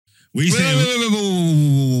What you saying?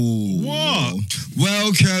 Wait. What?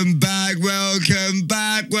 Welcome back.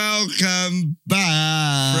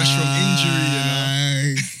 Fresh from injury, you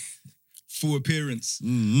know. Full appearance.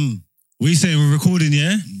 Mm-hmm. What you saying? We're recording,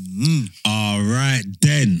 yeah? Mm-hmm. All right,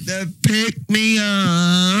 then. The pick me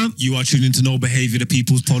up. You are tuning to No Behaviour, the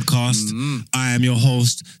People's Podcast. Mm-hmm. I am your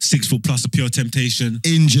host, 6 foot plus of pure temptation.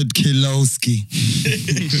 Injured Kilowski.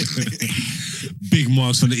 Big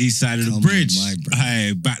Marks from the east side of the Come bridge. on, my bro.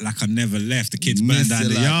 Hey, back like I never left. The kids burned down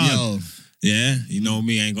the yard. Yo. Yeah, you know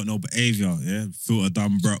me, I ain't got no behaviour. Yeah, filter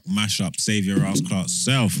done broke, mash up, save your ass clout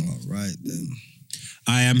self. All right then.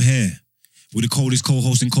 I am here with the coldest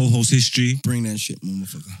co-host in co-host history, Bring that shit,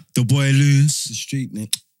 motherfucker. the boy Loons, The street,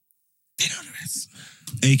 Nick. They know the rest.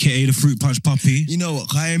 aka the Fruit Punch Puppy. You know what?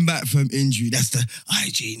 Coming back from injury, that's the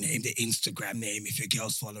IG name, the Instagram name. If your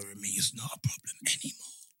girl's following me, it's not a problem anymore.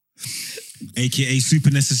 AKA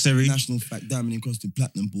Super Necessary. National fact, diamond encrusted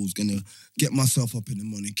platinum balls. Gonna get myself up in the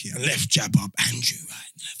monarchy and left jab up Andrew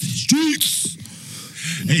right now for the streets.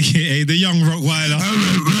 AKA the Young Rottweiler.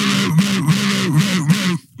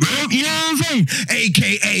 You know what I'm saying?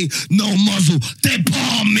 AKA no muzzle, they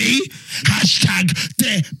paw me. Hashtag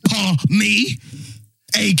they paw me.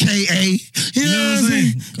 AKA, you know what I'm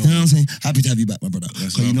saying? You know what I'm saying? Happy to have you back, my brother.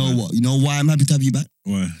 That's So you right, know man. what? You know why I'm happy to have you back?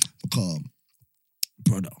 What? Because,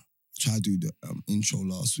 brother, I tried to do the intro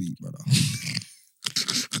last week, brother.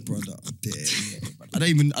 Brother, yeah, brother.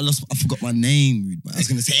 I forgot my name, rude, man. I was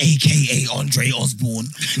going to say AKA Andre Osborne.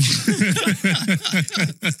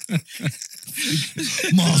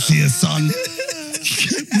 Marcia's son.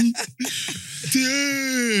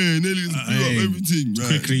 Yeah, nearly blew up everything, man.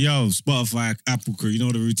 Quickly, yo, Spotify, Apple Crew, you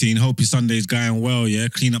know the routine. Hope your Sunday's going well, yeah?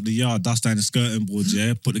 Clean up the yard, dust down the skirting boards,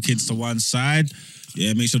 yeah? Put the kids to one side.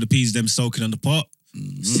 Yeah, make sure the peas them soaking on the pot.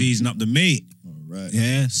 Season up the meat. All right.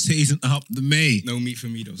 Yeah, season up the meat. No meat for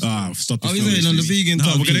me though. Stop it. Oh, he's saying on the vegan No,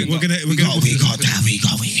 talk. we're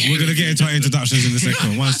gonna get into our introductions in a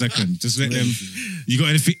second. 1 second. Just let them. You got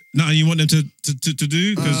anything? Nothing you want them to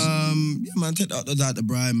do? Because Yeah, man, take out the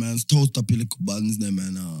bride, man. Toast up your little buns there,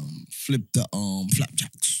 man. Flip the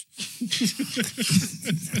flapjacks.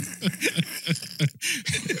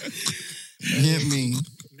 You get me?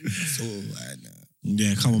 So right now.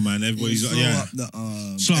 yeah, come on, man. Everybody's Slow yeah. up the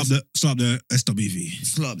Slap the SWV.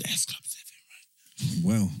 slow up the S Club 7.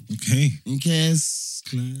 Well, okay. In case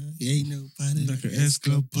club, ain't nobody Like an S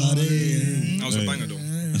Club party. That was a banger though.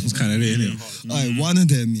 That's kind of it, innit? Alright, one of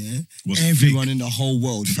them, yeah. Was Everyone in the whole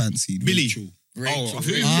world fancied Billy. Rachel. Oh, I thought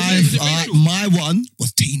it was My one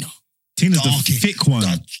was Tina. Tina's the Dark-head. thick one.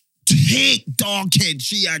 The thick dark head.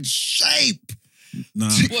 She had shape. Nah.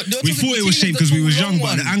 What, We thought it was shape because we was young,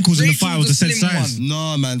 but the ankles and the thigh was the said size.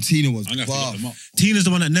 No, man, Tina was I'm gonna have to look buff. them up. Tina's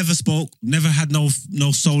the one that never spoke, never had no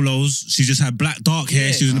solos. She just had black, dark hair.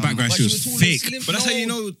 Yeah. She was in the background. But She was tall and thick. slim. But that's how you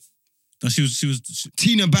know. No, she was.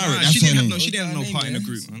 Tina Barrett, Nah, that's she didn't her have name. she didn't have no part in the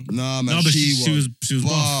group, man. Nah, man, No, but she she was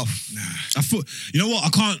buff. buff. I thought, you know what? I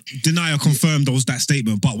can't deny or confirm that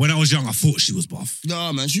statement. But when I was young, I thought she was buff.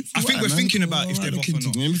 Nah, man, she was I think alright, we're man. thinking about if they're Alright, buff or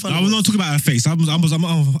looking not. Let me find I out was not talking about her face.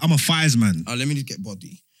 I'm a thighs man. let me just get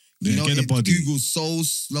body. Yeah, get the body. Google's so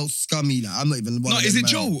slow, scummy. Like, I'm not even one No, of is them,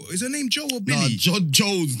 it man. Joe? Is her name Joe or Nah, Billy?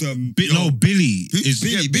 Joe's them. No, Billy is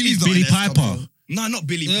Billy, Billy's not Billy an S Piper. couple. No, not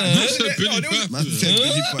Billy. Yeah, Piper. that's a Billy No, Man said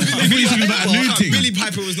Billy I Piper. thought you were talking about a new thing. Billy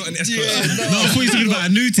Piper was not an S No, I thought you were talking about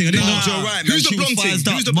a new thing. I didn't Nah, know. Joe, right, man. Who's the She was blonde thing? fizzed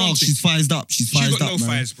up. Who's the Mark, blonde thing? she's fizzed up. She's She fizzed got up, no man.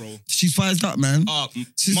 fires, bro. She's fizzed up, man.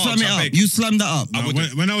 She's Mark, slam it I up. beg. You slammed that up. No,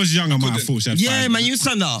 when I was young, I might have thought she had Yeah, thighs. man, you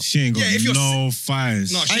slammed that up. She ain't got Yeah, if you're no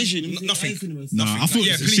thighs. No, nothing. No, I thought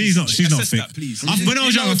Yeah, please. she's not Assess thick. that, please. When I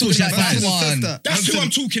was young, I thought she had That's thighs. one. That's who I'm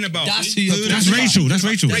talking about. That's who you're That's talking Rachel. That's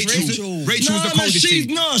Rachel. Rachel was the Nah, man, coldest she's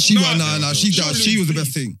thing. no, she Surely, was the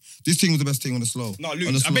best thing. This thing was the best thing on the slow. No, on the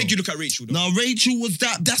Luke, I slow. beg you look at Rachel though. No, Rachel was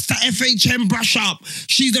that. That's the FHM brush up.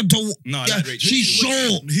 She's a dope. No, I yeah, like Rachel. she's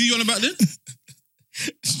short. Who you on about then?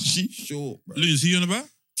 She's short, bro. Lose, who you on about?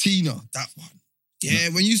 Tina, that one. Yeah,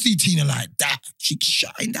 when you see Tina like that, she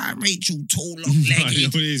shine that Rachel tall, long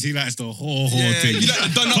legged. He likes the whole Yeah, thing. you like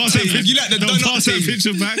the done up Pass that thing. pic- You like the Don't done up pass that thing.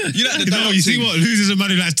 picture back. You like the No, done up you see thing. what? Loses a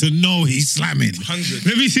man who likes to know he's slamming. 100.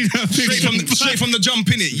 Let me see that picture. Straight from the jump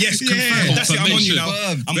in it. Yes, Yeah. confirmed. That's it. I'm on you now.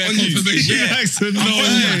 I'm on you. He Yeah. likes to know.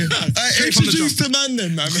 Straight from the Introduce jump. the man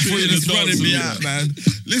then, man, before you Straight just in the running me dance, out, man.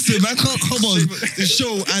 Listen, man, come on the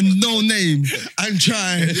show and no name and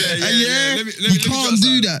try. And Let me we can't jot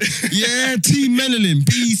do that. that. Yeah, Team Menelin,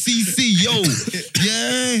 BCC, yo.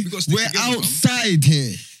 Yeah, gotta stick we're together, fam. outside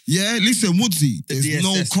here. Yeah, listen, Woodsy, there's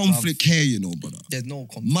no DSS, conflict here, you know, brother. There's no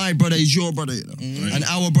conflict. My brother is your brother, you know, and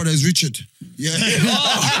our brother is Richard. Yeah.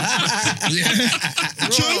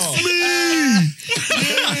 Trust me.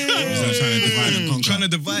 Trying to divide and conquer. Trying to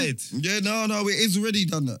divide. Yeah, no, it is already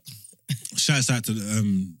done that. Shouts out to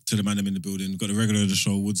the man in the building. Got the regular of the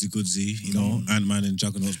show, Woodsy Goodsy. You know, Ant-Man and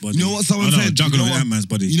Juggernaut's body. You know what someone said? Juggernaut You know and Ant-Man's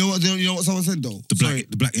body. You know what someone said though? the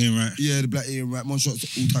black Ian Wright. Yeah, the black Ian Wright,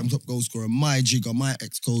 Monshot's all-time top goal scorer. My jigger, my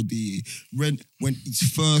ex-code DE. Went his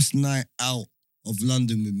first night out of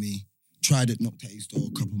London with me. Tried it, knocked at his door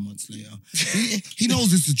a couple months later. He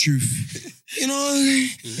knows it's the truth. You know,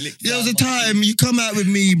 there was a time you come out with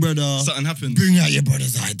me, brother. Something happened. Bring out your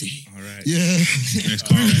brother's ID. All right. Yeah. Next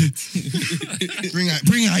call.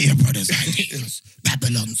 bring out your brother's ID. It was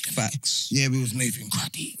Babylon's Facts. Yeah, we was moving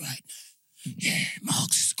cruddy right now. Yeah,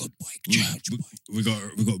 Mark's is a good boy, church boy. We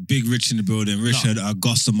got Big Rich in the building. Richard, our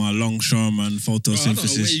Gossamer, Longshoreman, Bro, I don't know where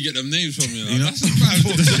photosynthesis. you get them names from, you know. You know? That's a bad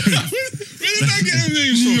one. Where did I get them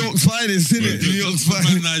names New from? York's finest, innit? New York's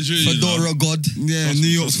finest. Nigeria. you know. Fedora God. Yeah, New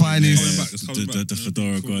York's finest. Coming back, it's coming back. The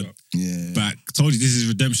Fedora Cool, God. bro. Yeah. Back. Told you this is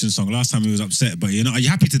redemption song. Last time he was upset, but are you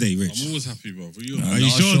happy today, Rich? I'm always happy, bro. For you, Are you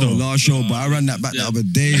sure though? Last show, but I ran that back the other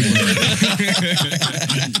day, bro.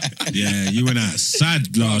 Yeah, you went out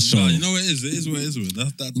sad last show. No, you know what it is. It is what it is. Man.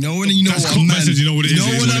 That. You know when you know That's what a cool man, message, you know what it is, You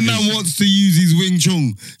know it is when what a it man is. wants to use his Wing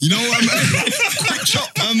Chun. You know what a man, quick chop.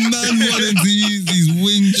 A man wanting to use his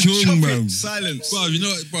Wing Chun, bro. Silence. Bro, you know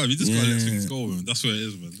what, bro, you just gotta let Yeah. things go, man. That's what it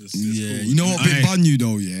is, man. It's Yeah, cool. you know what bit Aye. bun you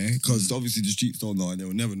though, yeah? Because obviously the streets don't know and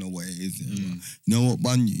they'll never know what it is. Yeah? You know what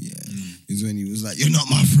bun you, is when he was like, "You're not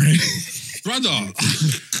my friend." Brother.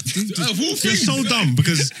 Of all You're things. so dumb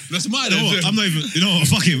because That's mad. you know what? I'm not even. You know what?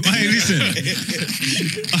 Fuck him. Hey, listen.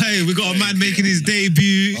 Hey, we got a man making his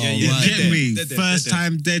debut. Yeah, You yeah. get Dead me? there, dead there, First dead there.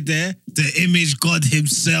 time dead there. The image God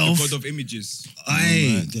himself. God of images.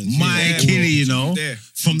 Hey, right, then. my Yeah. Achille, you know, There.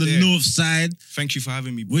 from the There. north side. Thank you for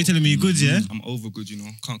having me, bro. What are you telling me? You good, yeah? I'm over good, you know.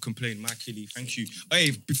 Can't complain. My Achille, thank you. Hey,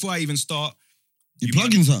 before I even start, You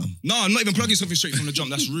plugging something? no, I'm not even plugging something straight from the jump.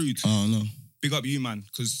 That's rude. Oh no, Big up you, man,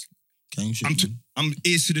 because gang shit. I'm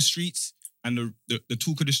ears to the streets and the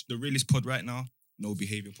talk of the realest pod right now. No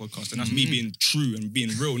Behavior Podcast, and that's me being true and being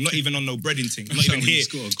real. Not even on no breading thing. I'm not even When you here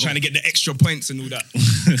score a goal. trying to get the extra points and all that.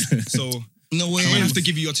 So No way. I'm gonna have to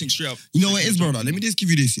give you your thing straight up. You know what it is, brother? Let me just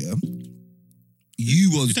give you this, yeah.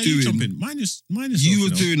 You was You doing. jumping. Mine is. You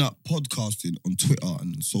was doing that podcasting on Twitter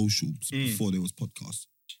and socials before there was podcasts.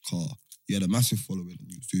 Car. You had a massive following and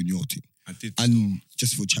you was doing your thing. I did. And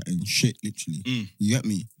just for chatting shit, literally. You get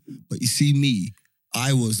me? But you see me,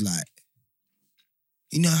 I was like,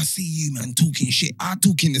 you know, I see you, man, talking shit. I'm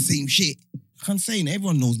talking the same shit. I'm saying,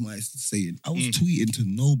 everyone knows my saying. I was tweeting to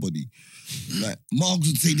nobody. Like, Marks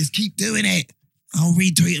would say, just keep doing it. I'll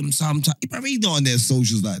retweet him sometime. But he's not on their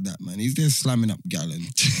socials like that, man. He's there slamming up gal and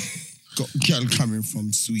got gal coming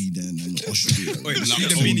from Sweden and Australia. Wait, the Sweden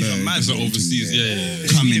Luxembourg, beanies are mad. It's though. overseas. Yeah.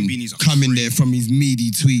 Sweden beanies are Coming there from his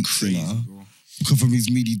meaty tweets, you know. bro. Come from his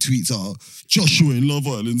meaty tweets are Joshua in Love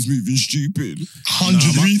Island's moving stupid. 100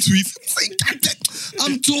 retweets.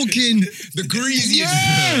 I'm talking The greasiest.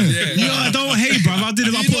 Yeah. You know, I don't hate, bro. I did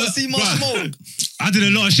it. You not see much smoke. I did a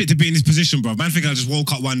lot of shit to be in this position, bro. Man, think I just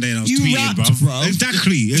woke up one day and I was You tweeting, rapped, bro. bruv.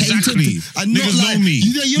 Exactly. And not Niggas like, know me.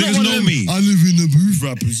 You're not Niggas one of know them, me. I live in the booth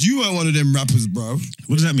rappers. You ain't one of them rappers, bruv.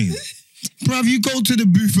 What does that mean? Bruv, you go to the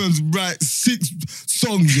booth and write 6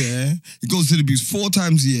 songs, yeah? You go to the booth 4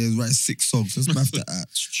 times a year and write 6 songs. Let's math that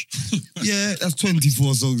out. Yeah, that's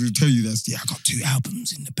 24 songs. He'll tell you that's, I got 2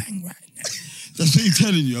 albums in the bang right now. That's what he's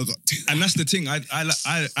telling you. I got 2. And that's the thing.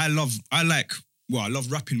 I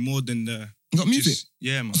love rapping more than the. You got music?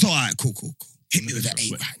 Yeah, man. So, all right, cool. Hit me with that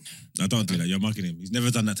 8 right now. I don't do that. You're mocking him. He's never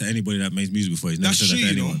done that to anybody that makes music before. He's never That's said that true,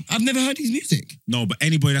 to you know. anyone. I've never heard his music. No, but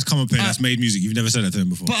anybody that's come up here that's made music, you've never said that to him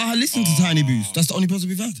before. But I listened to Tiny Boost. That's the only person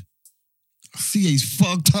we've had. CA's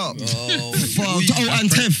fucked up. Oh, Fucked. Oh, and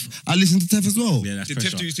Tef. I listened to Tef as well. yeah, that's Did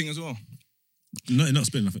pressure. Tef do his thing as well? No, not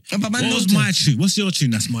spitting nothing. But man What knows was my Tef. tune? What's your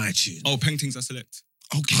tune? That's my tune. Oh, Paintings I Select.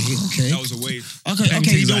 Okay. That was a wave. Okay, you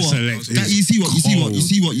Paintings know I what? Select That, is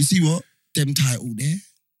you see what? Them title there.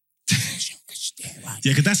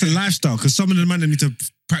 Yeah, because that's a lifestyle. Because some of the man they need to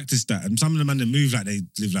practice that, and some of the man they move like they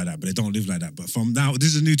live like that, but they don't live like that. But from now,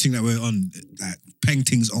 this is a new thing that we're on, like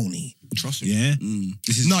paintings only. Trust me. Yeah,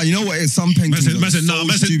 this is. No, you know what? It's some Man paintings said, are man said, so nah.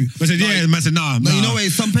 Man said, stupid. man said, yeah. Man said, nah. No, you know what?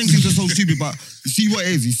 It's some paintings are so stupid, but you see what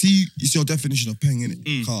it is? You see, it's your definition of peng, innit?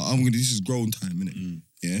 This is grown time, innit?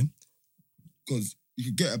 Yeah? Because you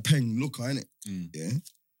could get a peng looker, innit? Yeah?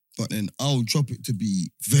 But then I'll drop it to be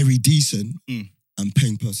very decent and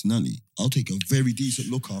paying personality, I'll take a very decent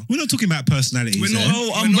looker. We're not talking about personalities. We're not- eh?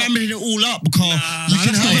 No, I'm ramming it all up because you Nah,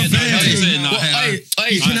 can that's have not a fair. painting. Nah,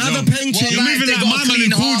 hey, You can have a painting. You're moving they like got my a man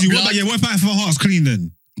clean who called heart, you. blood. What about if her heart's clean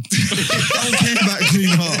then? I don't care about clean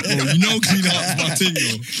heart, bro. You know clean heart's my thing,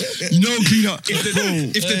 yo. You know clean heart. If the Bro,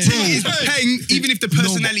 thing is paying, even if the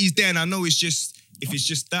personality is there, and I know it's just if it's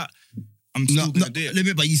just that, I'm still No, gonna do it. let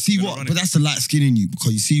me, but you see Gonna what? run But it. that's the light skin in you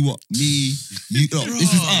because you see what? Me, you, look,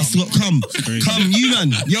 this is us. Look, come, you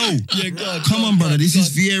man, yo, come on, brother. This is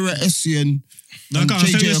Vieira, Essien, No, and go on,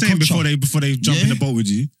 say what you're JJ saying Okocha. before they jump in Yeah? the boat with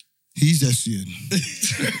you. He's Essien.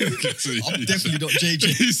 I'm definitely not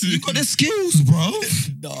JJ. You got the skills, bro.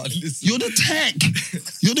 Nah, listen. You're the tech.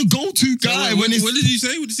 You're the go-to guy What when it's did you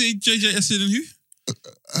say? What did you say? JJ Essien and who?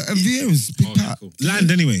 Vieira's big Okay, pat. cool.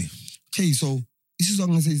 Land anyway. Okay, so this is what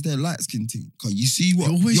I'm gonna say. It's their light skin thing. Cause you see what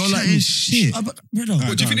You're always like chatting shit. brother.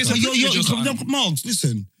 Alright, do you think go it's on, a go on. privilege or something? Marks,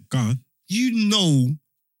 listen. Go on. You know,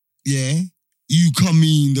 yeah, you come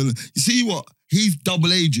in. You see what? He's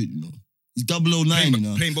double agent, you know. He's 009, you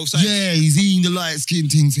know. Playing both sides. Yeah, he's eating the light skin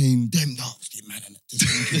thing, saying, them dark skin man.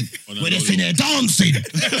 Where they're sitting there dancing.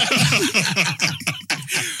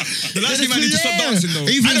 The last thing I need to stop dancing though.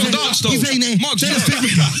 He's I don't saying- dance though. he's saying that- Marks, They're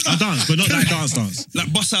you don't. I dance, but not like dance.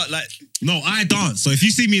 Like bust out like No, I dance. So if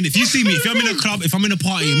you see me, if I'm in a club, if I'm in a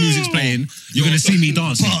party and music's playing, you're gonna see me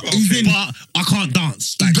dancing. But he's in- But I can't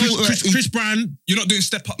dance. Like Chris Brown. you're not doing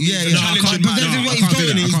step up. Yeah, moves yeah. and I challenging can't- But man. this no, is what I he's can't do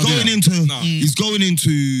going that. in. I can't do No. He's going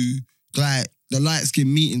into like the light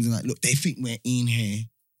skin meetings and like, look, they think we're in here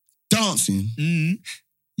dancing. Mm.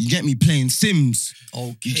 You get me playing Sims.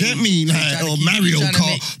 Okay. You get me like Trying to or keep- Mario trying to Kart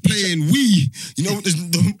make- playing Wii. You know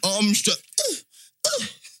the arm strap.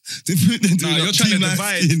 They put them Nah, doing you're up trying to team light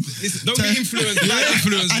divide. skin. Listen, don't be influenced by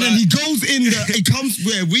influence. And then he goes in he comes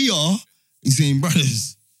where we are. He's saying,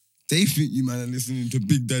 brothers, they think you man are listening to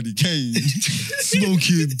Big Daddy Kane,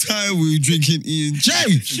 smoking Taiwo, drinking E&J.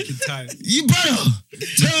 You brother,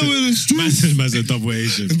 tell me the truth. Man's a double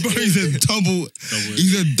agent. Bro, he's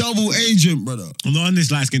a double agent, brother. I'm not on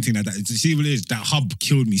this light skin thing like that. You see what it is? That hub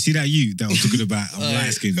killed me. See that you that I was talking about? I'm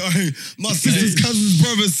light skin. My sister's cousin's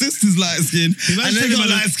brother's sister's light skin, and they telling got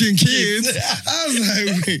me light skin kids. I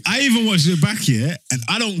was like, wait. I even watched it back here, and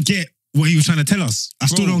I don't get what he was trying to tell us. I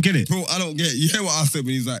still don't get it. Bro, I don't get it. You hear what I said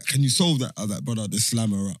when he's like, can you solve that? I was like, brother, just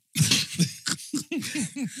slam her up.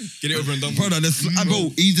 Get it over and done with. Brother, bro,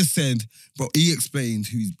 he just said, bro, he explained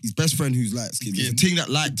his best friend who's light skinned. There's a thing that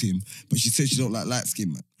liked him, but she said she don't like light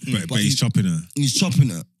skin, man. But he's chopping her. He's chopping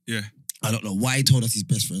her. Yeah. I don't know why he told us his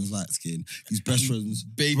best friend's light skin. His best friend's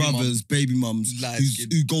Baby brothers, baby mums, Light skin.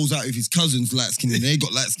 who goes out with his cousins light skin and they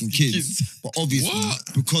got light skin kids. But obviously,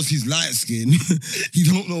 because he's light skin, he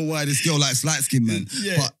don't know why this girl likes light skin, man.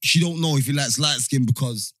 Yeah. But she don't know if he likes light skin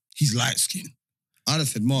because he's light skin. I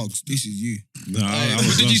just said, Marks, this is you. No, I What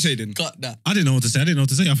was did you lost. say then? Cut that. I didn't know what to say. I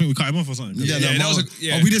think we cut him off or something. Yeah, that was a-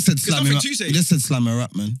 yeah. Oh, we just said There's slam her nothing up. to say. We just said slam her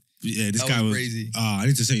up, man. Yeah, this That guy was was crazy. I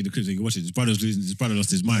need to say the clip so you can watch it. His brother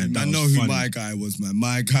lost his mind. I That know was who funny. my guy was, man.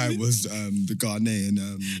 My guy was the Ghanaian,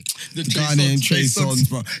 The Ghanaian Trey Songz,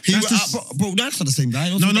 bro. He That's was, the- bro, that's not the same guy.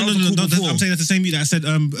 No. I'm saying that's the same beat that said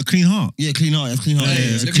a clean heart. Yeah, clean heart. That's clean heart. Yeah,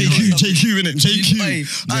 Yeah, yeah, clean heart. JQ, innit? JQ. Hey,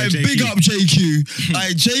 I JQ. big up JQ.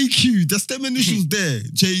 I JQ. That's them initials there.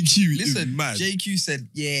 JQ. Listen, is mad. JQ said,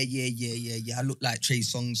 yeah. I look like Trey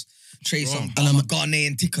Songz. Trey Songz. And I'm I'm a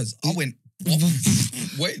Ghanaian tickers. I went, what?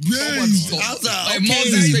 Wait, Yeah, someone stop. I was like,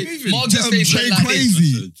 Hey, okay. Marcus' face Trey went like this.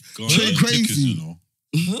 crazy. That's Trey a crazy. tickets, you know.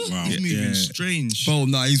 Wow. He's moving strange. Bro,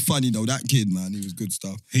 nah, he's funny though. That kid, man, he was good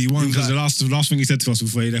stuff. He won was because the last thing he said to us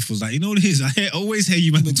before he left was like, you know what it is? I always hear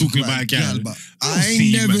you man talking about a gal. but I don't I see ain't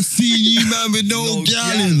you, never man. seen you, man, with no No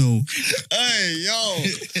gal, gal. you know. Hey, yo.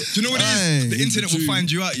 Do you know what it Hey, is? The internet will true.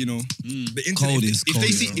 find you out, you know. The internet, Coldest, if they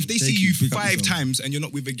see coldest. if they Thank see you. you Big up 5 yourself. times and you're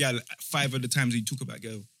not with a girl, 5 of the times you talk about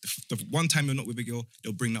girl, the one time you're not with a girl,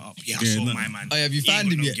 they'll bring that up. Yeah, I Yeah, saw no. my man. Oh, have you He ain't found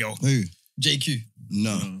got him no yet? girl. Who? JQ.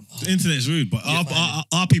 No. The internet's rude, but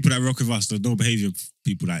our people that rock with us, the no behavior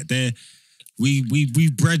people, like we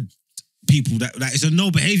bred people that it's a no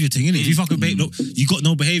behavior thing, innit? If you fuck with you got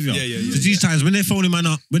no behavior. Yeah. Because these times when they're phoning man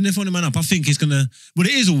up, I think it's gonna. Well,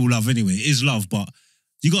 it is all love anyway. It is love, but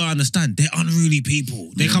you gotta understand they're unruly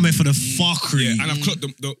people. They come in for the fuckery. Yeah, and I've clocked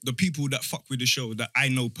the people that fuck with the show that I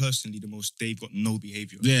know personally the most, they've got no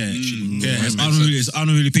behavior. Yeah, Literally. yeah, Makes it's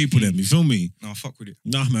unruly people. Them, you feel me? No, I fuck with it.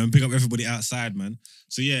 Nah, man, pick up everybody outside, man.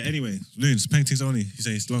 So yeah, anyway, Loons, paintings only. You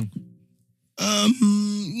say it's long.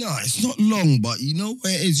 No, it's not long, but you know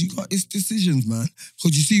where it is. You got it's decisions, man.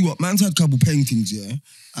 Because you see what man's had a couple paintings, yeah,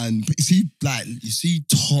 and you see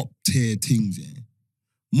top tier things, yeah.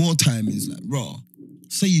 More time is like raw.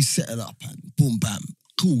 Say you set it up and boom, bam,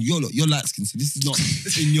 cool. You're light skinned. So this is not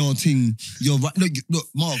in your thing. You're right. Look,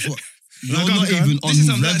 Mark. What? You're No, go on, not go on. even on This is his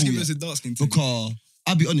some light level skin yet. versus dark skin thing. Because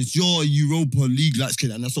I'll be honest, you're a Europa League light skin,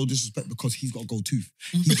 and that's all disrespect because he's got a gold tooth.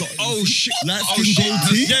 He's got Oh shit! light Oh, skin shit. gold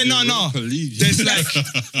teeth. Yeah, no. League. There's like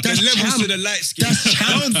there's levels champ. to the light skin. That's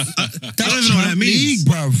champ. I That's don't even know what that champ means. league,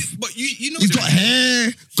 bruv. But you know, He's got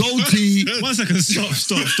hair, gold teeth. 1 second,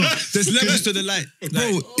 stop. there's levels to the light.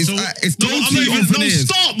 Bro, it's No, gold I'm not teeth even. on No, veneers.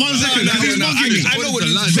 stop. 1 second. no, He's no, bugging me. I know what the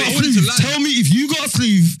it line. is. Got a I wanted sleeve. to lie. Tell me if you got a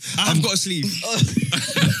sleeve. I've got a sleeve.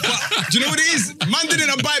 But do you know what it is? Man didn't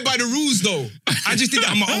abide by the rules though. I just did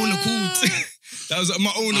that on my own accord. That was on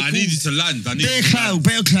my own accord. I need you to land. I need you to land.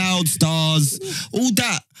 Better cloud, stars, all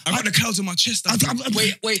that. I got the clouds on my chest.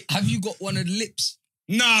 Wait, have you got one of the lips?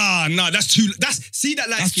 Nah, that's too. See that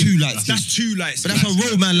light That's skin? too light skin. That's too light. But that's a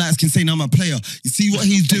road man lights can say, "I'm a player." You see what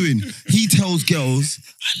he's doing? He tells girls,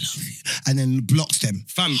 "I love you," and then blocks them.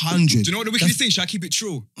 Fam, 100. do you know what the wickedest thing? Should I keep it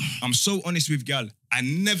true? I'm so honest with gal. I've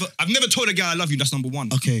never told a girl I love you. That's number one.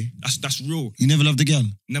 Okay, That's real. you never loved a girl.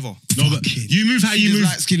 Never. No, but you move how you move.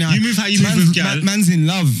 You move how you move with gal. Man's in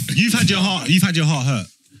love. You've had your heart hurt.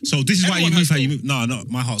 So this is why you Everyone move has how you though. move. No,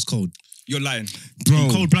 my heart's cold. You're lying. Bro,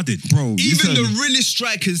 Cold-blooded. Bro, Even listen. the realest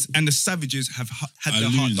strikers and the savages have had their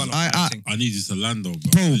heart lose. done. I need you to land though,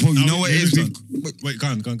 bro. Bro, you know what it is? Wait, go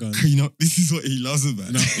on. You know, this is what he loves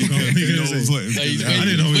about. No, you know what what I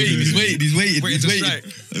didn't know what he was doing. He's waiting. Wait, it's a strike.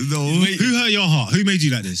 No, Who hurt your heart? Who made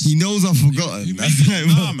you like this? he knows I've forgotten. That's like,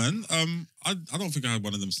 Nah, man. I don't think I had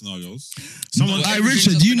one of them scenarios. Someone. Hey,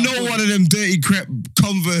 Richard, you know one of them dirty crap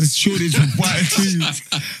Converse shortage with white shoes.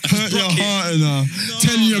 Hurt your heart and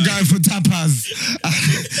telling your guy for tapas.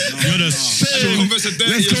 You're the Saying, Converse are dirty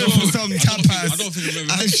let's as go well. for some I tapas. don't think I've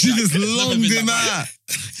ever. And she just It's never longed been him that out.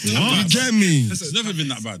 You What? get me? It's never been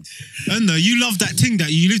that bad. And you love that thing that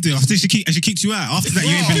you lived in. After she kicked you out. After that, you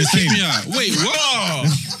ain't been the Who kicked same. me out? Wait, what?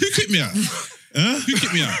 Who kicked me out? Huh? Who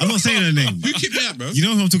kicked me out? I'm not saying her name. Who kicked me out, bro? You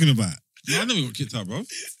know who I'm talking about. No, I never got kicked out, bro.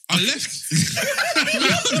 I left.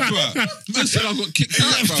 Man said I got kicked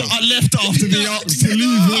out, bro. I left after the ox to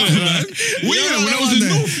leave. Man. When I was in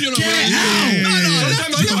North, you know,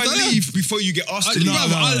 Sometimes you gotta leave before you get asked to leave.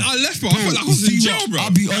 I left, bro. I felt like I was in jail, bro.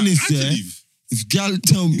 I'll be honest, I had to yeah. leave. If gal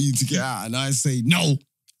tell me to get out and I say no,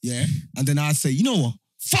 yeah, and then I say, you know what?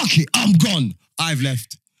 Fuck it, I'm gone. I've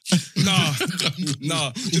left. Nah.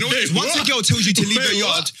 You know what? it is? Once a girl tells you to leave your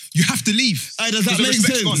yard, you have to leave. Hey, does that 'Cause the make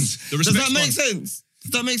respect's sense? gone. The Does respect's that make gone. sense?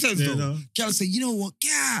 Does that make sense, Yeah, though? no. Gal say, you know what?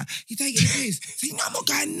 Yeah, you taking the piss. Say, no, I'm not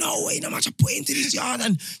going nowhere. You know how much I put into this yard.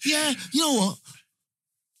 And yeah, you know what?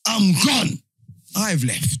 I'm gone. I've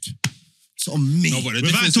left. It's on me. No, but the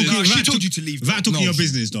Without difference is... talking- She without told you to leave. Without bro. talking your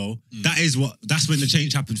business though, that's when the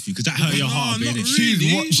change happens for you because that hurt your heart. No, innit? not She's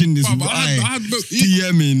really. watching this. But I had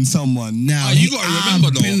DMing someone now. You gotta remember,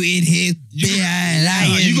 though. Booted his You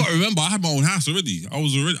got to remember, I had my own house already. I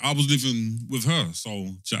was living with her. So, do you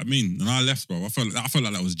know what I mean? And I left, bro. I felt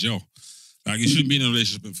like that was jail. Like, you shouldn't be in a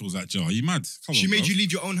relationship that feels like jail. Are you mad? Come She on, made bro. you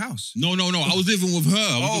leave your own house. No. I was living with her.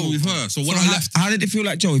 I was living with her. So when I left, How did it feel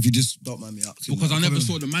like, Joe, if you just don't mind me asking? because I never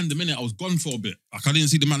saw the man the minute I was gone for a bit. Like, I didn't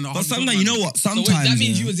see the man. But sometimes, you know what? So Sometimes. wait, that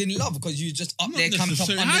means yeah. you was in love because you just up Not there camped up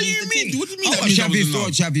necessarily. underneath How you the mean? thing. What do you mean? Oh, that means she I had was you in love?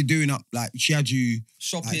 thought she had you doing up like she had you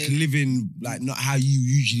Shopping, like living like not how you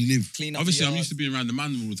usually live. clean up Obviously, the I'm yard. used to being around the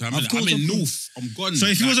man all the time. Of innit? course, I'm in of course. North. I'm gone. So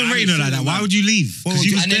if you wasn't I rating her ain't like that, seen why the would you leave? Because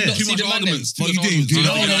you was and then there. not Too see much the man arguments. What too you much doing? arguments. Do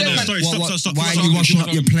you know? no, Sorry, stop. Why are stop, you stop, washing stop,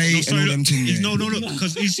 up your stop. plate and sorry, all them things? No,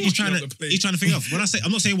 because he's trying to think of. When I say, I'm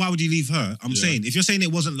not saying why would you leave her. I'm saying if you're saying it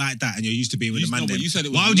wasn't like that and you're used to being with You- the man, no, but then you said it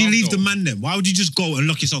was why would you love, leave the though. man then? Why would you just go and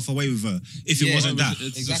lock yourself away with her if it Yeah, wasn't that?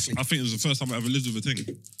 Exactly. I think it was the first time I ever lived with a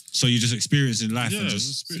thing. So you're just experiencing life Yeah, and just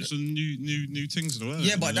just. experiencing new things in the world.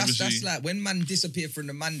 Yeah, but And that's obviously- like when man disappear from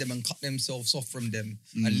the man them and cut themselves off from them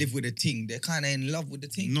and live with a ting. They're kind of in love with the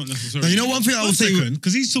ting. not Now, necessarily. you know one thing I would say.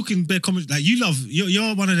 Because he's talking bare comments like you love.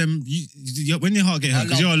 You're one of them. When your heart get hurt,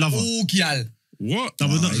 because you're a lover. all gal. What? No,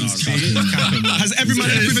 but not- he's Has every man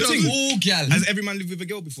lived with a thing? All gal. Has every man lived with a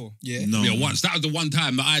girl before? Yeah. No. Yeah, once. That was the one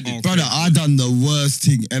time that I did. Brother, I done the worst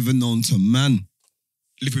thing ever known to man.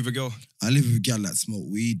 Live with a girl. I live with a girl that smoke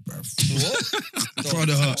weed, bruv. What?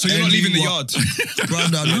 Brother, So you're not leaving the yard?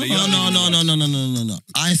 Brother, no.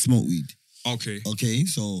 I smoke weed. Okay. Okay,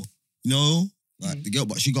 so you know, like the girl,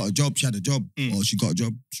 but she got a job. She had a job, or she got a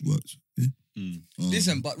job. She works. Yeah?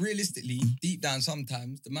 Listen, but realistically, deep down,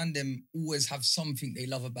 sometimes the man them always have something they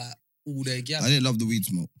love about all their gal. I didn't love the weed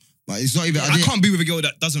smoke, but it's not even. I can't be with a girl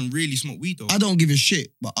that doesn't really smoke weed though. I don't give a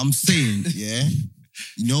shit, but I'm saying, yeah.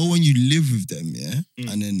 You know when you live with them, yeah,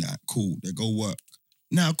 and then cool, they go work.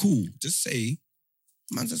 Now, cool. Just say,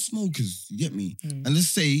 man's a smokers. You get me? And let's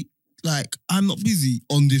say, like, I'm not busy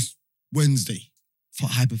on this Wednesday.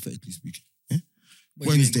 hypothetically speaking, What do you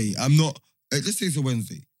Wednesday, I'm not, let's say it's a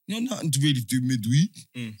Wednesday. You know, nothing to really do midweek.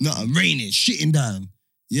 Nothing, raining, shitting down.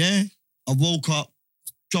 Yeah? I woke up,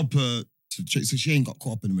 dropped her to the so she ain't got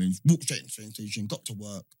caught up in the rain. Walked straight to the train station, got to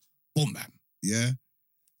work, boom, bam. Yeah?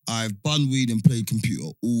 I've bun weed and played computer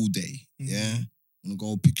all day. Yeah? I'm gonna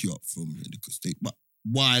go pick you up from the liquor state. But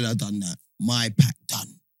while I done that, my pack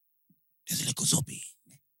done. There's a little zombie.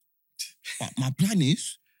 But my plan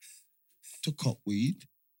is to cut weed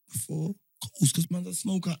before calls, because man's a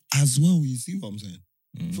smoker as well. You see what I'm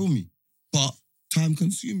saying? Feel me? But time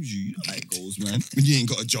consumes you. You know how it goes, man. When you ain't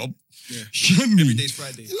got a job. Yeah. You know what I mean? Every day's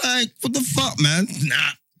Friday. Like, what the fuck, man?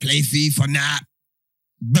 Nah. Play FIFA, nah.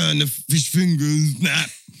 Burn the fish fingers, nah.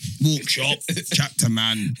 Walk shop, chat to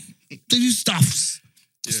man. Do stuffs.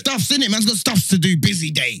 Yeah. Stuffs, innit? Man's got stuffs to do.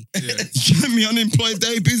 Busy day. Yeah. Get me? Unemployed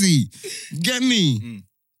day, busy. Get me?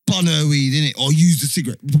 Bun her weed, innit? Or use the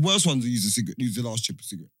cigarette. The worst ones are use the cigarette, use the last chip of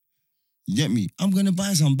cigarette. You get me? I'm gonna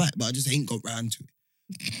buy some back, but I just ain't got round to it.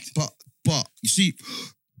 But you see,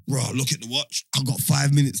 bro, look at the watch. I got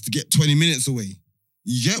 5 minutes to get 20 minutes away.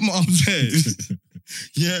 You get what I'm saying?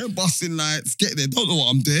 Yeah, busting lights, get there. Don't know what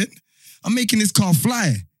I'm doing. I'm making this car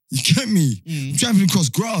fly. You get me? I'm driving across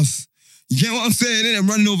grass. You get what I'm saying? And I'm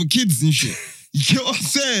running over kids and shit. You get what I'm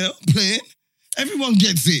saying? I'm playing. Everyone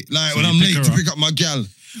gets it. Like, So when you I'm pick late her to up. pick up my gal.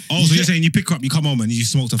 Oh, so you're saying you pick her up, you come home and you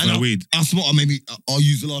smoked her for And the weed. I'll smoke her, maybe I'll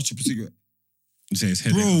use the last chip of cigarette. You say it's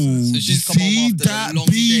headache. Bro, So she's come home see after a that long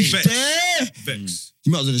beef day. there? Vex.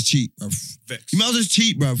 You might as well just cheat, bruv. Vex. You might as well just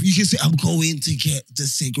cheat, bruv. You can say, I'm going to get the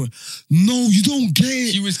cigarette. No, you don't get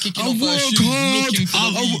it. She was kicking I off her work shoes, hard. looking for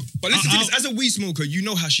the weed. But listen to this, as a weed smoker, you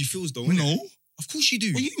know how she feels though, innit? No. Of course you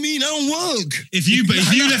do. What you mean? I don't work. If you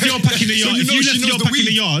left your pack in the So yard, you if know you she left knows your the pack in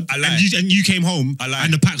the weed. yard I lie. and you came home I lie.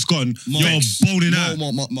 and the pack's gone, you're Vex. boning out.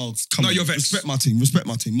 Margs, come No, on. you're vexed. Respect my team. Respect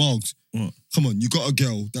my team. Margs, What? come on. You got a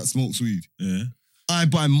girl that smokes weed. Yeah. I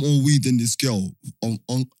buy more weed than this girl. On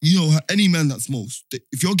you know, any man that smokes,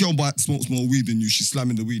 if your girl smokes more weed than you, she's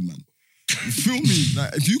slamming the weed, man. You feel me?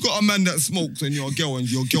 Like, if you got a man that smokes and your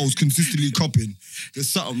girl's consistently copping, there's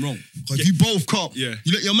something wrong. 'Cause if you both cop, Yeah.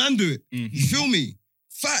 you let your man do it. You feel me?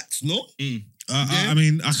 Facts, no? I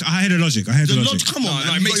mean, I heard the logic. I heard the The logic. come on, No, man.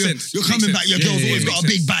 no, it You makes got your- sense. You're It coming makes back, your sense. girl's Yeah, always yeah, got a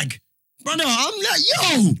makes big sense. bag. Brother, I'm like,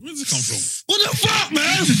 yo, Where does it come from? what the fuck,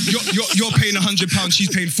 man? You're paying £100, she's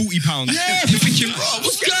paying £40. Yeah, You're thinking, bro,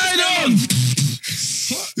 what's going on?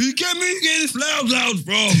 You get me? Get this loud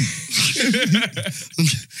from.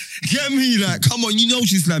 Get me? Like, come on, you know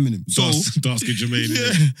she's slamming him. So, Dark skin Jermaine.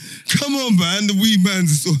 yeah, come on, man. The weed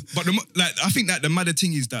man's so. But I think that the madder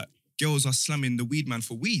thing is that girls are slamming the weed man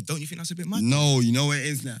for weed. Don't you think that's a bit mad? No, you know what it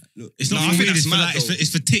is now. Look, It's No, not I for think weed, that's it's for, mad, like, though. it's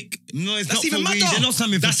for tick. no, it's That's not even for weed. madder. They're not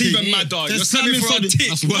slamming for That's tick. even madder. They're You're slamming for a tick.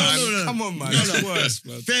 That's man. worse. No. Come on, man. No, That's no. worse,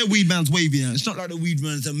 man. Fair weed man's wavy now. It's not like the weed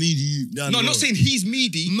man's a meaty. No, I'm not saying he's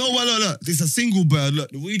meaty. No, well, look. It's a single bird. Look,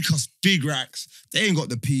 the weed costs big racks. They ain't got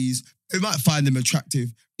the peas. They might find them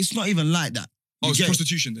attractive. It's not even like that. Oh, You it's get it?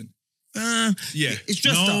 prostitution then. Yeah. It's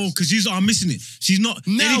just No, us. because you are missing it. She's not.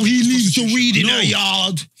 Now he leaves the weed in No. her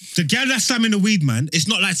yard. The gal that's slamming the weed man, it's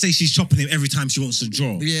not like say she's chopping him every time she wants to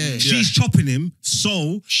draw. Yeah. She's chopping him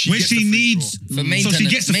so She when gets she the free needs, For so she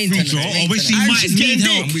maintenance, gets a free maintenance, draw, or when she And might she's need getting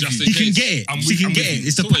help, dick. Just in he can case. get it. I'm He with- can I'm get with it. you.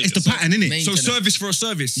 It's the So wait, it's the so- pattern, innit? So Maintenance. service for a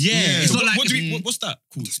service. Yeah, it's So not like what do we? What's that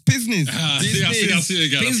called? It's business. Ah, I see it again. I see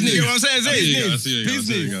it Business. You know again. what I'm saying? I see it again. I Business. see it again. I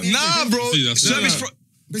see it again. Nah, bro. I see that. Service No, for.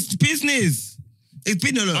 It's business. It's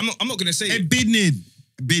business. I'm not gonna say It's it. business.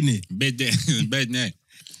 Business. Bed there. Bed there.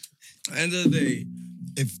 End of the day,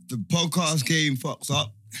 if the podcast game fucks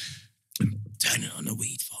up, turn it on the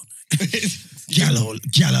weed phone.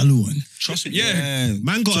 Gal alone. Trust me. Yeah.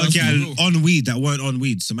 Man got a Trust gal me. on weed that weren't on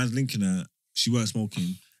weed. So man's linking her. She weren't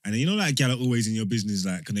smoking. And then you know like gal are always in your business,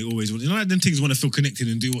 like, and they always want, you know like them things want to feel connected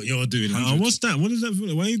and do what you're doing. Like, oh, what's that? What does that feel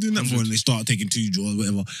like? Why are you doing that for? And they start taking 2 draws,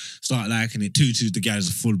 whatever. Start liking it. 2 the guy's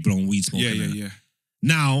a full blown weed smoker. Yeah.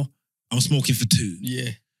 Now I'm smoking for 2 Yeah.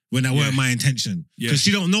 when that Yeah. weren't my intention. Yeah. Because she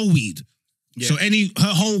don't know weed. Yeah. So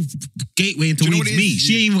her whole gateway into Do you know weed's what it me. is?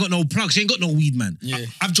 She ain't even got no plug. She ain't got no weed, man. Yeah.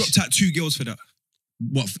 I've dropped out 2 girls for that.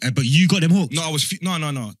 What? But you got them hooked. No,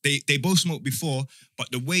 no. They both smoked before, but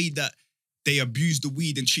the way that they abused the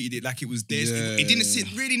weed and treated it like it was theirs, it didn't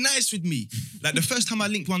sit really nice with me. Like the first time I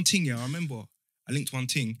linked one thing, I remember I linked one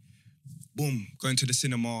thing, boom, going to the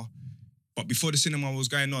cinema. But before the cinema was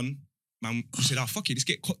going on, man, we said, fuck it, let's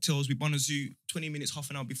get cocktails. We bun a zoo 20 minutes, half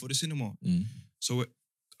an hour before the cinema. So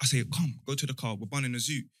I say, come, go to the car, we're bunning a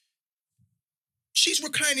zoo. She's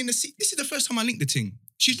reclining in the seat. This is the first time I linked the thing.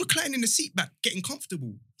 She's reclining the seat back, getting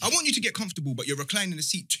comfortable. I want you to get comfortable, but you're reclining the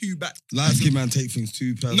seat too back. Light skin man take things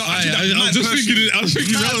too personal. No, I was just thinking. I was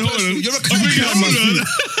thinking. Hold on. You're reclining the seat.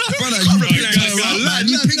 Brother, you picked her up, man.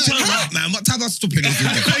 You picked her up, man. What type of stupid is this?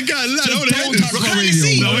 Recline the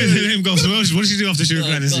seat. No, wait, let him go. So what did she do after she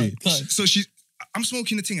reclined the seat? So I'm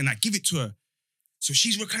smoking the thing and I give it to her. So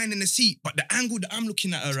she's reclining the seat, but the angle that I'm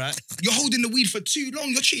looking at her at, you're holding the weed for too long.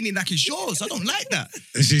 You're treating it like it's yours. I don't like that.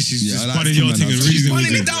 She's just I like spinning him, your man. thing and She's reasoning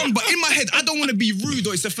running with it you. down, but in my head, I don't want to be rude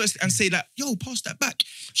or it's the first and say that, yo, pass that back.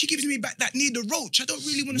 She gives me back that near the roach. I don't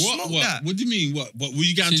really want to smoke that. What do you mean? What? Were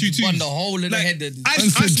you getting She's two won twos? the whole of the Like, head. I I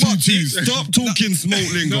said smoked two it. twos. Stop talking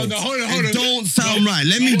smoke lingo. No, hold on. It don't sound right.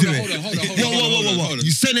 Let me do it. Hold on. Whoa.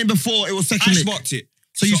 You said it before. It was I second. smoked it.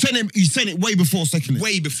 So you said it way before second.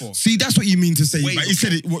 Way before. See, that's what you mean to say. Way But you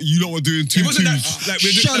said it. What you lot were doing two It wasn't twos. that, like,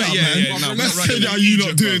 we're Shut doing- up, yeah, man. yeah, no, we're Let's not say running that an you lot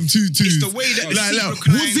Egypt, doing two twos. It's the way that the Like, seat look,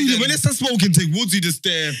 reclined Woodsy, and- when it's a smoking thing, Woodsy just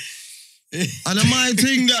there. And am I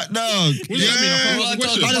thing that dog? What does that mean? I can't ask a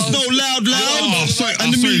question. I just know loud. Oh, sorry. And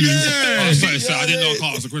the sorry, me, Lewis. yeah. Oh, sorry. I didn't know I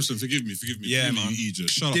can't ask a question. Forgive me. Yeah, Forgive me, man. you idiot.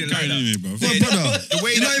 Shut up. Didn't Carry like on that. anyway, bro. Well, brother, The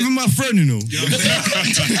way you're that- not even my friend, you know. You know what I'm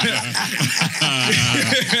saying?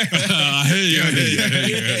 I hear you.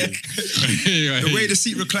 The way the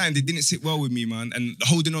seat reclined, it didn't sit well with me, man. And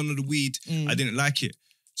holding on to the weed, I didn't like it.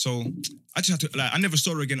 So I just had to, I never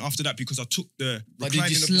saw her again after that because I took the But did you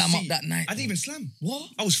reclining of the slam up seat. that night? I didn't even slam. What?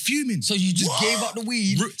 I was fuming. So you just gave up the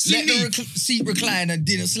weed, See let me? the seat recline and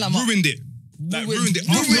didn't slam up? Ruined it. Like, ruined it.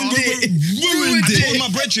 Ruined I it. told my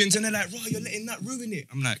brethren and they're like, "Raw, you're letting that ruin it."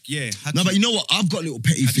 I'm like, "Yeah." No, but you know what? I've got little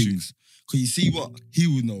petty Had to. things. Because you see what? He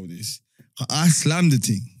would know this. I slammed the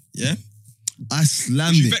thing, yeah? I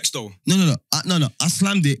slammed you it. vexed though. No. I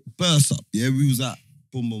slammed it, burst up. Yeah, we was at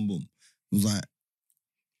boom. It was like,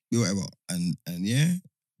 whatever. And yeah,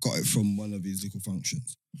 got it from one of his little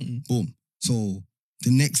functions. Boom. So the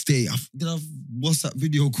next day, did I WhatsApp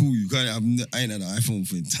video call you? I ain't had an iPhone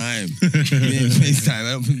for time. Yeah, FaceTime.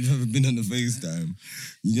 I don't think I've ever been on the FaceTime.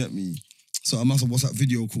 You get me? So I must have WhatsApp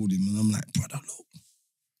video called him and I'm like, brother, look,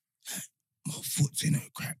 my foot's in her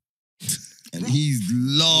crack. And he's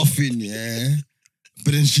laughing, yeah.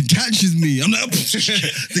 But then she catches me. I'm like,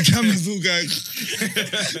 the camera's all going,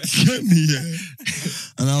 get me, yeah.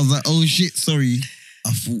 And I was like, oh shit, sorry. I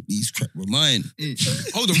thought these crack were mine.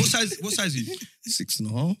 Hold on, what size are you?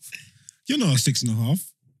 6.5. You're not a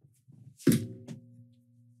 6.5.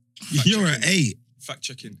 You're an 8. Fact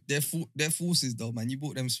checking. They're forces though, man. You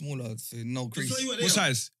bought them smaller for no crease. What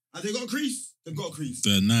size? Have they got a crease? They've got a crease.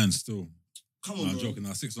 The 9 still. Come No, on, I'm bro. joking.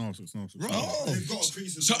 6.5. They've got a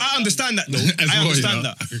crease. as So well. I understand that though. As I well, understand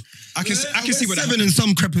yeah. that. I can see what that 7 and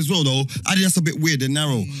some crep as well, though. I think that's a bit weird and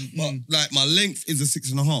narrow. But like my length is a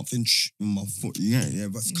 6.5 inch in my foot. You get it, yeah,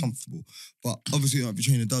 that's comfortable. But obviously, like, the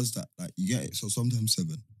trainer does that. Like you get it. So sometimes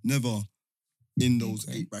 7, never in those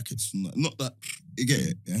 8 brackets. Not that you get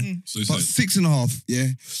it, yeah. So it's But like, 6.5, yeah.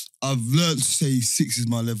 I've learned to say 6 is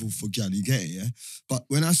my level for gal. You get it, yeah. But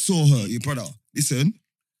when I saw her, your brother, listen,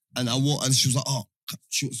 and she was like, oh,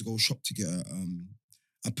 she wants to go shop to get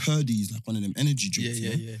a Purdy's, like one of them energy drinks.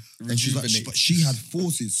 Yeah. And she's like, but she had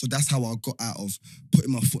forces, so that's how I got out of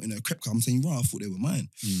putting my foot in her crep. I'm saying, right, I thought they were mine.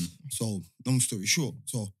 So, long story short,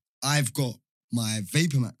 so I've got my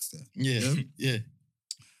Vapor Max there. Yeah.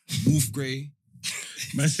 Wolf Grey.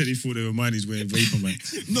 Man said he thought they were mine. He's wearing Vapor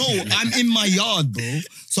Max. No, I'm in my yard, bro.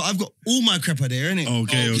 So I've got all my crepper there, innit?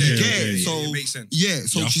 Okay. Yeah, so it makes sense. yeah,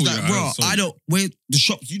 so Yeah, I she's thought like, you- bro, sorry. I don't where the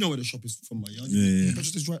shops. You know where the shop is from my yard. Yeah. The petrol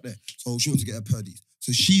station's right there. So she wants to get her Purdy's.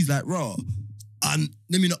 So she's like, bro,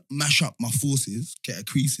 let me not mash up my forces, get a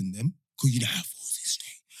crease in them, because you don't have forces.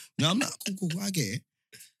 No, I'm not cool. I get it.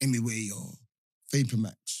 Let me wear your Vapor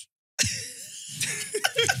Max.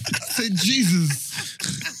 I said, Jesus.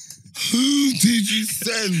 Who did you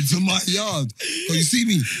send to my yard? Because you see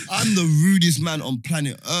me, I'm the rudest man on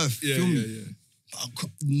planet Earth. Feel me?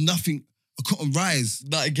 Nothing. I couldn't rise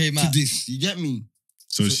That came to out. this. You get me?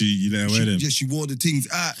 So you let her wear them. She wore the things.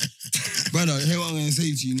 Brother, hear what I'm going to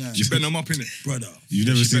say to you now. You bend them up, innit? Brother, You've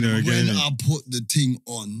never seen her again. when innit? I put the thing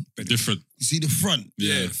on, different. you see the front?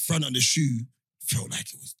 Yeah. The front of the shoe felt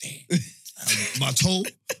like it was there. My toe,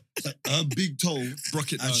 like her big toe,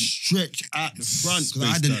 Broke it I down. stretched out the front because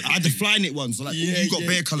I Spaced had the fly knit ones. So like, you got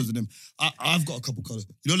bare colours of them. I've got a couple colours.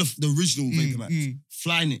 You know the original Vapor Max,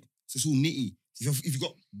 fly knit. So it's all knitty. If you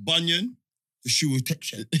got bunion, the shoe will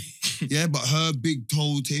texture. Yeah, but her big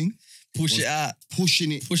toe thing, Push it out.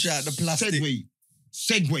 pushing it. Push out the plastic.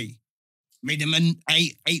 Segway. Made them an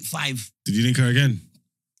 8.5. Did you link her again?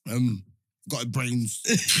 Got her brains.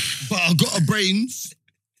 But I got her brains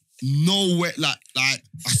nowhere, like I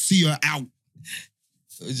see her out.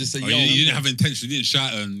 It was just a Oh, yo. you didn't have intention. You didn't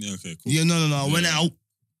shout and yeah, okay, cool. Yeah, no. I went Yeah. out.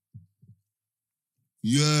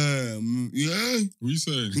 Yeah. What are you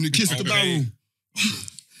saying? Gonna kiss the Okay. barrel.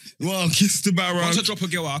 Well, kiss the barrel. Once I drop a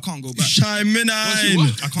girl, I can't go back. Shine me Once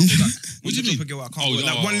nine. I can't go back. What Once do I you drop mean? a girl, I can't Oh, go.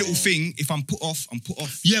 Like oh, one little oh. thing, if I'm put off, I'm put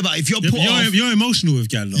off. Yeah, but if you're Yeah, put but off, you're emotional with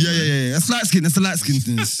gal, though. yeah. That's light skin. That's the light skin.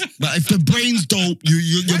 But if the brain's dope,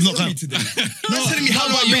 you're not gonna. today. No, telling me how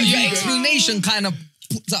No, long but I've your been vegan. explanation kind of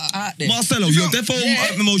puts that out there. Marcelo, you're definitely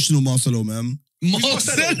Yeah. emotional, Marcelo, man.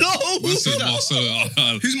 Marcelo? What's it,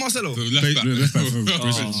 Marcelo? Who's Marcelo? The left back. Left back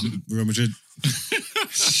for Real Madrid.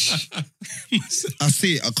 I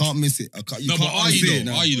see it. I can't miss it. You No, but can't are unsee you it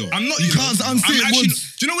though? now. Are you though? I'm not. You know. can't unsee I'm it, actually-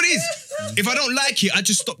 Woods. Do you know what it is? If I don't like it, I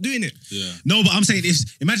just stop doing it. Yeah. No, but I'm saying,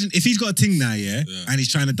 imagine if he's got a ting now, yeah, Yeah. and he's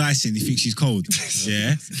trying to dice in, he thinks she's cold,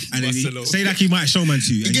 yeah, and then Marcelo. say like he might show man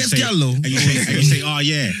to you, and you gets say, gallo. and you say, oh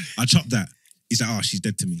yeah, I chopped that. He's like, oh, she's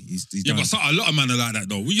dead to me. He's Yeah, done. but a lot of men are like that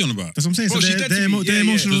though. What are you on about? That's what I'm saying. Bro, so she's they're, dead to me. they're Yeah,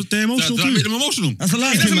 emotional. They're emotional Does that make too. them emotional? That's a light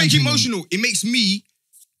It skin doesn't make you man. emotional. It makes me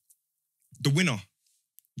the winner.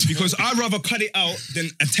 Because I'd rather cut it out than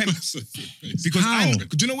attempt. Because How? do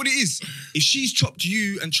you know what it is? If she's chopped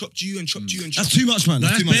you and chopped you and chopped you and chopped That's too much, man. No,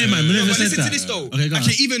 That's that's too much. bare, man. We No, never but said listen that. to this though. Okay, go on.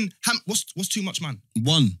 Okay, even what's too much, man?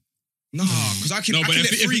 One. Nah, because I can No, but let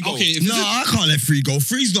free go. okay, if No, I can't let free go.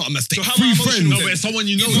 Free's not a mistake. So how Free am I friends. emotional no, but it's someone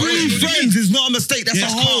you know. Free Emotional. friends is not a mistake. That's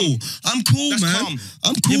Yeah, a that's hole. I'm cool, That's man. calm.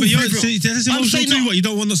 I'm Yeah, cool. but you're free see, that's I'm emotional saying too. no. What you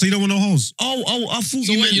don't want? So you don't want no holes. Oh, I thought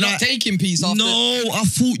So you what, meant you're like. not taking peace after? No, I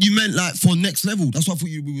thought you meant like for next level. That's what I thought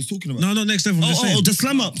we was talking about. No, not next level. I'm just saying. the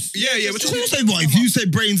slam ups. Yeah, we're Of talking course they what? If you say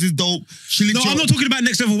brains is dope, she licked No, your- I'm not talking about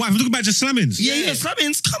next level wife. I'm talking about just slammings. Yeah,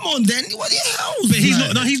 slammings. Come on, then. What the hell? But he's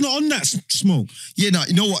not. No, he's not on that smoke. Yeah, no.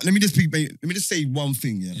 You know what? Let me just say one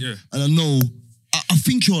thing. Yeah. Yeah. And I know. I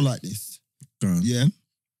think you're like this. Go on. Yeah.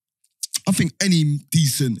 I think any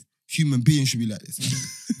decent human being should be like this.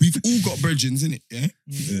 We've all got brethrens, innit? Yeah.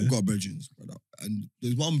 We've all got brethrens, brother. And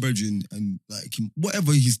there's one brethren, and like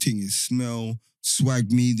whatever his thing is, smell,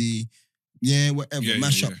 swag, meaty, yeah, whatever, Yeah,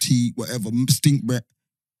 mash yeah, up tea, whatever, stink breath.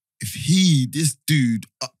 If this dude,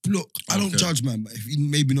 look, I don't Okay. judge, man, but if he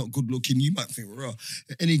maybe not good looking, you might think, raw.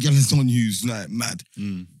 Any girl is on who's like mad.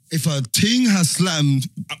 If a ting has slammed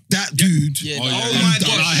that dude, Yeah, Oh, no, yeah. Oh I'm my done.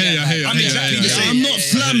 gosh. I hear you, I hear you, I I'm hear you, exactly I hear the you. same. I'm not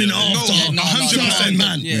slamming No, after. Yeah, no, 100%,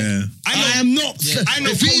 man. Yeah. Yeah. I am not. Yeah. I know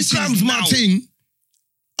If he coaches slams my now. ting,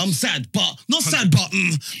 I'm sad, but not sad, but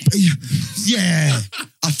yeah,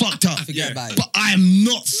 I fucked up. Forget about it. But I am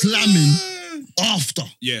not slamming after.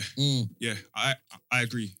 Yeah, Mm. yeah. I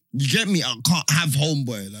agree. You get me? I can't have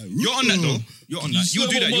homeboy. Like You're on that though. You're on that. You'll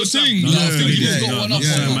do that. You'll thing. slam. No, I feel like you've got one up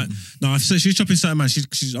yeah, on him. man. No, if she's chopping something, man.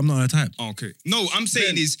 She's. I'm not her type. Oh, okay. No, I'm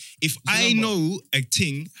saying is if I know a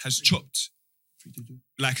ting has chopped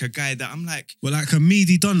like a guy that I'm like, Well, like a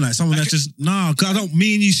meaty done, like someone Like that's just nah. Cause I don't.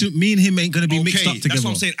 Me and him ain't gonna be mixed okay, up together. that's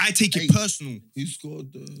what I'm saying. I take it personal. Who scored?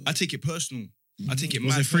 I take it personal. I take it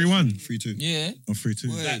Was mad it 3-1? 3-2. Yeah. Or 3-2?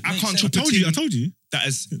 Well, Like, it I makes can't sense. chop a ting I told you. that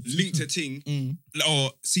has linked a ting or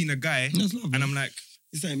seen a guy, That's lovely. and I'm like,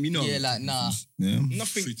 It's like, you know. Yeah, like nah. Yeah.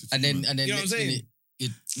 nothing. And then You know what I'm next saying?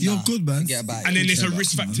 minute, You're nah, good, man. Forget about it. And then there's a Okay,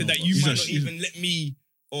 risk but- factor that no, you but- might He's not actually- even let me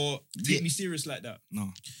or take me serious like that.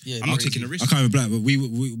 No, Yeah, I'm not crazy. taking a risk. I can't remember black, but we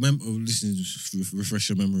remember. Listen, just refresh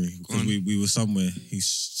your memory because on. we were somewhere. He's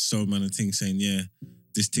so man a thing saying, yeah,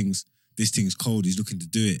 this thing's cold. He's looking to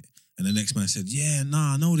do it. And the next man said, yeah,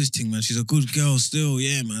 nah, I know this thing, man. She's a good girl still,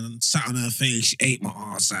 yeah, man. And sat on her face, she ate my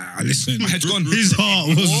ass out. Listen, My head's gone. His heart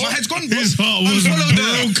was, My head's gone, bro. his heart was Unfollowed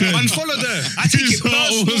her. broken. Unfollowed her. I take His it heart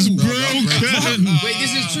was personal. broken. Wait,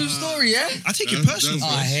 this is true story, yeah? I take it personal. that's- bro.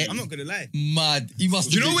 Ah, heck. I'm not gonna lie. Mad. He must.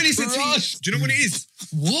 Do you know have when it's a been thing? crushed. Do you know what it is?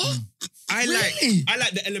 What? Really? I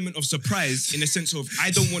like the element of surprise in the sense of I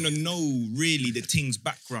don't want to know really the thing's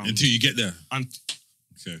background. Until you get there. And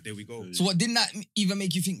Okay. there we go. So what? Didn't that even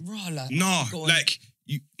make you think, raw, like? No, go on. like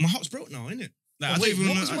my heart's broke now, isn't it? Like, I Wait, don't even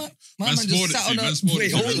what know. was my Man man spoiled just it sat to on you, a man spoiled wait, it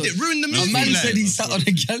to you. hold ruined on. it, ruined the A movie. man like. said he sat on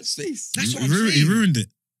a girl's face. That's what He I'm ruined, saying. he ruined it.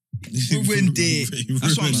 Ruined it. He That's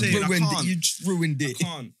what I'm ruined saying. it. I Ruined can't. it. You just ruined it.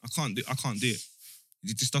 I can't do it.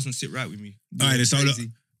 It just doesn't sit right with me. All right, so look,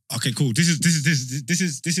 Crazy. okay, cool. This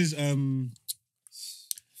is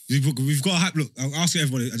we've got a hype. Look, I'll ask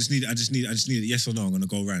everybody. I just need a yes or no. I'm gonna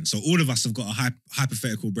go around. So all of us have got a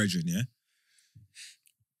hypothetical brethren, yeah.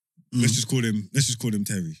 Let's just call him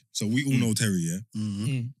Terry. So we all know Terry, yeah.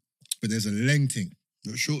 Mm. But there's a leng thing.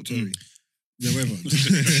 You're short, Terry. Yeah, whatever.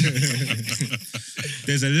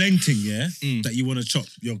 There's a leng thing, yeah, Mm. that you want to chop.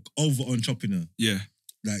 You're over on chopping her. Yeah.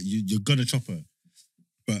 Like you're gonna chop her,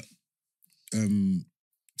 but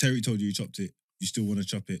Terry told you chopped it. You still want to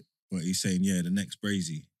chop it, but he's saying, yeah, the next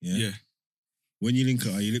brazy, yeah. Yeah. When you link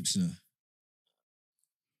her, are you lipsing her?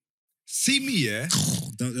 See me, yeah?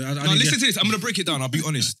 I Now listen to this. I'm gonna break it down. I'll be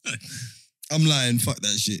honest. I'm lying. Fuck that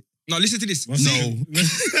shit. Now listen to this. No.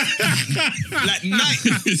 Like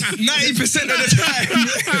 90% of the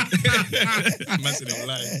time. Man said I'm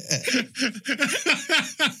lying.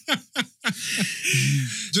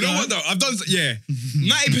 Do you know what though? I've done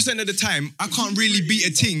 90% of the time I can't really beat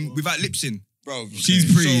a ting without lip sync. Bro,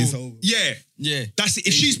 She's pretty. So, yeah, yeah. that's it.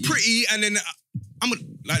 If she's pretty and then I'm gonna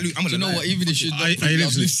like Luke, I'm Do gonna you know lie. what? Even if she's Are not you pretty, I'm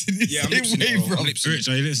listening? listening. Yeah, I'm Same lip sync, way, bro. bro. I'm lip sync. Rich,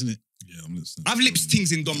 are you listening? Yeah, I'm listening. I've lips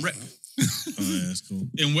things in Dom Rep. Oh, yeah, that's cool.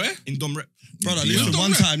 In where? In Dom Rep. Brother, Yeah. listen,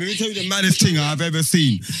 one time, let me tell you the maddest thing I've ever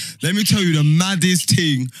seen. Let me tell you the maddest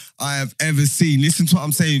thing I have ever seen. Listen to what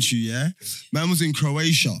I'm saying to you, yeah? Man was in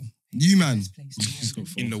Croatia. You, man.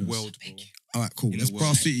 In the world, bro. All right, cool. In That's the Bra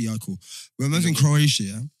world. City, yeah, cool. When man was in Croatia,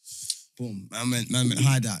 yeah? Boom. Man went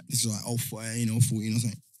hide that. This is like 014 or 14 or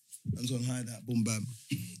something. Man's on hide that, boom, bam.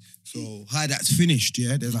 So hide that's finished,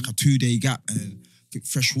 yeah? There's like a 2-day gap and I think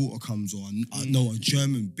fresh water comes on. I know a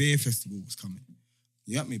German beer festival was coming.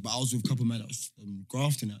 You get me? But I was with a couple of men that was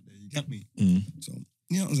grafting out there. You get me? So,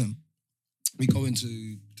 you know what I'm saying? We go into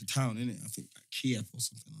the town, innit? I think like Kiev or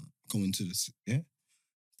something like that. Go into this, yeah?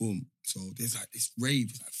 Boom. So there's like this rave,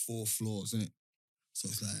 it's like 4 floors, innit? So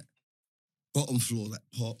it's like bottom floor, like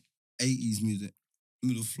pop, 80s music.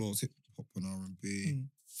 Middle floors, hip hop and R&B.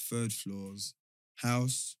 Third floors,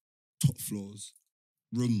 house. Top floors,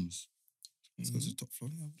 rooms. So it's the top floor.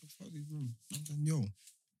 Yeah, what the fuck is these rooms? I'm saying, yo,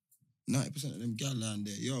 90% of them gal land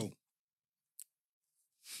there, yo.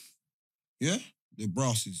 Yeah? They're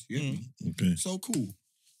brasses, you get me? Okay. So cool.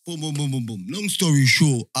 Boom, boom, boom, boom, boom. Long story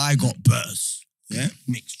short, I got burst. Yeah?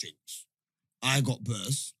 Mixed drinks. I got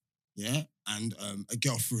burst. Yeah? And a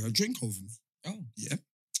girl threw her drink over me. Oh. Yeah?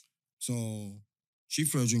 So she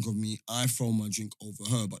threw a drink over me. I throw my drink over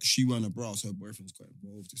her, but she wearing a bra, so her boyfriend's got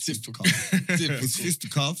involved. It's fisticuffs. It's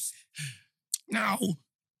fisticuffs. Now,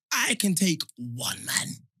 I can take one man.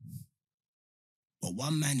 But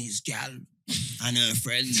one man is gal and her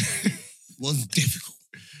friend was difficult.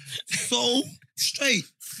 So, straight.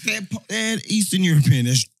 They're Eastern European.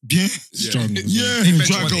 They're Strong. Yeah, They bench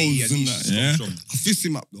Dragos 180 at and least. that, yeah? Strong. I fist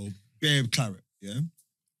him up though, bare claret, yeah?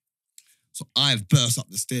 So I've burst up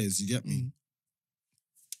the stairs, you get me?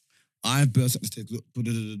 I've burst up the stairs, look,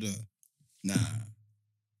 nah.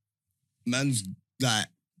 Man's like,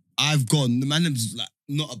 I've gone, the man's like,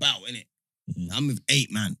 not about, innit? I'm with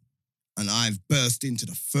 8 man, and I've burst into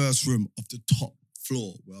the first room of the top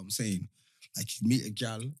floor, where I'm saying, like, you meet a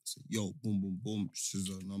gal, say, yo, boom, boom, boom, says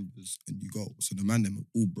her numbers, and you go. So the man, them are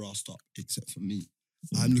all brassed up, except for me.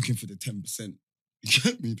 I'm looking for the 10%. You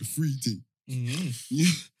get me? The free thing.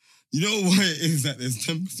 You know why it is that there's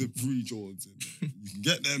 10% free Jordans in there? You can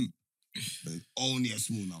get them, but it's only a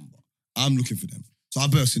small number. I'm looking for them. So I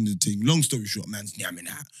burst into the thing. Long story short, man's yamming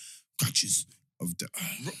out. Catches of the...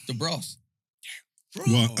 The brass.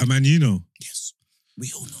 What? A man you know? Yes.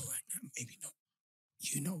 We all know right now. Maybe not.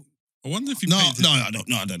 You know. I wonder if you No, paid it. I don't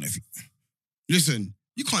know if you... Listen,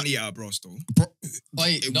 You can't eat out of bras though. bro,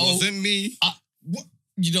 Wait, it no. wasn't me. What?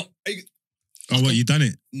 You don't... Oh, what, you done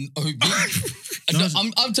it? Oh, No,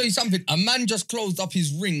 I'll tell you something. A man just closed up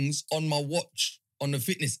his rings on my watch on the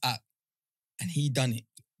fitness app, and he done it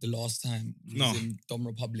the last time. He was No. in Dom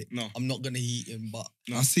Republic. No. I'm not gonna heat him, but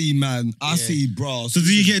I see, man. I Yeah. see bras. So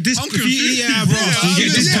do you get this? I'm If you confused. eat out bros, do you get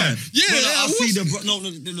Yeah. discount? Brother, I see the bra.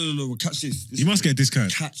 No. Catch this. You must get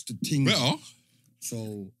discount. Catch the thing. Better.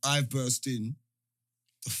 So I've burst in.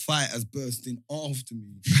 The fight has burst in after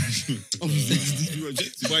me. Why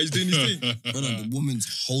he's doing his thing? Brother, the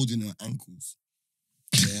woman's holding her ankles.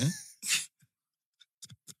 Yeah?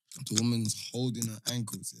 The woman's holding her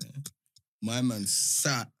ankles, yeah? My man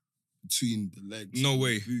sat between the legs. No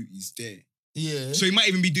way. Booty's there. yeah. So he might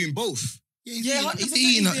even be doing both. Yeah, 100% he's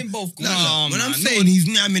he's eating doing both. No, No, when I'm man, saying he's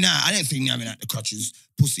nyamming out, I didn't say nyamming out the crutches,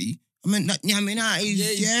 pussy. I meant that nyamming out. Yeah,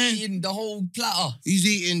 he's Yeah, eating the whole platter. he's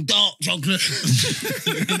eating dark chocolate.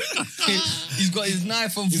 He's got his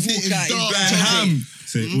knife and He's fork eating out. dark He's ham.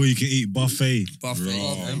 So, all you can eat buffet. Buffet.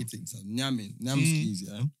 Oh, everything. So nyamming, skis,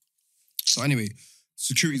 yeah. So anyway,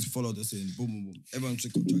 security's followed us in. Boom, boom, boom. Everyone's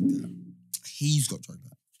got dragged out. He's got dragged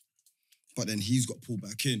out, but then he's got pulled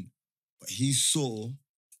back in. But he saw,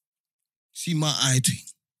 see my eye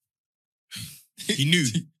thing, He knew.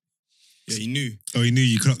 Yeah, he knew. Oh, he knew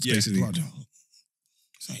you clocked, Yeah, basically. brother.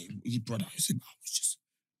 It's like, brother, I said,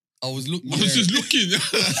 I was looking. I was just looking.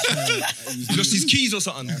 He lost his keys or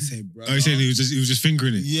something. I said, brother. Oh, he said he was just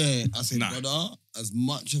fingering it. Yeah, I said, Nah. brother, as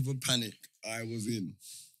much of a panic I was in,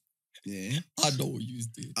 yeah, I know what you was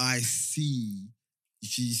doing. I see,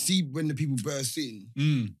 you see when the people burst in,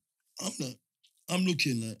 I'm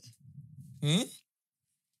looking like, Huh?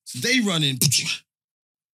 They running.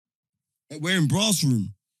 We're in brass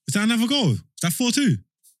room. Is that another goal? Is that 4-2?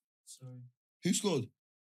 Who scored?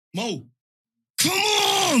 Mo. Come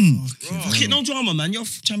on! Okay, no drama, man. You're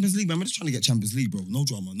Champions League, man. We're just trying to get Champions League, bro. No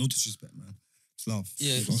drama, no disrespect, man. It's love.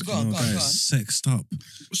 Yeah, Fucking go on, hell, go on, go on. guys, sexed up.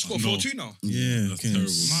 Score No. 4-2 now. Yeah, That's okay. terrible.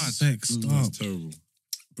 Sexed up. That's terrible.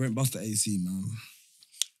 Brent bust the AC, man.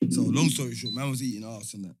 So, long story short, man was eating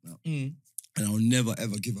ass and that. Mm. And I'll never,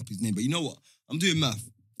 ever give up his name. But you know what? I'm doing math.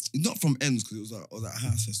 It's not from ends because I was at a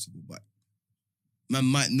house festival, but man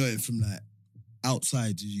might know it from like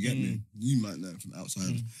outside. Did you get me? You might know it from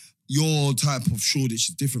outside. Your type of Shoreditch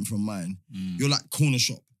is different from mine. You're like corner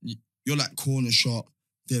shop. You're like corner shop.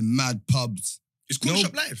 They're mad pubs. Is Corner No.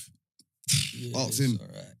 Shop live? Yeah, Ask it's him.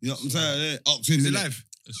 alright. You know what I'm It's alright. saying? Ask him. Is it innit? live?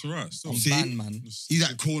 It's alright. Still. I'm See? banned, man. He's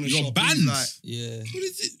at corner You're shop. banned? He's like Yeah. What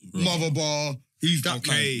is it? Mother Bar. He's that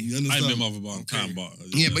Okay. man. You I understand? ain't been mother bar in time, but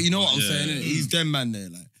Yeah, but you know what I'm yeah, saying, innit? yeah. He's them man there,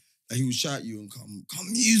 like he will shout you and come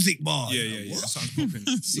music bar. Yeah, Like, yeah, yeah. what? That sounds popping.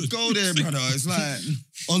 You go there, brother. It's like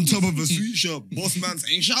on top of a sweet shop. Boss man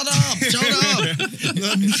saying, shut up, shut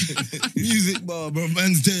up. Music bar, bro.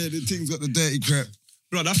 Man's there. The thing's got the dirty crap.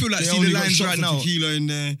 Bro, I feel like They see only the got lines shots right of now. tequila in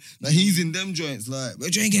there. Like he's in them joints. Like we're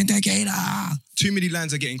drinking tequila. Too many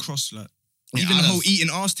lines are getting crossed. Like Yeah, even the I whole know. eating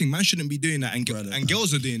ass thing, man shouldn't be doing that, and Brother, and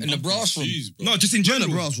girls are doing In that. the brass room. Jeez, bro. No, just in Join the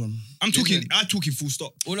general. brass room. I'm talking full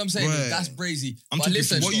stop. All I'm saying Right. is that's brazy. I'm But talking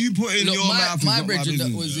listen, for What you put in look, your mouth is my not my brethren that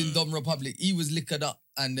business. was in Dom Republic, he was liquored up,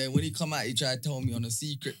 and then when he come out, he tried to tell me on a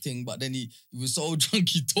secret thing, but then he was so drunk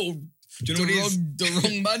he told Do you know what it is? the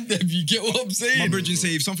wrong man. Then you get what I'm saying? My brethren say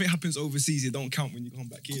if something happens overseas, it don't count when you come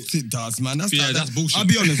back here. It does, man. That's Yeah, that, that's bullshit. I'll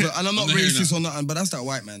be honest, and I'm not not hearing racist that. or nothing, but that's that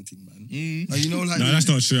white man thing, man. Mm. Like, you know, like No, that's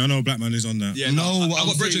not true. I know a black man is on that. Yeah, no, I what I'm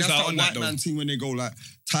got saying, brethren that's that are that on that white though. man thing when they go like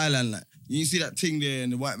Thailand, like you see that thing there,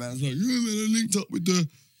 and the white man's like, yeah, man, I linked up with the.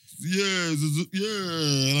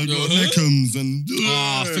 And I got Neckums and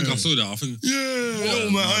Ah, I think I saw that. I think oh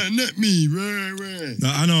man, net me, rare. No,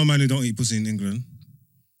 I know a man who don't eat pussy in England.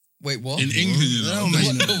 Wait, what? in England, you know. Oh,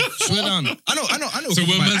 man. Swear down. I know. So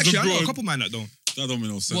when man's Actually, I know a abroad- couple man that don't. That don't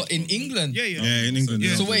make no sense. What, in bro. England? Yeah. Yeah, in England. Yeah.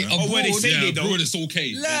 they So don't wait, do that. Oh, where they abroad? say Yeah, they don't. abroad it's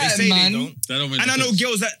okay. Nah. They say man. they don't. That don't make And no I know sense.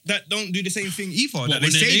 girls that don't do the same thing either. What, That they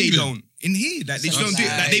when they're say in they England? don't. In here, like they It's just a don't do it.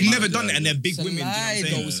 lie, Like they've man. never done it, and they're big It's a women. Do you know what lie, I'm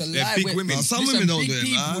though. saying? It's a They're lie. big Wait, women. Nah, some Listen, women don't big do it,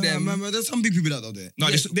 people, man. them- Man, there's some big people that don't do it. No,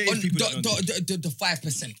 there is people that don't do it. The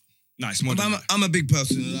 5%. Nah, it's more than that. I'm a big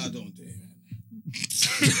person and I don't do it.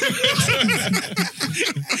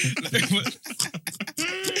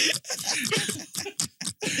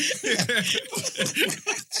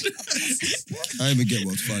 I even get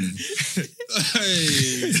what's funny.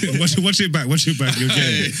 Hey. Watch it back. Watch it back. You'll get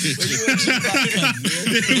it.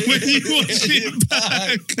 When you watch it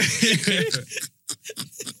back.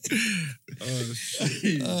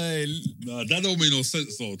 Nah, that don't make no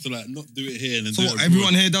sense though. To like not do it here and then So do what, it everyone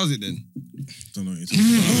abroad. here does it then? Don't know what you're talking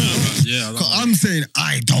about. Yeah, I don't 'Cause know. I'm saying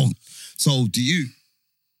I don't. So do you?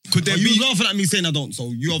 Could there Are you be? laughing at me saying I don't?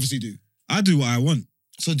 So you obviously do. I do what I want.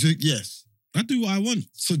 So do yes. I do what I want.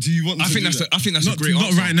 So do you want? them I to think do that's that? a Not, great not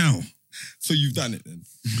answer. right now. So you've done it then.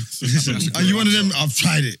 Listen, Are you one of them? I've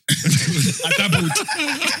tried it. I dabbled.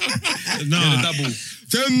 nah. Double.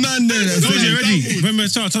 Them man there. I that told you say- already. Remember,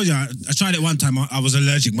 I told you, I tried it one time. I was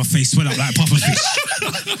allergic. My face swelled up like puffer fish.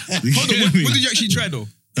 Hold on. What did you actually try though?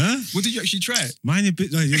 Huh? What did you actually try? Mind your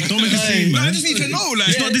bit. Like, don't make a scene, No, I man. just need to know. Like,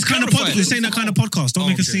 It's not this kind of clarify. podcast. This ain't that kind of podcast. Don't Oh,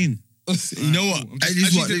 make a okay. scene. You know what? Hey, this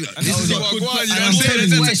is what. And this is what good one. You know I'm what I'm telling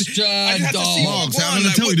saying? you. Question, I had to see dog. what- Mark, I'm on, gonna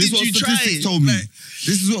like, tell what you. This is did what you try? statistics told me. Like-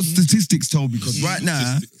 This is what statistics told me because right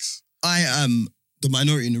now I am the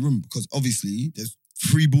minority in the room because obviously there's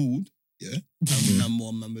 3 bald, yeah, and I'm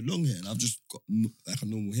more man with long hair, and I've just got like a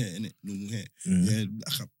normal hair, innit? Normal hair, yeah.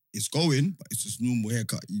 Like it's going, but it's just normal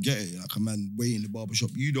haircut. You get it? Like a man way in the barbershop.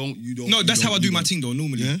 You don't. No, you that's don't, how I you do my don't. thing though.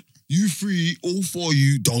 Normally, Yeah, you 3, all 4 of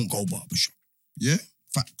you don't go barbershop. Yeah,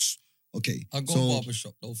 facts. Okay, I go so,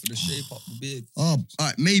 barbershop though for the shape up the beard. all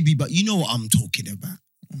right, maybe, but you know what I'm talking about.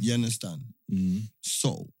 You understand?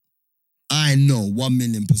 So, I know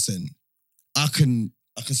 1,000,000%. I can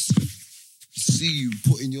see you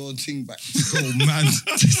putting your thing back. Oh man,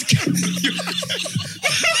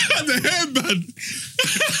 The hairband.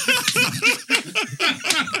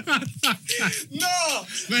 No,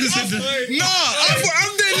 Man said that.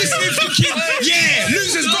 I'm there listening thinking, yeah,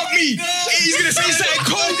 Luke's got me. He's gonna say something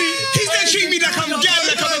cold. He's there treating me like I'm gay,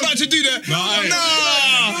 like I'm about to do the. No,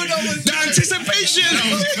 the anticipation.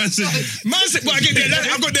 Man said, "But I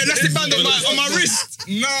got the elastic band on my wrist."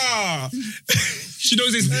 Nah. She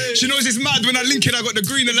knows it's mad when I link it. I got the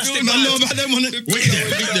green elastic band. I know about them on it. Wait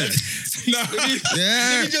there. Nah.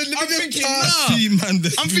 Yeah.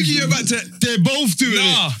 I'm thinking you're about to. They're both doing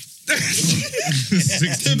Nah. it.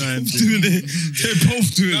 69. Doing it. They're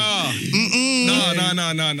both doing it.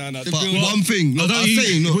 Nah. But one thing, look, I'm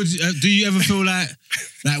saying, look, Do you ever feel like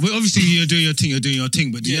well, obviously you're doing your thing,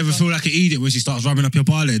 but do you ever feel like an idiot when she starts rubbing up your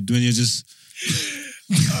ball head when you're just...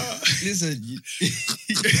 Listen,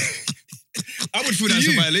 I would feel that's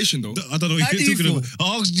a violation though. I don't know what How do you're you talking about.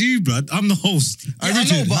 I asked you, blood. I'm the host. I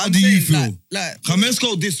know, but how I'm do you saying, feel? like, Come, let's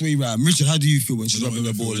go this way, Ram. Richard, how do you feel when she's I don't rubbing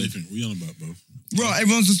the feel ball head? anything. What are you on about, bro? Bro,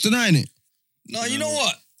 everyone's just denying it. no, you know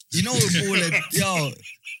what? You know what ball head, yo.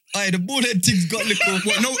 Aye, the ball head thing's got little.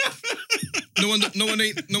 What? No one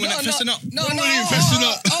ain't fessing up. No, fessing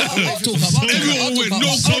up. I'll talk up. Everyone went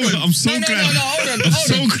no comment. I'm so glad. I'm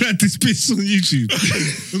so glad this bit's on YouTube.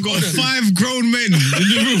 We've got 5 grown men in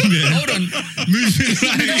the room there. Hold on. Moving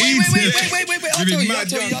like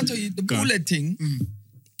Wait. I'll tell you. The ball head thing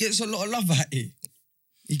gets a lot of love out here.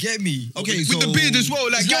 You get me? Okay, With so the beard as well.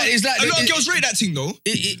 Like, It's like a lot of girls rate that thing though.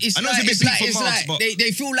 It's I know like, it's a bit big for Marks, but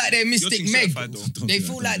they feel like they're Mystic thing's Meg. certified, though. Don't They do that,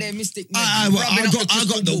 feel don't like do they're Mystic Meg. I rubbing up got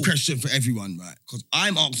crystal the ball. question for everyone, right? Because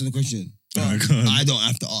I'm asking the question. that. Go on. I don't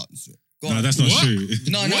have to answer it. No, that's not What? true.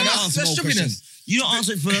 No, What? that's stupidness. You don't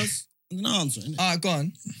answer it first, and then I answer it. Alright, go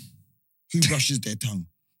on. Who brushes their tongue?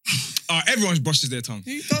 Everyone brushes their tongue.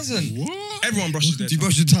 Who doesn't? What? Everyone brushes their Do you tongue.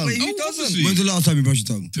 brush your tongue? Wait, who Oh, doesn't? obviously. When's the last time you brushed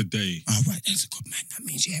your tongue? Today. Ah, right, that's a good man. That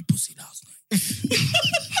means you had pussy last night.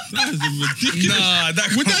 That is ridiculous. Nah, that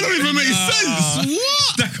don't even make sense.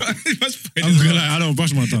 What? I'm gonna lie, I don't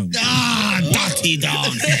brush my tongue. Ah, dirty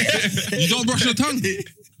dog. You don't brush your tongue?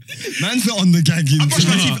 Man's not on the gagging. I brush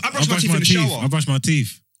my thing. teeth. I brush my teeth in the shower. I brush my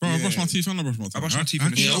teeth. Bro, I Yeah. brush my teeth and I brush my tongue. I brush my teeth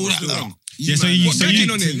in the How shower. can you all brush that your long. tongue? Yeah, so you, What, gagging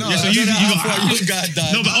on it? No, yeah, so I you, don't know you how got. far you got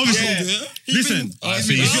that. No, but obviously, Yeah. listen.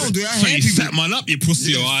 So you set man up, you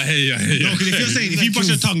pussy. Oh, I hear you. No, because if you're saying if you brush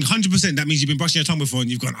your tongue 100%, that means you've been brushing your tongue before and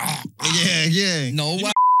you've gone Yeah. No,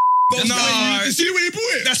 why? Nah, You see the way you put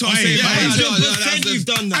it? that's what I'm Hey, saying. hey, Yeah, Said you've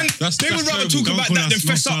done that. And they would rather talk Don't about call that us than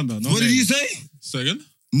no fess up. slander, no What did hate. you say? Second?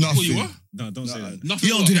 Nothing. What you what? No, don't say that. Nothing.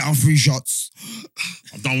 You don't do that on 3 shots.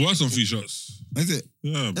 I've done worse on 3 shots. Is it?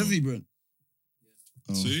 Yeah, bro. That's it, Brent.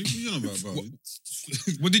 See? What you on about, bro?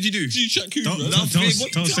 What did you do? You check who, Don't bro.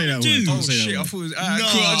 say that word. Don't Oh say shit! I that thought word. it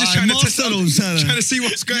was cool. I was just trying to test out, Marcelo's trying to see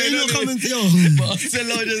what's going You're on. not coming to yo.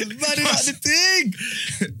 Marcelo just running out the thing.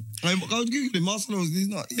 I was googling Marcelo's. He's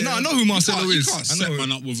not. No, I know who Marcelo You is. can't I set know.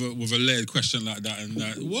 man up with a layered question like that and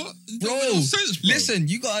that. What? It don't Bro, make no sense, bro. listen,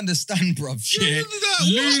 you gotta understand, bruv. Yeah. Look at that,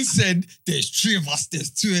 Loon what? said, there's 3 of us,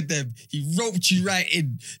 there's 2 of them. He roped you right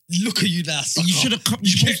in. Look at you now, sucker. You should have come.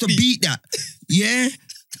 You're supposed to beat that. Yeah?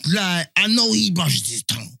 Like, I know he brushed his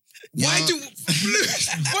tongue. Why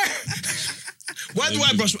do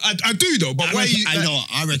I brush? I do though, but why?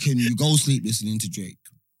 I reckon you go sleep listening to Drake.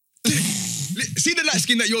 See the light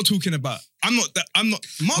skin that you're talking about. I'm not.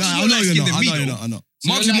 Mark's Nah, more I know light you're skinned not. than I me know you're though. not. I know.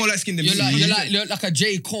 Mark's You're more light skinned than me. You're like a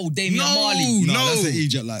J. Cole, Damian Marley. No, No. that's an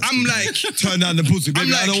Egypt like. I'm like, turn down the pussy,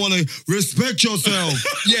 baby. I'm I don't want to respect yourself.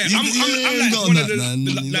 yeah, You- I'm you like got one that, of the man.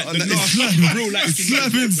 like You got the that. last It's real light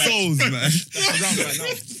skinned slapping souls, man. around right now.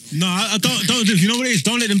 No, I don't. You know what it is?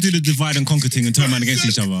 Don't let them do the divide and conquer thing and turn man against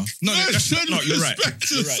each other. No, you're right.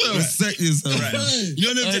 Respect You're right. yourself. Respect yourself. Right. man.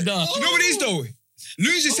 You know You know what it is though?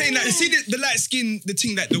 Lou's just saying that. See the light skin, the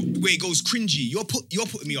thing that the way it goes cringy. You're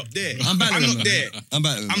putting me up there. I'm better than not that. there. I'm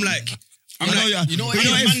better. I'm like. You know what? I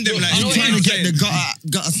know man them like. I'm you know trying what to I'm get the saying?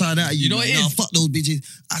 gutter side out of you. You know what it Nah, is? fuck those bitches.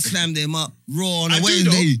 I slammed them up raw on I a do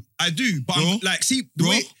Wednesday. though. I do, but Bro? I'm like, see the Bro?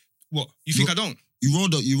 way. What you think Bro? I don't? You raw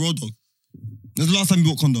dog. When's the last time you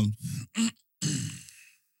bought condoms?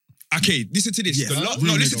 Okay, listen to this. Yeah.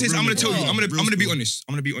 No, listen to this. I'm gonna tell you. I'm Real gonna be spill. honest.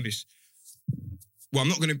 I'm gonna be honest. Well,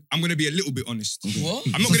 I'm gonna be a little bit honest. What?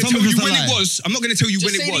 I'm not So gonna some tell of you us are when it lying. was. I'm not gonna tell you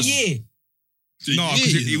when Just it say the was. year. No,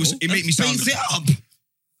 because it made me sound. Space it up.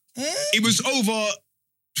 It was over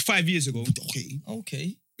 5 years ago. Okay.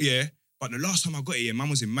 Okay. Yeah, but the last time I got it, man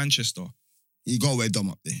was in Manchester. You gotta wear dumb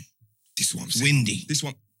up there. This is what I'm saying. Windy. This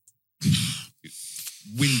one.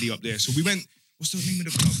 Windy up there. So we went. What's the name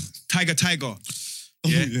of the club? Tiger.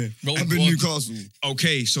 Yeah. Roll Up in one. Newcastle.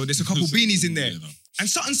 Okay, so there's a couple beanies in there. And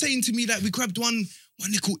something saying to me that we grabbed one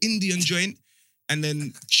little Indian joint, and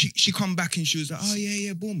then she come back and she was like, oh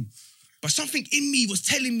yeah, boom. But something in me was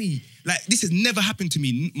telling me, like, this has never happened to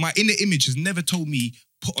me. My inner image has never told me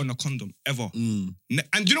put on a condom ever. And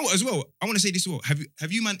do you know what? As well, I want to say this as well.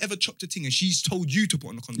 Have you man ever chopped a thing and she's told you to put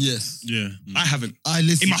on a condom? Yes. Yeah. I haven't. I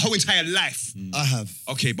listen. In my whole entire life. I have.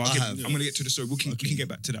 Okay, but I I'm have. gonna get to the story. We can get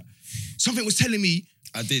back to that. Something was telling me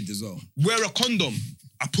I did as well. wear a condom.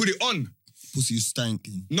 I put it on. Pussy was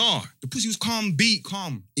stanking. No, the pussy was calm.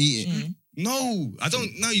 Eat it. No, I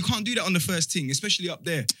don't. No, you can't do that on the first thing, especially up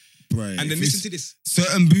there. Right. And then listen to this.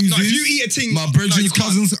 Certain boozers. No, if you eat a thing, my no, brethren's you can't.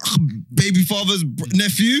 cousin's baby father's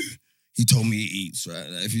nephew, he told me he eats, right?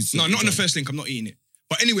 Like, if you No, not on the first link. I'm not eating it.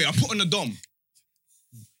 But anyway, I put on the dom.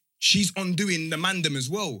 She's on doing the mandem as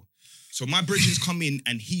well. So my brethren's come in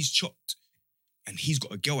and he's chopped, and he's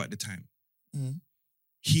got a girl at the time.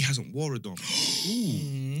 He hasn't wore a dom.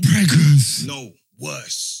 Preggers. No,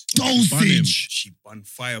 worse. Dosage. She bun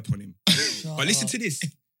fire upon him. But listen to this.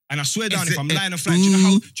 And I swear down, Is if I'm it- lying or flat, do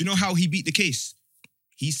you know how he beat the case?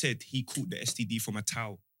 He said he caught the STD from a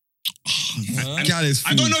towel. Gal is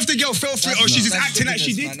I don't know if the girl fell for it or she's just That's acting like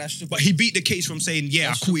she stupidness, did. man, that's But he beat the case from saying,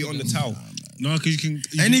 yeah, I caught it on the towel. No, because you can.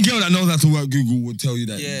 Any girl that knows how to work Google would tell you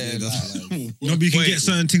that. Yeah, that's No, but you can Wait. get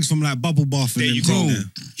certain things from like bubble bath and There them you thing go. there.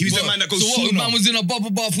 He was the man that goes So what? The sauna. man was in a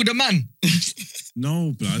bubble bath with a man.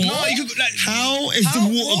 No, blood. No, you could like How is How?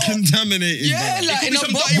 the water What? contaminated? Yeah, brother? like could in be a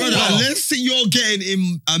some bubble dirty Brother, bath. let's say you're getting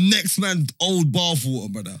in a next man's old bath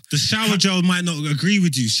water, brother. The shower gel might not agree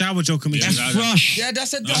with you. Shower gel can make That's you. thrush. Yeah,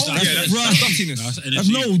 that's a That's- whole. that's- yeah, That's that's rush. dustiness. That's That's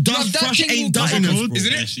energy. no, dust that thrush thing ain't will- dustiness, Isn't bro.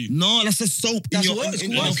 it? NSU. No, that's a soap That's in your what it's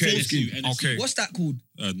in called. your Okay. foreskin. NSU. Okay. What's that called?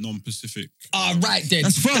 Non-Pacific. Right then.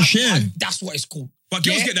 That's thrush, yeah. That's what it's called. But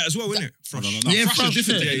girls Yeah. get that as well, innit? Yeah, Thrush thrush, is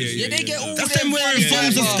different. yeah. Yeah, Yeah, they get all That's them them wearing fucking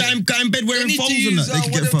phones bubble and guy in bed They wearing need to phones and use, that. They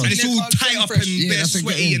can get whatever thrush. And it's all Called tight femme up fresh. and Yeah, bare that's a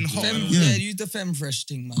sweaty get and in. hot. Yeah, use the femme fresh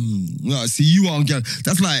thing, man. No, see, you aren't girl.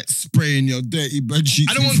 That's like spraying your dirty bed sheets.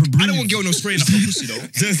 I don't want girl no spraying up her pussy though.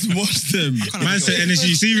 Just watch them. Man said energy.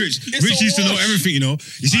 You see, Rich. It's Rich a used to know wash. everything, you know.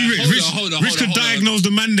 You see, Alright, Rich. hold on, Rich could hold on. diagnose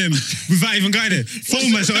the man them without even going there. Phone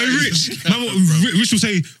man. So, hey, Rich. Rich will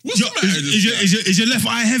say, What's the matter with this guy? is your left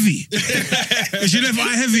eye heavy? Is your left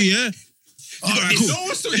eye heavy? Yeah. Alright, cool. No,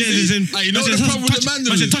 what's the- Yeah, listen. Hey, you know Man the said, problem with the touch- man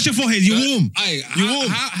man said, is- touch your forehead. You're warm. Hey, You warm.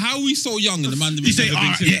 how are we so young and the man He say, never been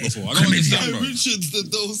 "Ah, tipped yeah, before? I don't come in, understand, yeah, bro. Richard's the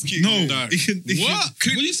Dolsky. No. Like, he can- what? What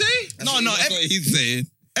did you say? No, That's what he's saying.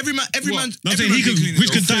 every man. No, I'm saying every he man could. clean it, Rich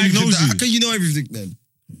though. could diagnose How you. can you know everything then?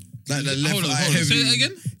 Like the left Hold on, eye hold on. heavy. Say that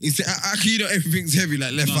again? He said, how can you know everything's heavy?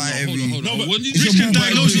 Like left No, eye heavy. hold on, hold on. No, but What did Rich you can say?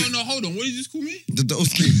 diagnose you. No, hold on. What did you just call me? The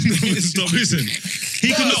Dolsky. Stop, listen.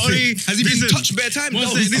 He can not only. Has he been listen, touched bare time? one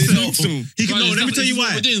No, second, listen. He can. Bro, No, it's let me not- tell you it's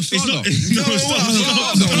why. not doing It's not. slander. No,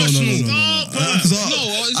 stop.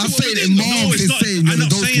 I'm saying it. Mom No, it's is not. saying I'm you're not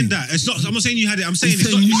the saying Dolsky. that. It's not. I'm not saying you had it. I'm saying He's it's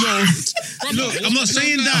saying not. you know. Look, I'm not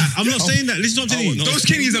saying that. I'm not saying that. Listen to what I'm telling you. Those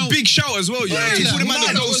King is a big shout as well. Yeah, Yeah, put him yeah, at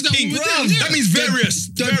the no, Those no, King. no, That means various.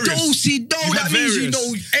 The Various. dosey do, You that have means you various. know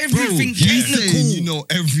Bro, everything he's technical. You know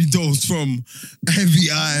every dose from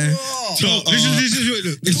heavy eye. No, this is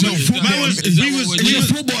look. It's not football. Man was, Is that we what was, we're we doing?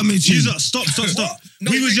 was, football, Mitchie. you lot, stop. No,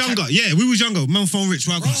 we was Rich younger. Yeah, we was younger. Man phone Rich.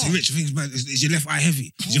 Well, I say, Rich, things, man, is your left eye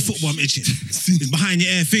heavy? Is your football itching? It's behind your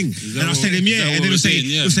ear thing. And I tell him, is that yeah. And what then we're he'll say, saying?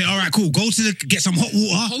 Yeah. he'll say, all right, cool. Go to get some hot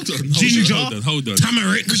water, Hold on, ginger, hold on.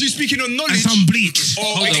 turmeric, Because you're speaking on and knowledge. some bleach. Or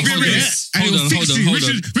Hold on, experience. And Hold he'll on, fix hold on, you. hold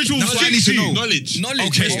on. Rich will That's what I fix need to you. know. Knowledge.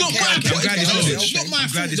 Okay. It's not Okay, my I'm fault. glad it's knowledge. It's not my I'm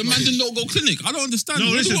glad fault. it's The man knowledge. did not go clinic. I don't understand. No,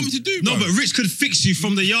 What do listen. you want me to do, No, bro? but Rich could fix you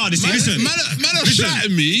from the yard. He said, listen. Man are Listen,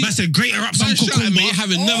 shouting me. Man said, grate her up some Man shouting me cucumber.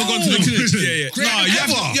 having never gone to the clinic. Listen. Yeah, yeah. Great Nah, you have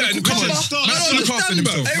ever. to. Yeah, come on. Stop. Man, I don't look after understand,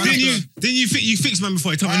 bro. himself. Man, Then you fix man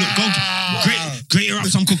before he told me, look, go grate her up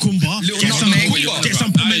some cucumber, get some nutmeg.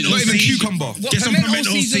 pimento not even seed, cucumber. get some Pimento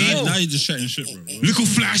pimento seeds as seed, well. Now you're just chatting shit, bro. little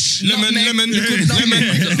flash, Lemon. He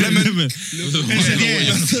said,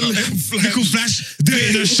 yeah, little flash, do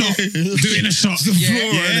it in a shot,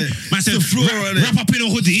 Yeah, man said, wrap up in a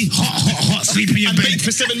hoodie, hot, sleep in your And bake bed.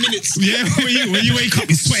 for 7 minutes. Yeah, when you wake up,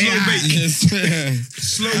 you sweat Slow out. bake.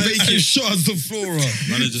 Slow baking. Shots the flora.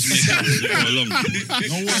 Man, just make it go along.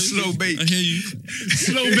 No worries. Slow bake. I hear you.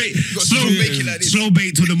 Slow bake, slow bake it like this. slow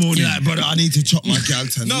bake till the morning. Like, brother, I need to chop my gal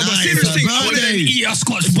tonight. No, but serious thing, I wanna Eat a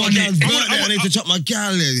Scotch My bonnet. gal's birthday, I need to chop my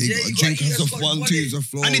gal. You got you to drink gotta eat us a off Scotch 1, bonnet. 2s of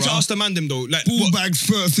flora. I need to ask the man them though. Like, Ball what? bags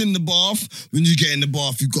first in the bath. When you get in the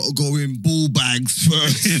bath, you got to go in ball bags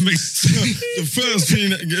first. The first thing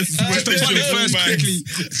that gets wet is Bun your it ball first bags. quickly.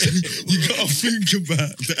 You got to think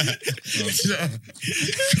about that.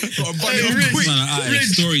 Got a bun Hey, it Rich, quick. Man, Rich,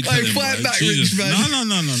 storytelling, hey, fight bro. back, Jesus. Rich, man.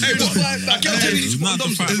 No. Hey, Come on. fight back. I'll tell you It's this, not what the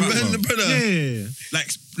dumb fight stuff. back, bro. brother. Yeah.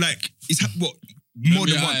 Like, it's what? More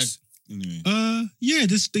than Maybe once. Anyway. Yeah,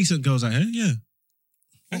 there's decent girls out here. Yeah.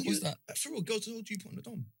 What was that? For real, girl told you put on the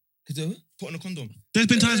dom. Put on a condom. There's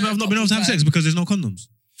been times where I've not been able to have sex because there's no condoms.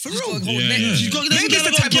 For She's real. got a whole Yeah, neck. yeah. She's got Maybe it's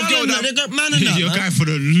the type of girl that- they got man in that. You're man. going for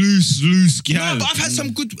the loose No, gal. but I've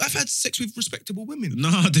had sex with respectable women. No,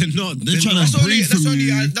 they're not. They're trying to That's only breathe from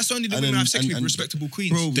you. that's only the And women then- I have sex with and- respectable queens.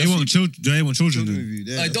 Bro, They want children. They want children. with Then. you.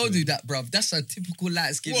 Yeah, I that's don't what- do that, bruv. That's a typical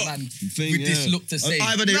light-skinned What? man thing, with this yeah. look to say.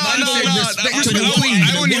 Either they No, man no, say no, respectable I only- queen, I only they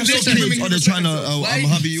have want sex kids, with women or they're trying to Why I'm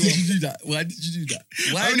hubby you did up. you do that? Why did you do that?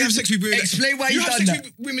 Why I only have sex with women. Explain why you you have done sex that.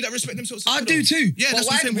 with women that respect themselves. I do too. Yeah, but that's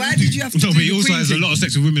what I'm saying. why did you have to No, do but he the also queen has a thing? lot of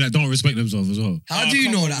sex with women that don't respect themselves as well. How Oh, do you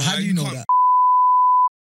come know on, that? man. How do you You know can't- that?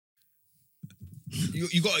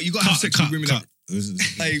 You got to have sex with women that.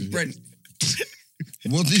 Hey, Brent,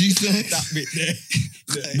 What did you say? that bit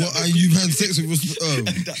there. What? You've had sex with?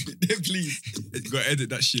 That bit there, please. You got to edit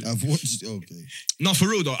that shit. I've watched. Okay. No, for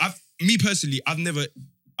real though. Me personally, I've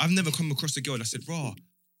never come across a girl that said, "Raw,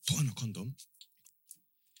 put on a condom."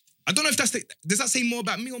 I don't know if does that say more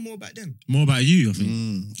about me or more about them? More about you, I think.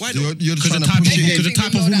 Why You're don't? just Because trying the to type push of it. because the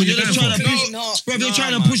type of woman you're You're just going trying for. to push. Bro, they're Nah,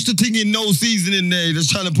 trying to man. push the thing in, no seasoning there. They're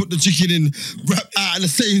trying to put the chicken in, wrap out of the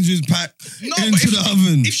Sainsbury's pack No, but into the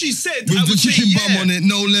oven. If she said, With I the would say chicken yeah. bum on it,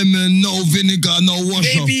 no lemon, no vinegar, no wash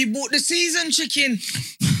off. Maybe you bought the seasoned chicken.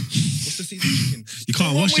 What's the season chicken? You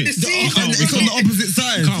can't Wrong wash with it. the You season. can't, It's on the opposite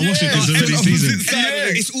side. you can't wash it because Yeah. it's already Opposite seasoned. side.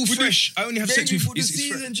 Yeah, it's all fresh. I only have sex Maybe with put the it's fresh.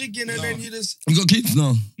 seasoned chicken and then you just... You got kids?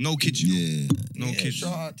 No. No kids. You know. Yeah. No Yeah, kids.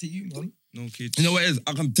 shout out to you, man. No kids. You know what it is?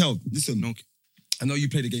 I can tell. Listen, No. I know you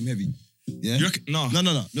play the game heavy. Yeah? You reckon? No.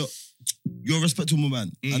 No. Look, you're a respectable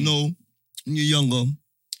man. I know when you're younger,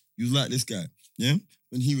 you was like this guy. Yeah?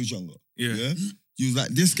 When he was younger. Yeah. You was like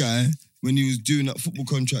this guy when he was doing that football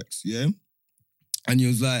contracts. Yeah? And you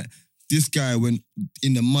was like this guy when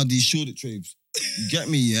in the muddy shoulder trades. You get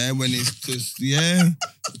me, yeah? When it's just, yeah?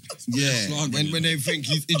 Yeah. When they think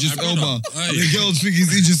he's Idris Elba. Hey. The girls think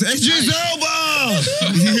he's Idris Elba!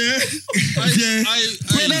 Yeah? Yeah.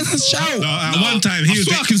 Bro, that's a shout. No, at one time, he I was.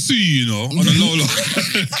 swear I can see you, you know, on a low low.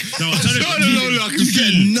 No, tell him- I can You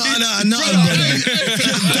get see you. nothing, brother.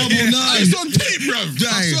 Double nine. It's on tape, bro. I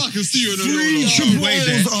Dang. swear I can see you on a Three low low. Wait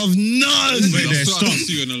there. triples of none. Wait there, I swear I stop. can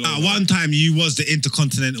see you on a low At low. one time, you was the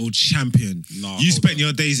Intercontinental Champion. No, You hold spent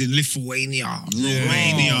your days in Lithuania,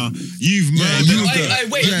 Romania. You've murdered. you was Hey, the- hey,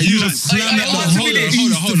 wait. Yeah, you You was like- slammed Hey, at the answer whole me this.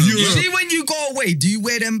 east Hold of on. Europe. See, when you go away, do you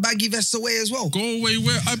wear them baggy vests away as well? Go away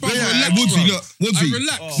where I Yeah, relax, Woodsy, bro. look, Woodsy, I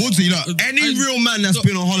relax. Woodsy, look. Any I- real man that's look.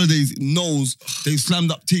 been on holidays knows they've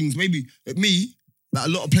slammed up things. Maybe me, like a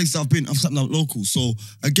lot of places I've been, I've slammed up locals. So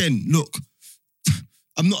again, look,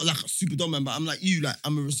 I'm not like a super dumb man, but I'm like you, like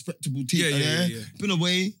I'm a respectable team. Yeah. Been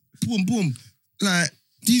away, boom, boom. Like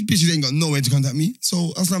these bitches ain't got nowhere to contact me.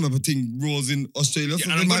 So I slam up a thing raws in Australia. Yeah,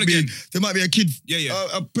 So and there I'm might gonna be there might be a kid. Yeah.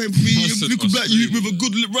 Paying for me, I said little black youth with a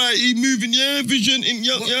Australia. good right, he moving, yeah, vision in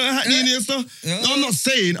your hackney in here stuff. Yeah. No, I'm not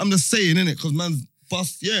saying, I'm just saying, innit? Because man's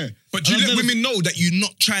bust, yeah. But do you And let I've never- women know that you're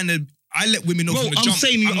not trying to? I let women know Bro, from the I'm jump.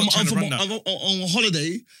 saying I'm not trying to from run that. I'm on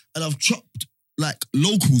holiday and I've chopped like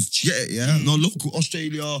locals. Do you get it? Yeah, no local Australia.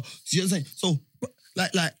 Do you know what I'm saying? So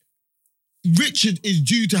like Richard is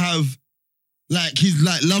due to have like his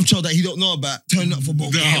like love child that he don't know about turning up for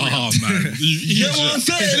Bulgaria. Nah, man. You know what I'm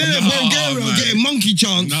saying? Innit? Nah, Bulgaria man. getting monkey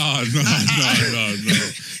chance. No.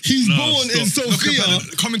 He's No, born in stop. Sophia.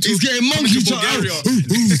 Coming to He's getting monkey to chance. Bulgaria.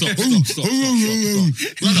 Stop.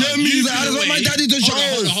 You get me? He's like, I don't want my daddy to show.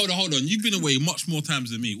 Hold on. You've been away much more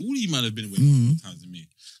times than me. All you man have been away much more times than me.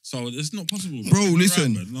 So it's not possible. Bro, You're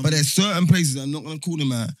listen, right, man. but there's certain places, I'm not gonna call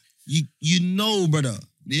them out. You know, brother,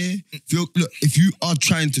 yeah? If you are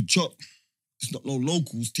trying to chop, it's not no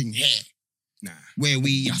locals thing here. Nah. Where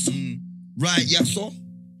we yasso. Right, yasso?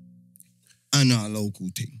 And not a local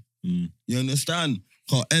thing. You understand?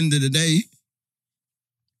 Cause end of the day,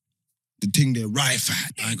 the thing they're right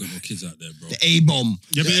fat. I ain't got no kids out there, bro. The A-bomb.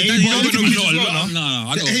 Yeah, but The then you A-bomb. don't I get know a lot. The No,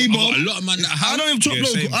 I got A-bomb. a lot of man that I have. don't even chop Yeah,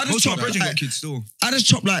 local. same. I just Most of chop my brethren got like, kids still. I just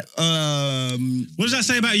chop like What does that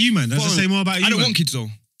say about you, man? Does it say more about you? I don't man? want kids though.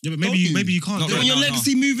 Yeah, but Don't maybe you? you can't No, do when it. your no.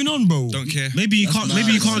 legacy moving on, bro. Don't care. Maybe you can't.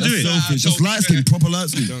 Maybe you can't do it. Selfish. Just light skin, proper light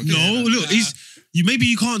skin. Don't care. No, look, maybe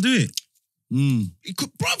you can't do it. It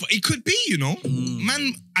could, brother. It could be, you know.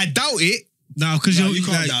 Man, I doubt it. No, because No, you're you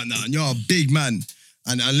can't. like, No, you're a big man,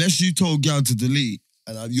 and unless you told girl to delete,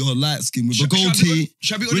 and you're light skin with a goatee,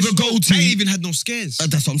 Shall I be with honest? a I goatee. ain't even had no scares.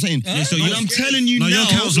 That's what I'm saying. Yeah, so And you're- I'm telling you no, now. your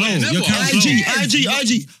count's low. Your count's low.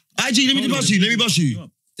 IG. Let me bust you.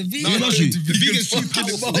 The vegan, Let me bust you. The vegan's too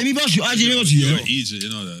powerful. Let me bust you. IG. Let me bust you. You're Yeah? Egypt, you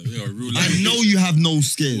know that. We are real I life. know you have no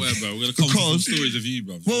scares. Where, bro? We're gonna come with some Because- stories of you,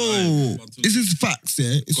 bro. Whoa, this is facts,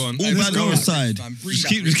 yeah. It's Go on. all Let's bad go. on our side. Man, bring Just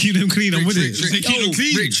that, keep them clean. I'm with it. Rich, Keep them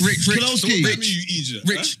clean. Rich. Kilowski. So what made me you Egypt?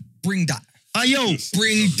 Rich, bring that. Yo,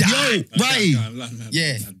 Bring that. yo, right.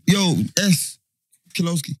 Yeah. Yo, S.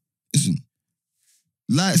 Kilowski, listen.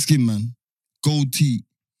 Light skin man, gold teeth,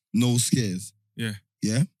 no scares. Yeah.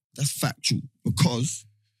 Yeah? That's factual. Because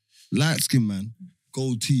light skin man,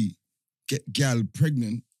 gold teeth, get gal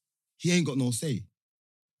pregnant, he ain't got no say.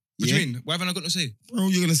 What do you mean? Why haven't I got to say? Bro,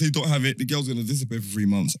 you're gonna say don't have it, the girl's gonna disappear for 3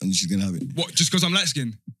 months and she's gonna have it. What? Just because I'm light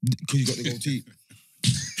skinned? Because you got the gold teeth.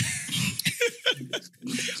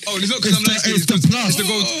 Oh, it's not because I'm light skinned. It's the plus. It's the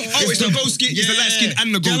gold. Oh, it's the gold skin. It's the light skin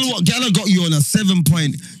and the gold. Gal got you on a 7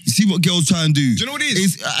 point. You see what girls try and do. Do you know what it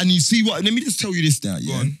is? And you see what, let me just tell you this now,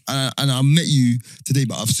 yeah? And I met you today,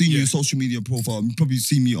 but I've seen your social media profile. You probably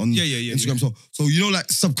see me on Instagram. So you know,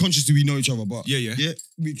 like subconsciously we know each other, but yeah,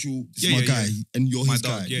 mutual, this is my guy, and you're his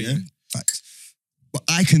guy, yeah? Facts. But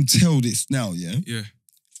I can tell this now, yeah? Yeah.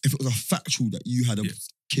 If it was a factual that you had a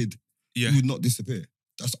kid, you would not disappear.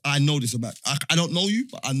 I know this about. I don't know you,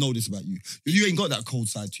 but I know this about you. You ain't got that cold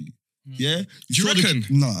side to you. Yeah? Do you reckon?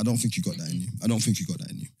 No, I don't think you got that in you. I don't think you got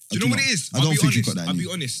that in you. Do you know what it is? I don't think you got that in you. I'll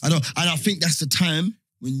be honest. I don't, and I think that's the time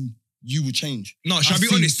when you would change. No, shall I be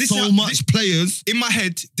honest? This so much players. In my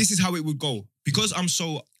head, this is how it would go. Because I'm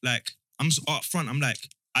so up front, I'm like,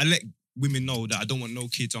 I let women know that I don't want no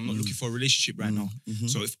kids. I'm not looking for a relationship right now.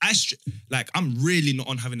 So if I'm really not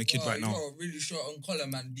on having a kid right now. You're really short on collar,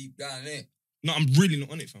 man, deep down, innit? No, I'm really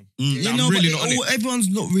not on it, fam. I'm really not on it. Everyone's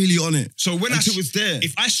not really on it. So when until it's there.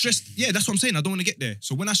 If I stress, that's what I'm saying. I don't want to get there.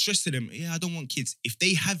 So when I stress to them, I don't want kids. If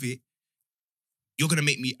they have it, you're gonna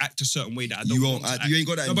make me act a certain way that I don't want to act. You ain't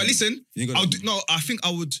got that. No, but listen, I think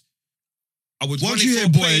I would. Once you hear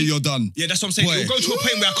boy, you're done. Yeah, that's what I'm saying. You'll go to a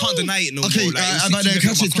point where I can't deny it no more. Okay,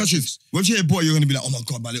 catch this. Once you hear boy, you're gonna be like, oh my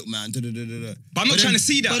God, my little man. But I'm not trying to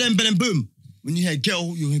see that. But then boom. When you hear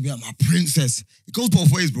girl, you're gonna be like, my princess. It goes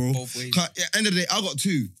both ways, bro. Both ways. At the end of the day, I got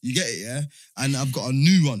 2. You get it, yeah? And I've got a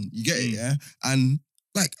new one. You get it, yeah? And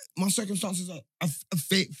like my circumstances are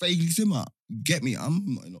vaguely similar. You get me? I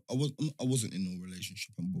wasn't in no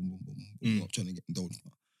relationship. I'm not trying to get indulged.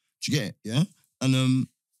 Do you get it? Yeah? And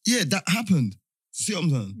that happened. See what I'm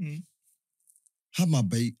saying? Had my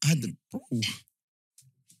babe. I had the bro.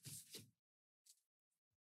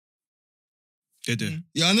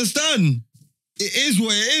 You understand? It is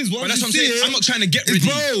what it is. But that's what I'm saying. I'm not trying to get ready.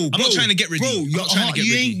 I'm not trying to get ready. Bro,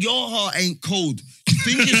 your heart ain't cold. You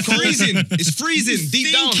think it's cold? It's freezing.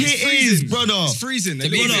 Deep down. It is, brother. It's freezing.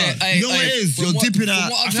 Brother, you know what it is? You're dipping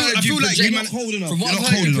out. I feel like you're not cold enough. From what I've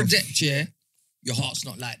heard you project, your heart's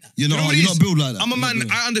not like that. You're not built like that. I'm a man.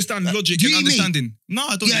 I understand logic and understanding. No,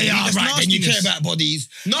 I don't. Yeah, right. Then you care about bodies.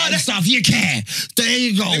 No, that stuff. You care. There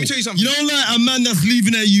you go. Let me tell you something. You don't like a man that's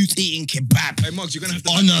leaving their youth eating kebab. Hey, Mugs, you're gonna have to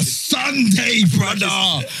on a Sunday, brother.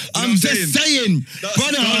 I'm just saying,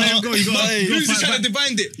 brother. Loons is trying to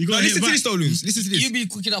divine it. Listen to this, though, Loons. Listen to this. You be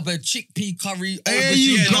cooking up a chickpea curry. There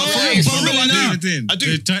you go. I do.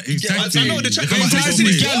 I know the track.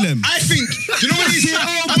 I think. You know what it is?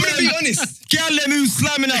 I'm gonna be honest. Girl, let me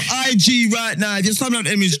slamming up IG right now. Just slamming up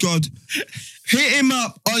Image God. Hit him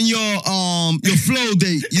up on your flow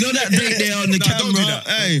date. You know that date there on the camera? Don't do that.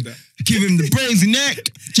 Hey, give him the brazy neck.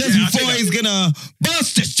 Just before he's gonna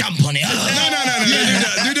bust, just jump on it.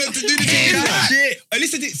 No. Do the shit.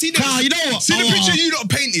 Listen, see the you know what? See the picture you lot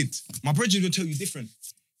painted. My brethren will tell you different.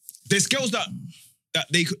 There's girls that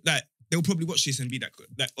they'll probably watch this and be like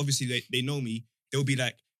obviously they know me. They'll be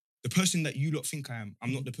like, the person that you lot think I am,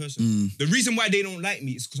 I'm not the person. The reason why they don't like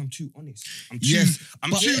me is because I'm too honest. I'm too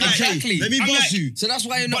exactly. Let me boss you. So that's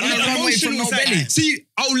why you're not But gonna run away from no belly. See,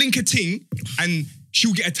 I'll link a ting and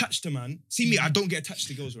she'll get attached to man. See me, I don't get attached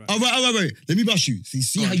to girls, right? All right. Let me bust you.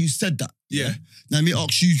 See how you said that? Yeah. Now let me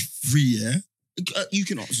ask you 3, yeah? You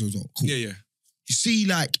can ask as well. Cool. Yeah. You see,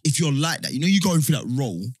 like, if you're like that, you know, you're going through that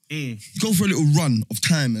role, you go for a little run of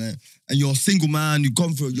time, and you're a single man,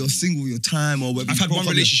 you're single your time, or whatever. I've had one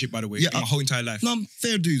relationship, by the way, in my whole entire life. No, I'm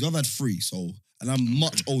fair dudes. I've had 3, and I'm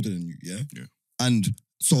much older than you, yeah? Yeah. And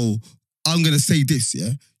so, I'm going to say this, yeah?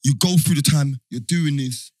 You go through the time, you're doing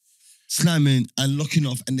this, slamming and locking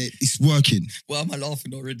off, and it's working. Well, am I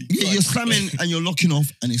laughing already? Yeah, you're slamming and you're locking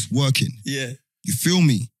off, and it's working. Yeah. You feel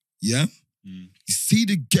me? Yeah? You see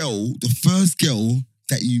the first girl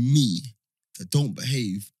that you meet that don't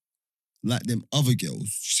behave like them other girls. You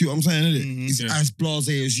see what I'm saying? It's as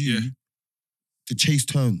blasé as you. Yeah. The chase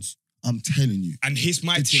turns. I'm telling you. And here's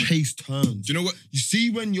my The thing. chase turns. Do you know what? You see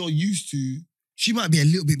when you're used to, she might be a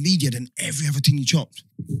little bit meatier than every other thing you chopped.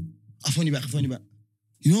 I phone you back.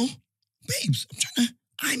 You know? Babes,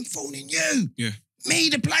 I'm phoning you. Yeah. Me,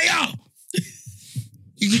 the player.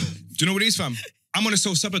 Do you know what it is, fam? I'm on a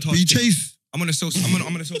self-sabotage. But you thing. chase. I'm on a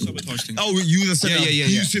self-sabotage thing. Oh, you just said Yeah.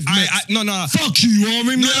 Yusuf Next. No. Fuck you,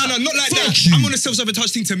 Armin. No, not like Fuck that. you. I'm on a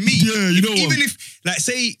self-sabotage thing to me. Yeah, you know Even what? if, like,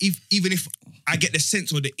 say, even if I get the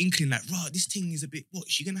sense or the inkling, like, raw, this thing is a bit, what,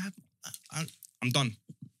 is she gonna have? I'm done.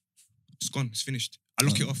 It's gone. It's finished. I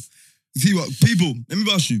lock it off. See what, people, let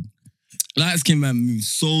me ask you. Light skin man moves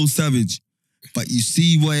so savage, but you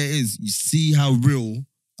see what it is. You see how real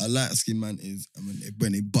a light skin man is and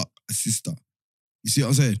when they buck a sister. You see what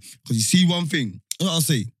I'm saying? Because you see one thing. What I'll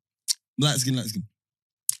say, light skin.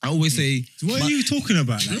 I always say, What are you talking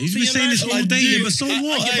about? Like, you've been saying this all day, yeah, but so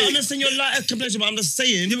what? I understand your light complexion, but I'm just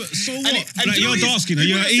saying. Yeah, but so what? And Like, do you know you're what it dark is? skin, are You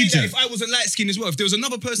you an wouldn't say that agent? if I was a light skin as well, if there was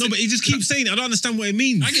another person. No, but he just keeps saying it. I don't understand what it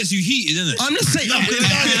means. I guess you heated, innit? I'm just saying.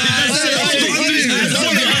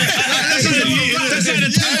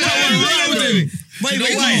 Wait,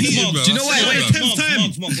 Do you know why?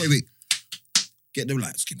 Wait. Get the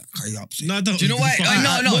light skin. Carry up. No, I don't. Do you know why?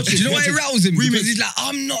 No. Do you know why it rattles him? Because he's like,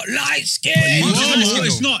 I'm not light skinned. No,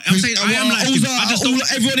 it's not. I'm saying I am like him. I just don't.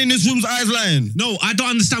 Everyone in this room's eyes lying. No, I don't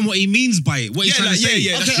understand what he means by it. What he's Yeah, trying to like, say.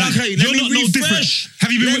 yeah, that's Like, right. Okay, let you're me not no different. refresh.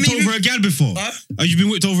 Have you been Let whipped me over a gal before? Huh? Have you been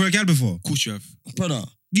whipped over a gal before? Of course you have. Brother,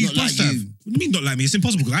 You not like must have. you. What do you mean not like me? It's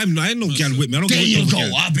impossible because I ain't no gal whip me. I don't There get you whipped go. over a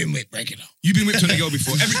gal. I've been with regular. You've been whipped on a girl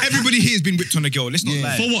before. Everybody here has been whipped on a girl. Let's not Yeah.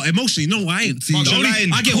 lie. For what? Emotionally? No, I ain't. Mark's The you're only-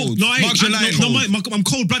 lying. I get hooked. No, I ain't. Mark's, you're lying. I'm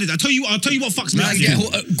cold blooded. I'll tell you what fucks me up. get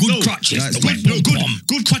yeah. good crutches. Nice.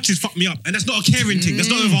 Good crutches fuck me up, and that's not a caring thing. That's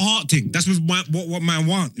not with a heart thing. That's with what man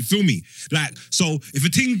want. You feel me? Like, so if a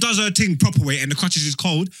thing does her thing proper way and the crutches is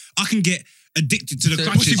cold, I can get addicted to the So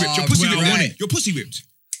crutches. Pussy whipped. You're where pussy I whipped. want it. You're pussy whipped.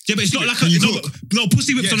 Yeah, but it's not like Can you no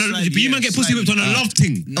pussy whipped Yeah, on a. slightly, But you yeah, man get pussy whipped on a love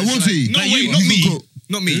thing. I want to. No, Like, wait, you- not you me. can cook.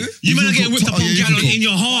 Not me. You man are can getting whipped cook. up on Yeah, you gal can cook. in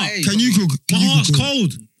your heart. Hey. Can you cook? My Can you heart's cook?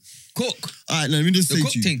 cold. Cook. All right, let me just The say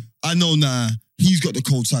cook to you. thing. I know now he's got the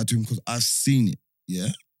cold side to him because I've seen it. Yeah,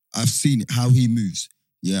 I've seen it how he moves.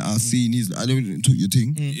 Yeah, I've seen his. I don't talk your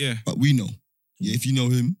thing, Yeah. but we know. Yeah, if you know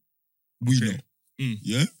him, we Okay. know. Mm.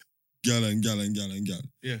 Yeah, gal.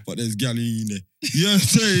 Yeah. But there's gal in there. You know what I'm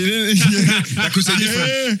saying? Yeah. That could say different.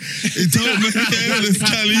 Yeah, it told me there's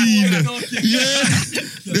gal in there.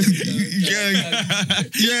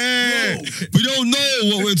 Yeah, we don't know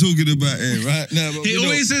what we're talking about here right now. But He we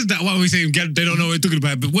always says that while we're saying gal, they don't know what we're talking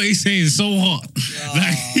about. But what he's saying is so hot.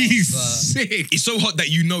 Like he's sick. It's so hot that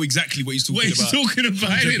you know exactly what he's talking What he's about. talking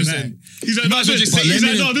about, innit? 100%. Like, he's like, You might as well just say he's it.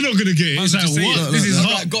 like, no, they're not gonna get it. Might It's as well like, just say what? it. This is No,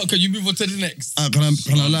 hot. God, can you move on to the next?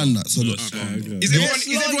 can I land that? So look. Is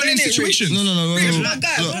Yeah. everyone in situation? No. Rich, Look. my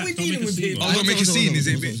guy, what are we dealing with here? I was gonna make a scene. Is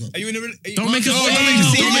it? Sorry. Are you in a? Don't make a Oh, scene. don't make a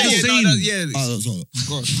scene. Don't make a Yeah, scene. no, yeah. Oh, that's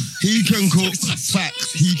all. He can cook.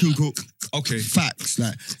 Facts. He can cook. Okay. Facts.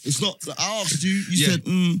 Like it's not. Like, I asked you. You Yeah. said.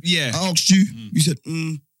 Yeah. I asked you. You said.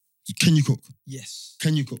 Can you cook? Yes.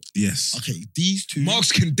 Can you cook? Yes. Okay. These two.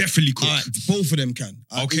 Marks can definitely cook. All right, both of them can.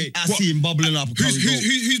 Okay. I What- see him bubbling up.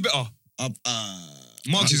 Who's better?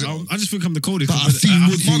 Marks is. I just think I'm the coldest. But I've seen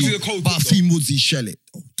Marks Woodsy. is a cold But I've cook, seen Woodsy shell it.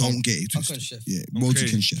 Oh, don't get it I can twisted. chef. Yeah, Woodsy Okay.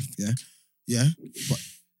 can chef. Yeah. But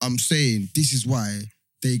I'm saying this is why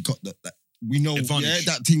they got that. We know, Advantage. yeah,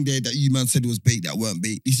 that thing there that you man said was bait that weren't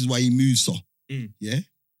bait. This is why he moves so. Mm. Yeah,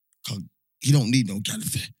 'Cause he don't need no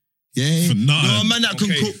califer. Yeah, For nothing. no a man that can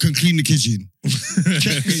Okay. cook can clean the kitchen.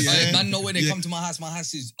 Check me, Hey, yeah. man, know when they Yeah. come to my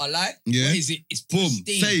house is a lie. Yeah. What is it? It's Boom,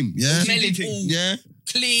 pristine. same. Yeah, Smelling Thing. all yeah.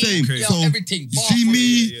 clean. Same. Yeah, So, everything. You Bar see for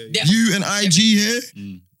me, it. Yeah. you and IG here.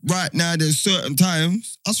 Right now, there's certain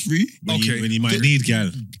times us three. Okay. When you might need gal.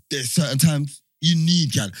 There's certain times you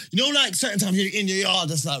need gal. You know, like certain times you're in your yard,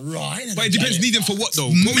 that's like right. But it depends. Need them for what though?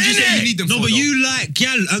 What would you say you need them No, for? but though? you like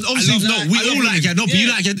gal, and obviously love that. we I love all like gal. No, but you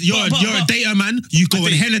Yeah. like gal. You're But- a dater man. You go I on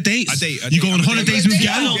date. hella dates. I date. You go on I'm a holidays dater. with Yeah,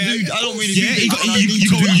 gal. I don't really. Yeah, do you that. go I on need to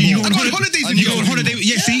do holidays more. and you go on holiday.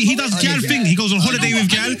 Yeah, see, he does gal thing. He goes on holiday with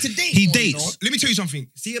gal. I need to date He more, dates. you know? Let me tell you something.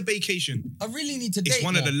 See a vacation. I really need to date. It's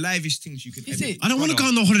one of the more. livest things you could Is ever. it? I don't want to go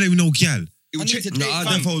on no holiday with no gal. It would I need change. to No, date, I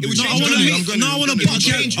fam. definitely It would do. No, change I want your life. to. No, I want to It butt would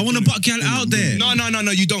gal. change. I want to butt gal out there.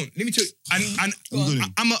 No, you don't. Let me tell you.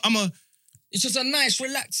 And I'm a. It's just a nice,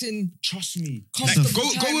 relaxing, Trust me. comfortable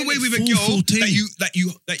Go time, away innit? with a Full girl 14.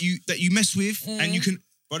 that you mess with, and you can.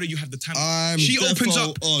 Brother, you have the time. I'm She opens defo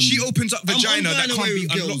up. on. She opens up vagina that going can't away be with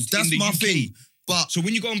girls. unlocked That's in the my UK. thing. But So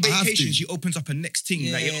when you go on I have vacation, to. she opens up a next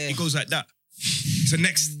thing. Like Yeah. it goes like that. It's a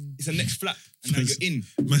next flap, and now you're in.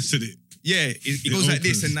 Man said it. Yeah, it goes like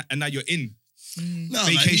this, and now you're in. no,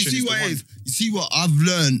 Vacation like, you is see the what one. it is. You see what I've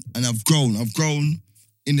learned and I've grown. I've grown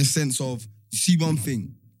in the sense of you see one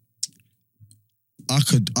thing.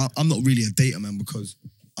 I'm not really a dater man because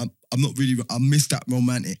I'm not really. I miss that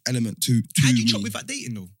romantic element to How do you me. chop without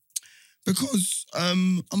dating though? Because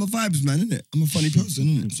I'm a vibes man, innit? I'm a funny person,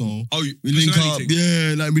 innit? So we link up, personality.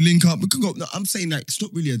 yeah, like we link up. We can go. No, I'm saying like it's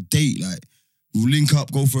not really a date. Like we'll link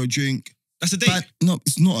up, go for a drink. That's a date. No,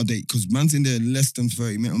 it's not a date because man's in there less than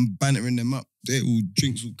 30 minutes. I'm bantering them up.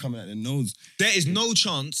 Drinks will come out their nose. There is no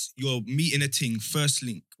chance you're meeting a ting first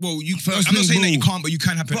link. Well, First I'm not link, saying that bro. you can't, but you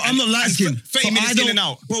can happen. But I'm not light skinned. 30 minutes in and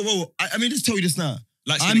out. Bro, I mean, just tell you this now.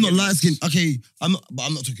 Light-skinned I'm not again. light skinned. Okay, I'm not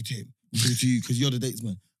talking to him. I'm talking to you because you're the dates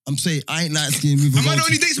man. I'm saying I ain't light skinned with a Am I the goatee.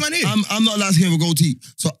 only dates man here? I'm not light skinned with a goatee.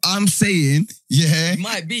 So I'm saying, yeah. You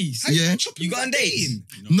might be. Yeah. You got a date?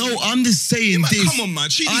 No, I'm just saying Man, this. come on, man.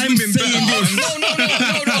 Treat I'm these women saying better. this.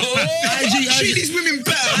 No. Treat these women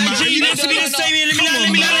better, man. IG, needs to be the same here.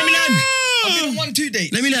 Let me land. I've been on 1-2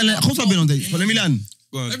 dates. Let me land. Of course I've been on dates, but let me land.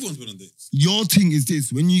 Go on. Everyone's been on dates. Your thing is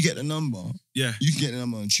this: when you get the number, Yeah. you can get the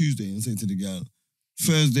number on Tuesday and say to the girl,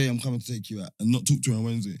 Thursday I'm coming to take you out, and not talk to her on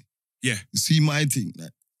Wednesday. Yeah. You see my thing,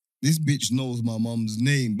 like this bitch knows my mum's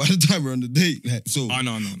name by the time we're on the date. Like, so I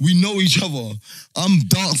know. we know each other. I'm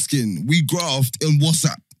dark skinned. We graphed in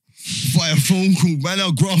WhatsApp via phone call. Man,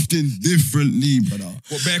 I'm grafting differently, brother.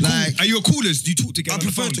 What, bare Like- cool? Are you a callers? Do you talk I together?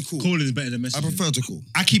 prefer to call. Calling is better than I messaging. prefer to call.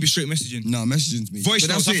 I keep it straight messaging. No, messaging to me. Voice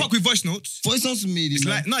But notes. that's I it. fuck with voice notes. Voice notes to me. It's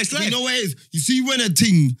man. like, no, it's You live. know what it is? You see when a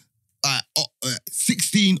thing,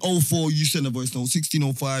 16:04, you send a voice note.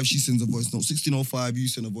 16:05, she sends a voice note. 16:05, you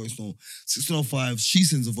send a voice note. 16:05, she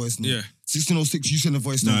sends a voice note. Yeah. 16:06, you send a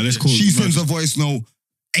voice note. Nah, let's call She it. sends a voice note.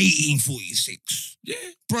 18:46. Yeah.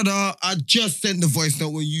 Brother, I just sent the voice note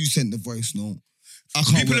when you sent the voice note. I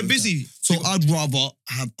can't People work are with busy. that. So I'd rather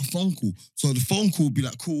have a phone call. So the phone call would be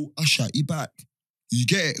like, cool, I'll shout you back. You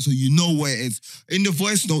get it? So you know where it is. In the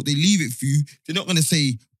voice note, they leave it for you. They're not going to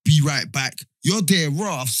say, be right back. You're there,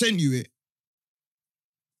 raw. I've sent you it.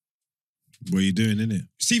 What are you doing, innit?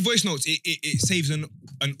 See, voice notes, it saves an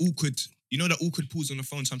awkward, you know, that awkward pause on the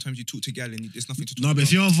phone. Sometimes you talk to gal and there's nothing to talk No, about. but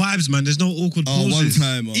if you're on vibes, man, there's no awkward pauses. One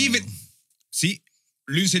time. Even, see,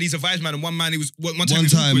 Loon said he's a vibes man, and one man, he was, one time,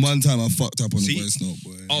 he One was time, awkward. I fucked up on See? the voice note,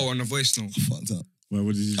 boy. Oh, on the voice note. I fucked up. Well,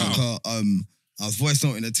 what did you do? I was voice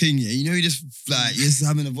noting a thing, yeah. You know, you just like, you're just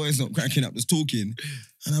having a voice note, cracking up, just talking.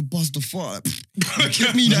 And I bust the fart.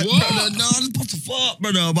 Give me that, brother. No, I just bust the fart,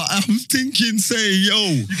 brother. But I'm thinking, say, yo.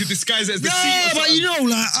 You could disguise it as the No, seat or but something. you know,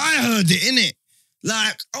 like, I heard it, innit?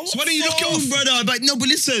 Like, I So why don't you look it phone, off? brother? But no, but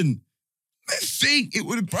listen. I think it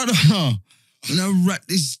would have, brother. When I rapped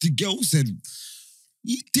this, the girl said,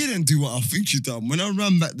 you didn't do what I think you done. When I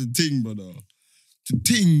ran back the thing, brother, the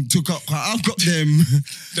thing took up, I've got them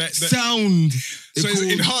sound. So it's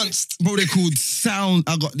enhanced. Bro, they're called sound.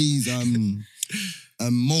 I got these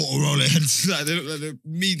Motorola heads, like they look like the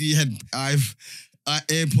media head. I've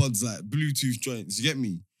AirPods, like Bluetooth joints. You get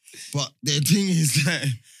me? But the thing is like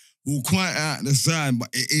we'll quiet out the sound, but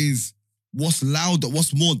it is what's louder,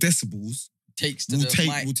 what's more decibels. Takes to We'll the take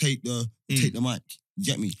mic. take the mic. You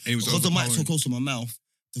get me? And it was Because the mic's so overpowering. close to my mouth,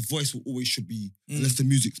 the voice will always should be unless the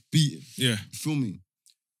music's beating. Yeah. You feel me?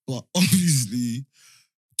 But obviously,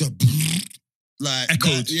 the like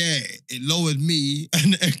Echoed. that, yeah, it lowered me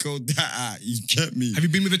and echoed that out. You get me, Have you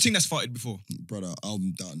been with a ting that's farted before? brother?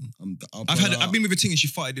 I'm done. I've been with a ting and she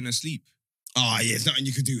farted in her sleep. Oh yeah, it's nothing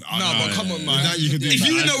you could do. Oh, No, but come on, man. Nothing you could do. If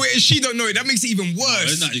you know it and she don't know it, that makes it even worse.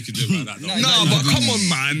 There's nothing you can do about that. though. No, but come on,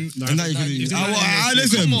 man. Nothing you could do. no,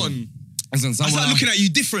 Listen, Come on. listen, I someone start looking at you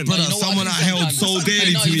different. Brother, You know what someone I I do held sometimes? so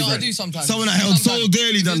dearly No, to you me. know what I bro. do sometimes. Someone I held so Sometimes,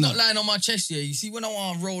 dearly if done it's that. not lying on my chest here. You see, when I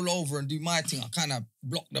want to roll over and do my thing, I kind of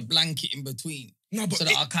block the blanket in between. No, but so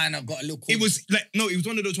that I kind of got a little. it was like, no, it was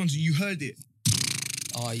one of those ones you heard it.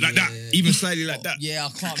 oh, Like that. Even slightly like that. Yeah, I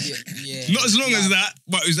can't be. Yeah. Not as long as that,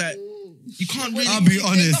 but it was like, you can't really. I'll be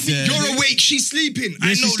honest, yeah. You're awake, she's sleeping. I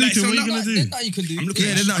know, she's like, sleeping, so what now- you gonna do? There's nothing you can do. I'm looking,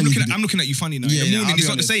 Yeah, at, there's I'm, nothing looking you at, can I'm looking at you funny now. Yeah, In the yeah, morning, I'll it's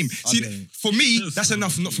be not the same. honest. I'll See, be honest. for me, that's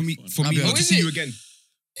enough not for me I'll be not to honest. see you again.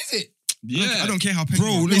 Is it? Yeah. I don't care how petty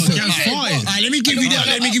Bro, you are. listen. Get fired. Alright, let me give you that.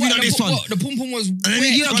 Let me give you that. This one. The pum pum was. Let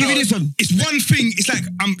me give you this one. It's one thing. It's like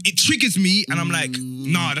it triggers me, and I'm like,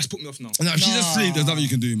 nah, that's put me off now. No, she's asleep. There's nothing you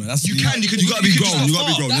can do, man. That's You can, you could- You gotta be you could grown. just You gotta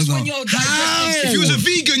be start. grown. That's There's when no- you're How? digesting. If you was a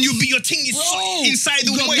vegan, you'd be your thing is Bro, inside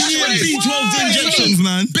the You got moisturizer. B12 injections,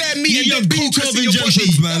 man. Bare meat and You then got B12 B12 in your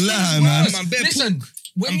injections, body. man. Lie, Wow, man. man, bare Listen, pork.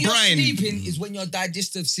 when and you're brine. sleeping is when your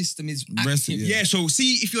digestive system is Rested, active. Yeah, so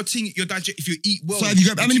see if your thing, your digest, if you eat well. So have you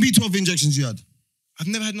got how many B12 injections you had? I've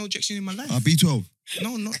never had no injection in my life. B12.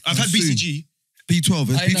 No, I've had Soon. BCG. B12.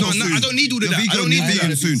 It's I B12 know. No, soon. I don't need all of You're that. I vegan, don't need you're all of vegan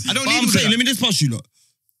that. soon. I don't But need I'm all of saying, that. let me just pass you, look.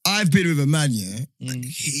 I've been with a man, yeah, and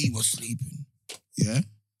he was sleeping, yeah,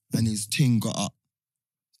 and his ting got up,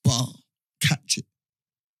 but catch it.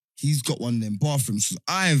 He's got one of them bathrooms. So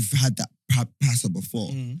I've had that passer before.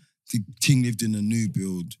 Mm. The ting lived in a new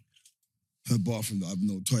build. her bathroom that have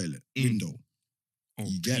no toilet window. Oh,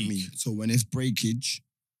 You get peak. me? So when it's breakage,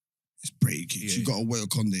 it's breakage. Yeah. You gotta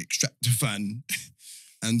work on the extractor fan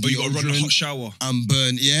and Or you gotta run the deodorant hot shower. and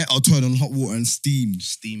burn. Yeah, I'll turn on hot water and steam.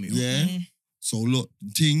 Steam it. Yeah. Mm. So look,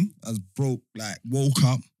 the thing has broke. Like woke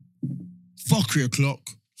up, fuck 3:00.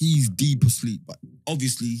 He's deep asleep, but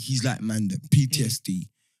obviously he's like man, them PTSD,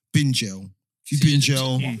 bin gel. If you bin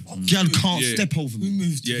gel, girl can't Yeah. step over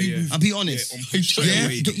me. Yeah, yeah. I'll be honest. Yeah, on straight Yeah,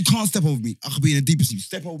 away. you can't step over me. I could be in a deeper sleep.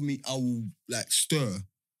 Step over me, I will like stir.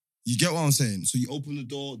 You get what I'm saying? So you open the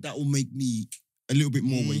door, that will make me a little bit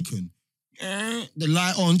more awakened. The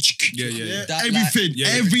light on, Yeah. That everything, yeah,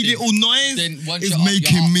 every everything. little noise Then once is you're up, you're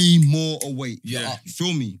making up. me more awake. You're Yeah. up. You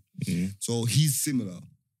feel me? So he's similar.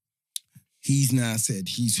 He's now said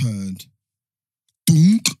he's heard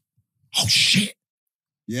dunk. Oh shit.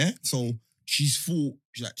 Yeah. So she's thought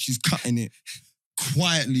like she's cutting it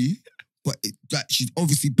quietly, but like she's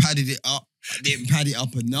obviously padded it up. I didn't pad it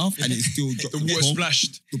up enough, and it still dropped The water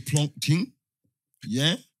splashed. the plonk thing.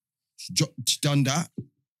 Yeah. She done that.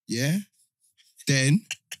 Yeah. Then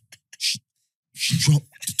she dropped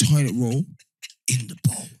the toilet roll in the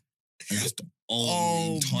bowl. And that's the only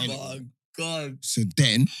Oh toilet my roll. God. So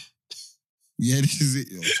then, yeah, this is it.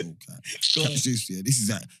 Yo, so catch this, yeah. This is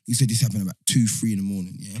like, he said this happened about 2-3 in the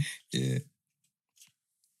morning, yeah. Yeah.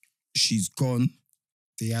 She's gone.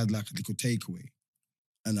 They had like a little takeaway.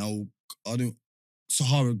 And I don't,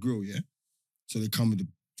 Sahara Grill, yeah. So they come with the,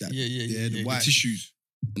 like, Yeah. the The wipes. tissues.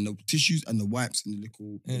 And the tissues and the wipes and the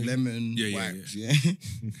little lemon Yeah, yeah, wipes, yeah.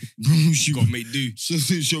 Bro, she Gotta make do. she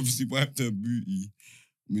obviously wiped her booty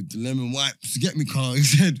with the lemon wipes. Get me, Carl. He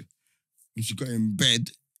said when she got in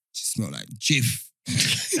bed, she smelled like Jif.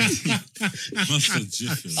 Must have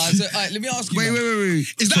jiffy. So, alright, let me ask you. Wait.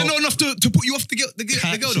 Is that not enough to put you off the girl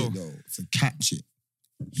Catch though? it though. To catch it,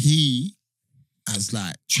 he has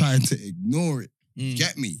like tried to ignore it.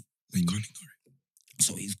 Get me? You can't ignore it.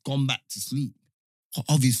 So he's gone back to sleep.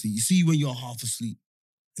 Obviously, you see when you're half asleep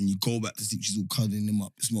and you go back to sleep, she's all cuddling him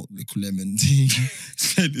up, smoked little lemon tea.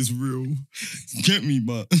 Said it's real. Get me,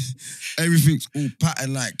 but everything's all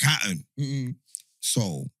patterned like cotton.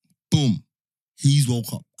 So, boom, he's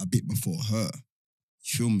woke up a bit before her.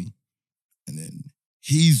 You feel me? And then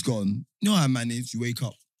he's gone. You know how man is? You wake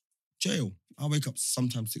up, jail. I wake up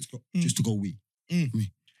sometimes 6 o'clock just to go wee. Me.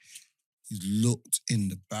 He's looked in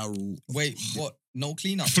the barrel. Of Wait, what? No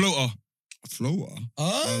cleanup? Floater. floater.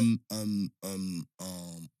 Huh?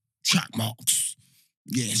 Track marks.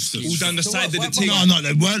 Yes. All down the So side of the what- thing. No,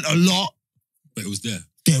 there weren't a lot. But it was there.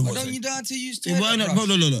 There Why wasn't. don't you know how to use It toilet weren't. brush?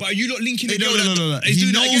 No. But are you not linking Hey, the girl no. that- He's He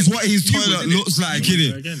doing that knows again? what his You would, toilet innit? looks like,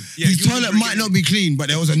 innit? Again. Yeah, His you toilet would might not be clean, but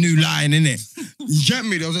there was a new line in it. You get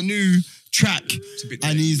me? There was a new track. It's a bit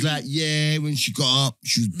And he's like, yeah, when she got up,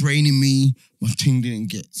 she was braining me. My thing didn't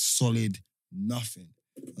get solid, nothing.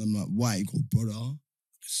 And I'm like, why? He go, brother, I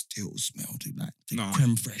still smelled it like the Nah.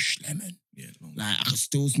 creme fraiche lemon. Yeah, it's long. Like, I could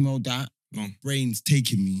still smell that. Long. My brain's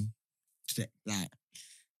taking me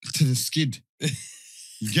to the skid.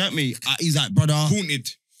 You get me? He's like, brother, Haunted.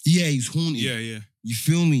 yeah, he's haunted. Yeah. You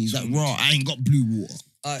feel me? He's like, raw, I ain't got blue water.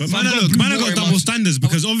 But So man, I've got look, blue man, I water got in double my- standards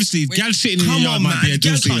because obviously, Wait, gal shitting in your Come yard on, might be a man.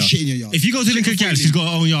 deal Girls can't stealer. shit in your yard. If you go to Lincoln Gal, she's got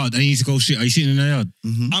her own yard and you need to go shit. Are you shitting in her yard?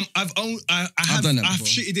 I've done that I've before.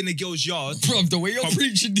 shitted in a girl's yard. Bro, the way you're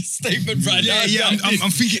preaching this statement right now.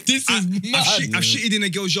 I'm thinking. This is mad. I've shitted in a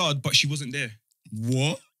girl's yard, but she wasn't there.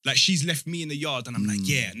 What? Like she's left me in the yard, and I'm like,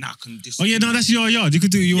 yeah, now I can this. Oh yeah, no, that's your yard. You could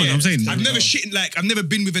do what you want. Yeah. I'm saying. I've never shitted like I've never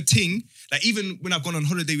been with a ting. Like even when I've gone on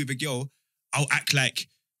holiday with a girl, I'll act like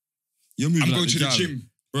You're moving I'm like going to the gal. gym.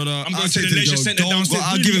 Brother, I'm going I'll to say the leisure girl, centre don't downstairs. go-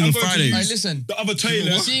 I'll give him I'm the going to Fridays. Hey, listen. The other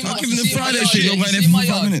toilet. See I'll my- give him the see my Friday yard, shit, you're yeah, going there see for my 5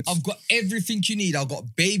 yard. minutes. I've got everything you need. I've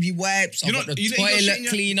got baby wipes. I've got the you let your girl shit toilet in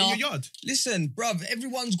cleaner. your yard. Listen, bruv,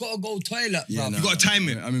 everyone's got to go toilet, bruv. You gotta time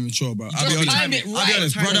it. I'm immature, bro. I'll Just be honest. time it I'll be right.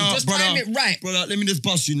 honest, Time it. brother. Just time it right. Brother, let me just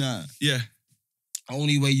bust you now. Yeah.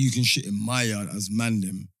 Only way you can shit in my yard as man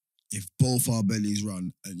them if both our bellies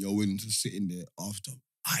run and you're willing to sit in there after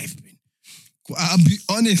I've been. I'll be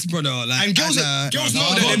honest, brother. Like, And girls know that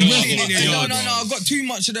they're not shitting in your No, yard. no, I've got too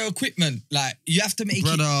much of the equipment. Like, you have to make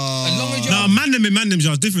brother. it. As long as you're. No, man them in man them's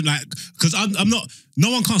yards different. Like, because I'm not. No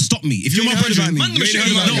one can't stop me. If you're my ain't heard brother, about me. Man them You ain't shitting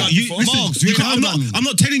heard in about your no, yard you before. listen. Marks, you ain't heard I'm about me.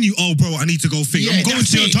 not telling you, oh, bro, I need to go think. Yeah, I'm going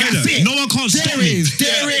that's to your it, that's toilet. it. No one can't stop There me. is,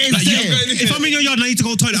 there is, Like, there. if I'm in your yard and I need to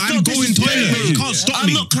go to the toilet, I'm going toilet. You can't stop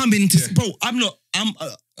me. I'm not coming to, bro. I'm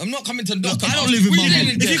not coming to Look, knock. I don't live with my We mum.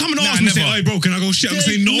 didn't If you get- come and Nah, ask me, say, never. hey, bro, can I go shit? I'm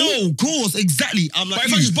saying no. No, of course, exactly. I'm like, But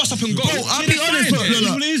if I just bust up and go, bro, I'll be honest. Fine, Look, it is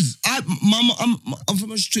look, what it is. I'm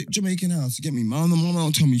from a strict Jamaican house. You get me? My mum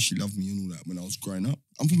don't tell me she loved me and all that when I was growing up.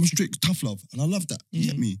 I'm from a strict tough love, and I love that. You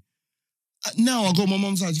get me? Now I go my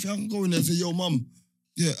mum's house. If I can go in there and say, yo, mum,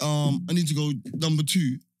 yeah, I need to go number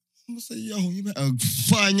 2. I'm gonna say, yo, you better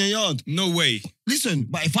find your yard. No way. Listen,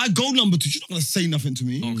 but if I go number 2, she's not gonna say nothing to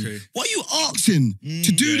me. Okay. Why are you asking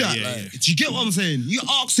to do that? yeah, Like, yeah. do you get what I'm saying? You're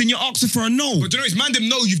asking for a no. But do you know, it's man them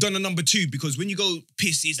know you've done a number 2 because when you go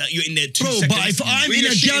piss, it's like you're in there 2 Bro, seconds. but if I'm When in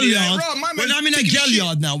you're a shitting, gal you're like, yard, "Bro, my when man I'm in a taking gal shit."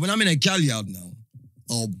 yard now,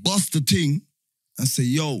 I'll bust the thing and say,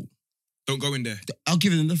 yo, Don't go in there. I'll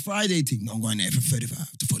give them the Friday thing. No, I'm going there for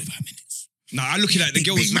 35 to 45 minutes. Nah, I look at like the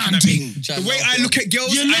girls Big looking man at me. thing. The way I look at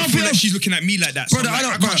girls, You I love feel it. like she's looking at me like that. So Brother, I'm like, I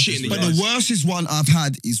I don't can't shit in the But yard. the worstest one I've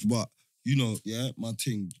had is what? You know, yeah, my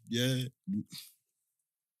thing. Yeah.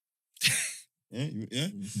 Yeah?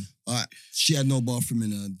 All right. She had no bathroom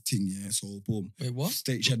in her thing, yeah. So, boom. Wait, what?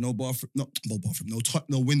 She had no bathroom. No bathroom.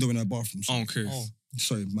 No window in her bathroom. So. Okay. Oh.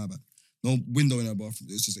 Sorry, my bad. No window in her bathroom.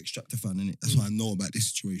 It's just extractor fan in it. That's why I know about this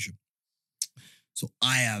situation. So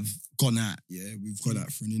I have gone out, yeah. We've gone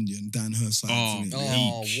out for an Indian down her side. Oh, innit?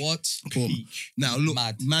 Oh, Peach. what? Boom. Now look,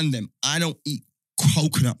 Mad. man, I don't eat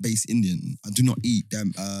coconut-based Indian. I do not eat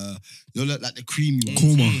them. You know, like the creamy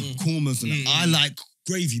ones. Kormas and that. I like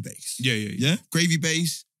gravy-based. Yeah. Yeah,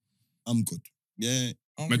 gravy-based. I'm good. Yeah,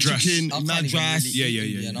 Madras. chicken, I can't even madras, really Yeah, eat yeah,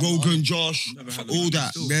 Indian. yeah. I'm not- Rogan Josh, Never had all it. that.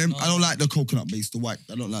 Still, Man, no. I don't like the coconut-based, the white.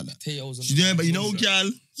 I don't like that. Potatoes and Yeah, but you know, gal,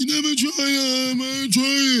 you never try it, man. Try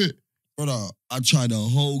it. Brother, I tried a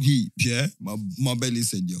whole heap, yeah? My belly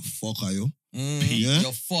said, you fucker, yo. Yeah?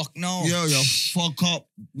 You're fuck no. Yo, you fuck up,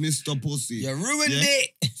 Mr. Pussy. You ruined Yeah.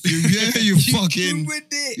 it. You fucking... ruined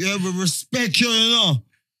it. Yeah, we respect you, you know?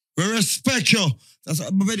 We respect you. That's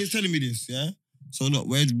what my belly's telling me this, yeah? So look,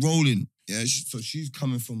 we're rolling, yeah? So she's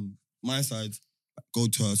coming from my side, go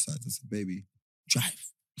to her side. I said, baby, drive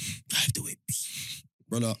the whips.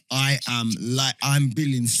 Brother, I'm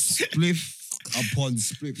billing spliff upon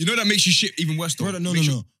spliff. You know that makes you shit even worse though. Brother, no. Makes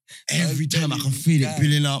you- Every time I can feel it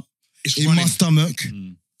building up It's in running my stomach,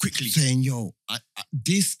 quickly. saying, yo,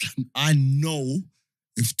 I know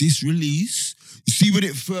if this release, you see when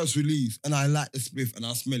it first released, and I like the spliff and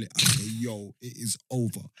I smell it, I say, yo, it is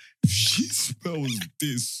over. If she smells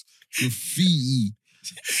this graffiti,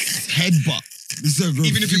 headbutt. This is a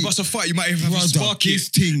Even if you graffiti. bust a fight, you might have a Brother, spark this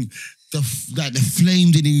it. thing, the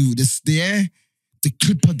flame didn't even, the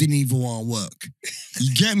clipper didn't even want to work.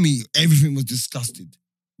 You get me? Everything was disgusted.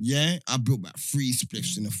 Yeah? I built about 3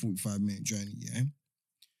 spliffs in a 45-minute journey, yeah?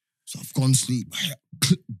 So I've gone to sleep,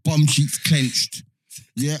 bum cheeks clenched.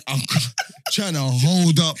 Yeah, I'm trying to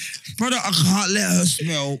hold up. Brother, I can't let her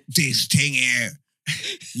smell this thing here.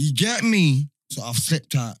 You get me? So I've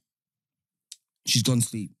slept out. She's gone to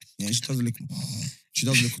sleep. Yeah, she does a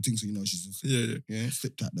little thing, so you know she's asleep. Yeah. Yeah,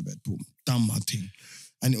 slipped out the bed, boom, done my thing.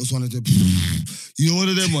 And it was one of the, you know, one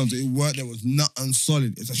of them ones, it worked, there was nothing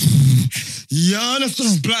solid. It's like, you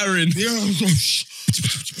understand? Splattering. Yeah,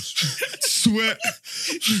 sweat.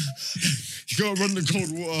 You gotta run the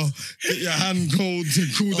cold water, get your hand cold to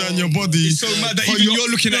cool down your body. It's so mad that But even you're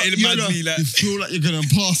looking at it you're madly, like- you feel like you're gonna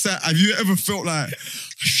pass out. Have you ever felt like I'm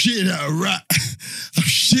shitting at a rat? I'm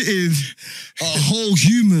shitting a whole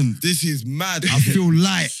human. This is mad. I feel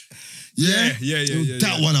light. Yeah? Yeah.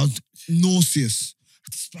 That one, I was nauseous. I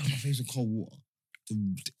had to splash my face in cold water.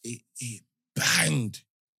 It banged.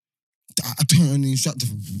 I turned on the instructor.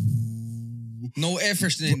 No air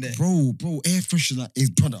freshener in there. Bro, air freshener is,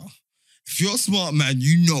 brother. If you're a smart man,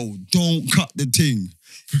 you know, don't cut the thing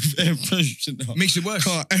with air freshener. Makes it worse.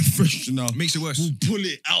 Cut air freshener. Makes it worse. We'll pull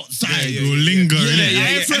it outside. Yeah, Will linger. Yeah, innit? yeah. air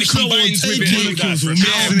And it freshener will combines with take it. molecules Like, will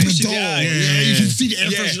yeah, out the pushes it door. out. Yeah, you can see the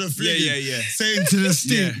air Yeah, freshener flinging. yeah. Saying to the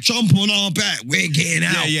stink, Yeah. jump on our back, we're getting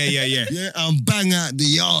out. Yeah. Yeah, and bang out the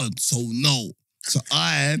yard. So no. So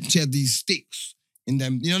she had these sticks in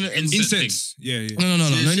them. You know, Incense. Yeah. No,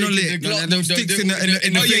 not lit. The No, sticks in the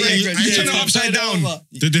Oh, yeah. thing. You turn it upside down.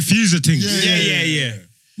 The diffuser thing. Yeah.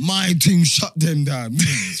 My thing shut them down.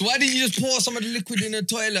 So why didn't you just pour some of the liquid in the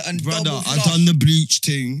toilet and Brother, double I flush? done the bleach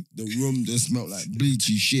thing. The room just smelled like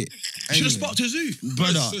bleachy shit. Should Anyway, have sparked a zoo.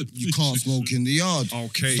 brother, Said you can't smoke in the yard.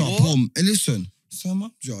 Okay. So, What? boom. And listen, it's my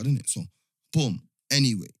yard, isn't it? So, boom.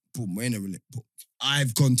 Anyway, boom, we're in a relate. Boom.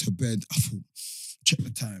 I've gone to bed. I thought, check the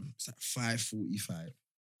time. It's like 5:45.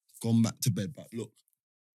 Gone back to bed. But look,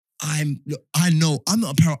 I know, I'm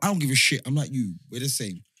not a paro. I don't give a shit. I'm like you. We're the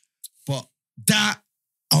same. But that,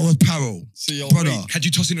 I was paro. So you're Brother. awake. Had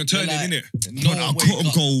you tossing and turning, You're like- innit? Brother, I wake couldn't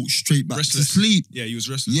up. go straight back Restless. to sleep. Yeah, he was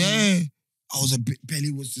restless. Yeah. I was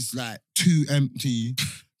belly was just like too empty.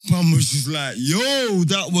 Mum was just like, yo,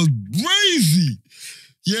 that was crazy.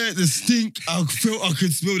 Yeah, the stink, I felt I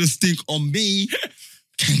could smell the stink on me.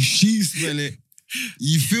 Can she smell it?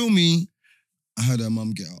 You feel me? I heard her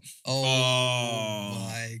mum get up Oh,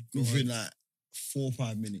 my within God. like 4 or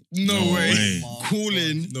 5 minutes. No way. My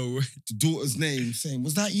Calling No way. the daughter's name, saying,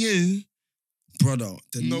 "Was that you, brother?"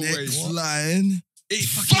 The No way. next What? line, It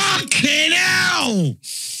fucking fucking hell,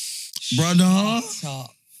 brother, Shut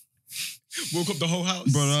up. woke up the whole house.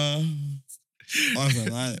 brother. I was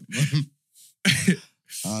like,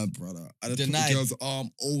 brother. I just put Denied. the girl's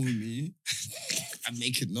arm over me and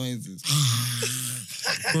making noises.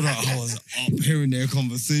 Brother, I was up hearing their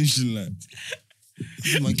conversation, like.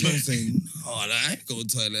 My girl saying, "Oh, I go to the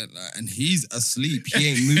toilet," like, and he's asleep. He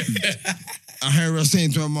ain't moved. I heard her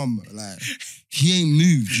saying to her mum, like, "He ain't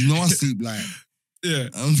moved. You know I sleep like." Yeah.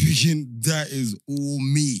 I'm thinking that is all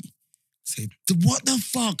me. Say, what the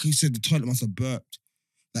fuck? He said the toilet must have burped.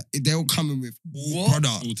 Like they were coming with What? brother.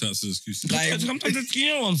 All types of excuses. Like, Sometimes you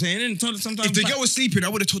know what I'm saying. And sometimes If the girl was sleeping, I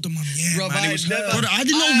would have told the mum, yeah, Bro, man, I it was never- her. brother, I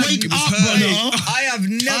did I not wake it was up, her. brother. I have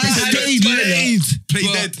never I had a stayed toilet. late. Play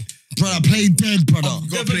Bro. dead. Brother, I played dead, brother. Gotta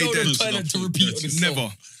Never play known dead. a toilet to repeat on itself.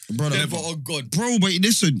 Never. Brother, Never, oh God. bro, but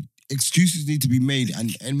listen, excuses need to be made,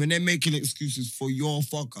 and when they're making excuses for your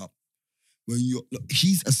fuck up, when you're look,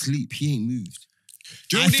 he's asleep, he ain't moved.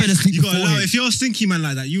 Do you know I what it fell is? asleep You gotta before allow. him. If you're a stinky man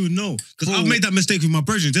like that, you would know. Because I've made that mistake with my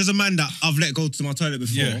brethren. There's a man that I've let go to my toilet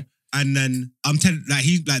before, Yeah. and then I'm telling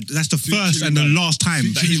that's the first chilly and the man. last time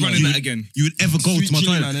Sweet that He's chilly running man. that again. you would ever go Sweet to my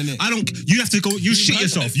chilly toilet. man, innit? I don't. You have to go. You shit man.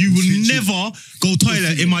 yourself. You will Sweet chilly. never go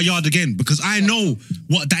toilet in my yard again because I know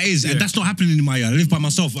what that is, and that's not happening in my yard. I live by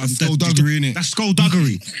myself. That's skullduggery, innit? That's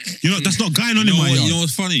skullduggery. You know, that's not going on in my You yard. know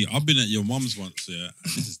what's funny? I've been at your mum's once, yeah.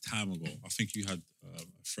 And this is time ago. I think you had a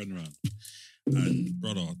friend around. And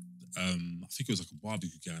brother, I think it was like a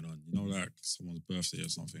barbecue going on. You know, like someone's birthday or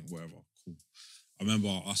something, whatever. Cool. I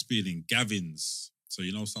remember us being in Gavin's. So,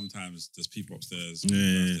 you know, sometimes there's people upstairs,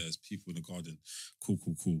 there's people in the garden. Cool.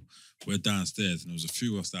 We're downstairs and there was a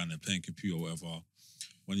few of us down there playing computer or whatever.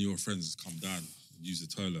 One of your friends has come down and used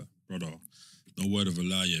the toilet. Brother, no word of a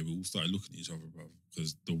lie, yeah, we all started looking at each other, bro.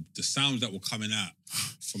 Because the sounds that were coming out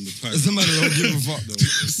from the toilet. That's a man that don't give a fuck, though.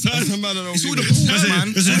 That's a man that don't It's all give the a pork, fuck. man.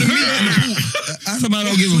 It's all the meat and the pork. That's a man that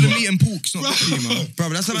don't give It's all a the fuck. meat and pork. It's not good for you, man. Bro,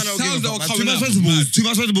 that's a man that don't sounds give a that were fuck. coming Too much out vegetables. mad. Too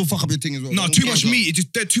much vegetables fuck up your thing as well. No, Don't too care much as well. meat. It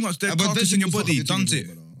just dead too much. Dead But carcass in your vegetables fuck body. up your Done thing it.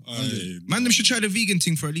 as well, brother. Man, them should try the vegan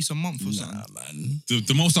thing for at least a month or something. Nah, man.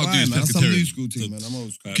 The most I'll do Why, is man? That's some new pescatarian. school thing, man. I'm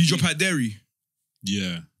old school. Can you drop out dairy?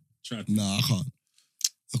 Yeah. Try to. Nah, I can't.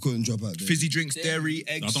 I couldn't drop out there. Fizzy drinks, dairy,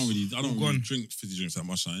 eggs. I don't all really gone. drink fizzy drinks that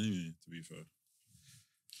much anyway, to be fair.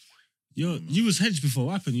 You was hedged before.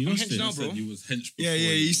 What happened? You I'm lost hedged it. now, bro. You was hench before.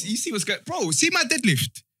 Yeah. You see what's going. Bro, see my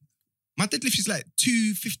deadlift. My deadlift is like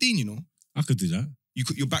 215. You know, I could do that.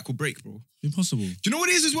 your back will break, bro. Do Impossible. you know what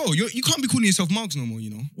it is as well? You can't be calling yourself Margs no more.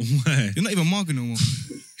 You know, Why? you're not even Marga no more.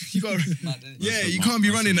 You got. Mad, innit? Yeah, That's you a can't be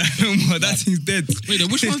Marg, running that's that no more. That thing's dead. Wait, then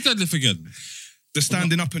which one's deadlift again? The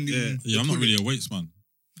standing up and the. Yeah, I'm not really a weights man.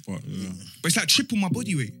 But yeah. But it's like triple my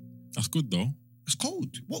body weight. That's good though. That's cold.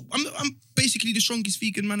 What? I'm basically the strongest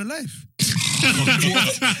vegan man alive.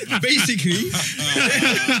 Basically,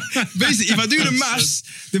 if I do the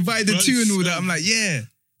maths, divide the two and all that, I'm like, yeah,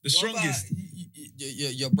 the What about strongest.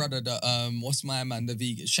 your brother, what's my man, the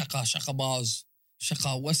vegan? Shaka Bars. Shaka,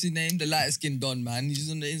 what's his name? The light skinned Don, man.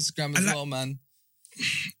 He's on the Instagram as well, man.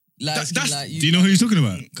 Light skin, that's- like Do you know who he's talking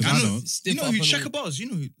about? Because I know. don't. You Stiff know up who and Shaka all. Bars? You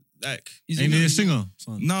know who? Like, He's Ain't all- he a singer?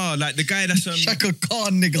 Son? no, like the guy that's Shaka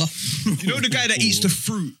Khan, nigga. you know the guy that eats the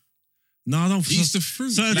fruit. No, I don't. Eats the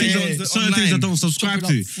fruit. Certain Like, things, yeah, certain things I online. don't subscribe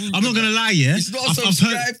Chopping to. up fruit I'm not gonna lie, yeah. It's not a I've heard.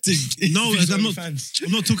 subscribe thing. No, He's I'm only not. fans.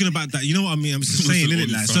 I'm not talking about that. You know what I mean? I'm just saying, It's innit? only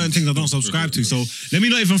Like fans. certain things I don't subscribe to. So let me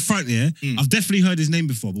not even front. Yeah, I've definitely heard his name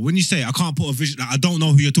before. But when you say it, I can't put a vision. Like, I don't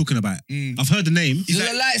know who you're talking about. I've heard the name. There's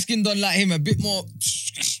a light skinned Don like him, a bit more.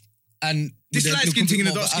 And This with a light look skin a thing bit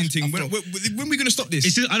and the more dark of skin an thing. afro. When are we gonna stop this?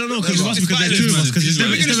 It's just, I don't know because it must It's because there's violence, two of us. man. Because it's When never,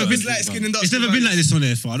 we it's gonna never stop been. this light skin and dark It's never skin been like violence? this on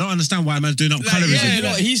there. For I don't understand why man's doing up Like, colorism. yeah, You know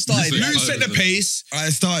what? He started Listen, it. Who set the pace? I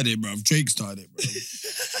started it, bro. Drake started it,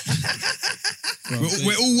 bro.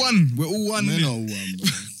 We're all one. We're all one. Man, innit? no one, bro.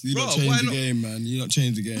 You Bro, not why change the not? game, man. You not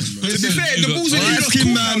change the game, bro. To be fair, the balls in you Light lot's skin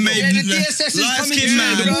cool, man, mate. Yeah, the DSS is Light coming skin in,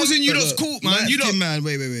 man. The bro. balls in you But lot's look, cool, man. light You skin lot, man.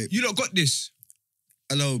 Wait. you lot got this.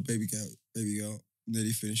 Hello, baby girl. Nearly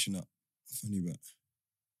finishing up. Funny, but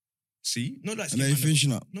See, no light I skin. know you're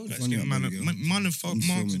finishing up. No light Funny, skin man. baby girl. Man of I'm Marks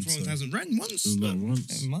filming, so- hasn't rang once. Like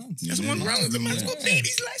once. Man, That's Yeah, one yeah, round. The yeah. man's got beard.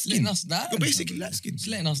 He's light letting skin. us down. You're basically light skin. He's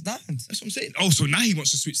letting us down. That's what I'm saying. Oh, so now he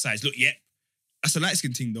wants to switch sides. Look, yeah. That's a light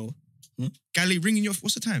skin thing, though. Gally ringing you off.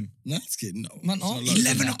 What's the time? Light skin, no. Man, It's not aren't light you?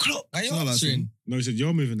 skin. 11 o'clock. Are you It's not like answering? skin. No, he said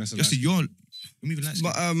you're moving. That's a Just lie. you're moving light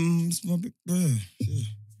skin. But it's my big bro.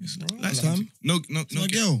 Yeah. Like time. No My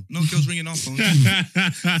girl. No girls ringing our phones.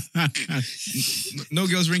 No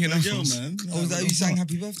girls ringing our phones. man. Oh, was that how you sang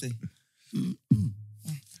Happy Birthday?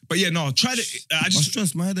 But yeah, no, try it. I My just.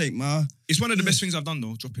 stress, my headache, man. It's one of the best things I've done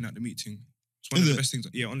though. Dropping out the meeting. It's one Is of the it? best things.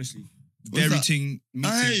 Yeah, honestly. What's Dairy that? ting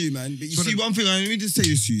meeting. I hear you, man. But you It's see, one thing, let me just say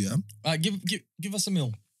this to you, yeah? Give us a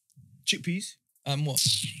meal. Chickpeas. What?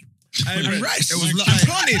 And rice. It was like- like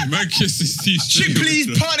planning. Man kisses teeth straight Chickpeas,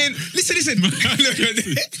 away. planning. Listen.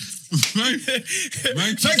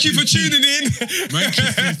 Man Thank you for tuning in. Man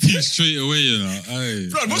kisses teeth straight away, you know. Aye,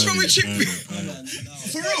 Blood, what's wrong with chickpeas?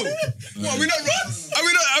 For real? What, are we not?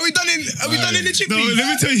 Are we done in? Are we done in the No, chickpeas? let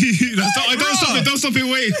me tell you. Don't stop it.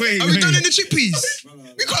 Wait. Are we done in the chickpeas?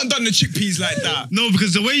 We can't done the chickpeas like that. No,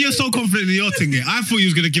 because the way you're so confident in your thing, I thought you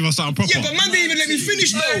was gonna give us something proper. Yeah, but man didn't even let me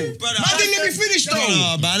finish though. Man didn't let me finish though.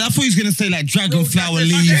 Oh, man, I thought he was going to say like dragon flower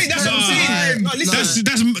leaves. Hey, that's what I'm saying. No, listen.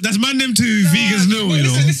 That's man them two vegans nil, you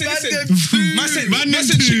know. Listen. Man Man them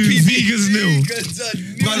said two chickpeas. vegans nil.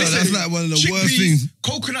 Brother, that's like one of the worst things.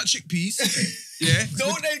 Coconut chickpeas. Yeah.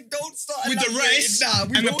 Don't start With the rice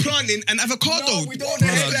and the plantain and avocado. No, we don't.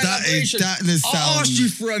 Brother, that I sounds asked you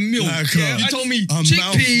for a meal. like You told me a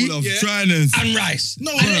chickpea mouthful of yeah. dryness. and rice.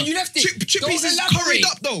 No, and then you left it. Chickpeas Don't is elaborate. curried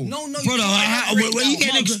up though. No, Brother, how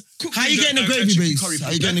you getting the gravy base? How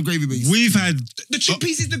you getting the gravy base? We've had The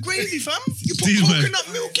chickpeas is the gravy, fam. You put Steve, man. coconut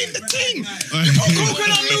milk in the ting. You put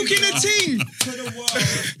coconut milk in the ting.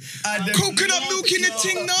 Coconut milk in the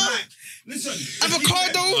ting, no.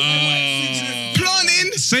 Avocado,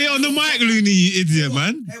 plantain, say it on the mic, Looney, you idiot,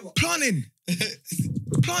 man. plantain.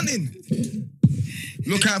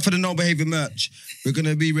 Look out for the no behavior merch. We're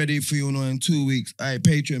gonna be ready for you in 2 weeks. All right,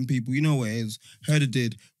 Patreon people, you know what it is. Heard it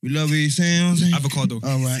did. We love you. See what I'm saying? Avocado.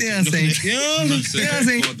 All right. See what I'm saying? You know what I'm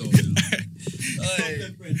saying?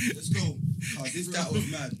 Let's go. That was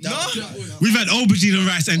mad. We've had aubergine and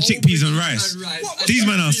rice and chickpeas and rice. These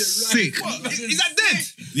men are sick. Is that dead?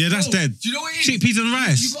 Yeah, that's dead. Do you know what it is? Chickpeas and You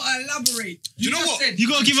rice. gotta elaborate. You know just what? said You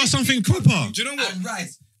gotta give us something proper. Do you know what? and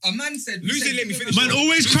rice. A man said. Lucy, let me finish. Man,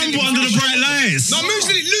 always crumble under the bright lights. No, Lucy,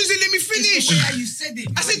 let me finish. It's the way how you said it.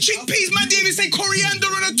 I said chickpeas, man didn't even say coriander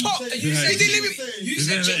on the top. You He said didn't let me. You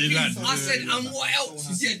said chickpeas. I said, and what else?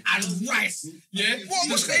 He said, and rice. Yeah. What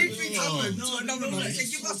was the same thing happened? No. He said,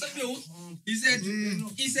 give us a meal.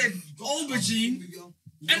 He said, aubergine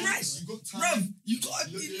and rice. Bruv, you gotta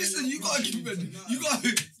listen. You gotta keep it. You gotta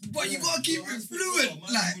keep it fluent.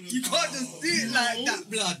 Like you can't just do it like that,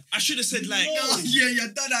 blood. I should have said like. Oh, yeah, you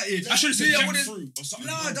done that. I should have said would've- jackfruit or something.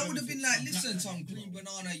 No, that would have been like, listen, some green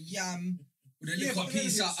banana, yam, with a little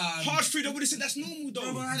piece of Hard fruit. I would have said that's normal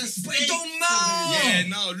though. but it don't matter. Yeah,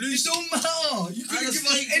 no, It Lucy. don't matter. You couldn't give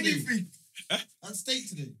us anything. And steak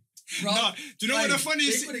today. Bro. No, do you know what the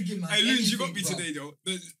funniest They thing? could've given us Hey, Lucy, you got anything, me bro. today though.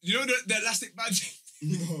 You know the elastic band.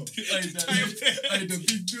 Hey, the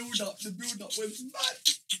big build up was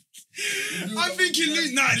mad. I'm thinking,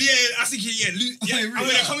 Lucy. Nah, yeah, I think yeah, Lucy. Yeah, I'm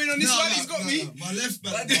gonna come in on this one. He's got me. My left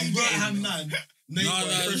back, But I didn't my right get hand man. Nate No, got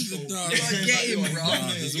no, fresh this is- roll. no, You gotta get him, bro. Nah,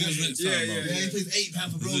 there's always next time, Yeah, bro. Yeah, he pays £8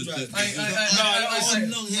 for road drive.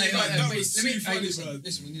 Wait, funny,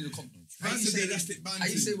 listen, we need a compliment. How Man you said say the elastic band. How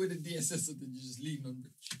you say with the DSS that you just lean on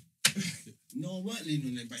Rich? No, I weren't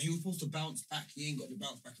leaning on him, but he was supposed to bounce back. He ain't got the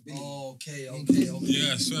bounce back ability. Okay.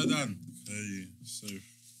 Yeah, swear down. Hey, so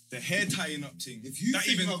The hair tying up thing. If you that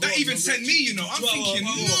think even I've that got even on sent Rich- me, you know. I'm thinking,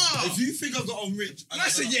 nah. If you think I've got on Rich, And I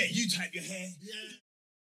said, yeah, you type your hair.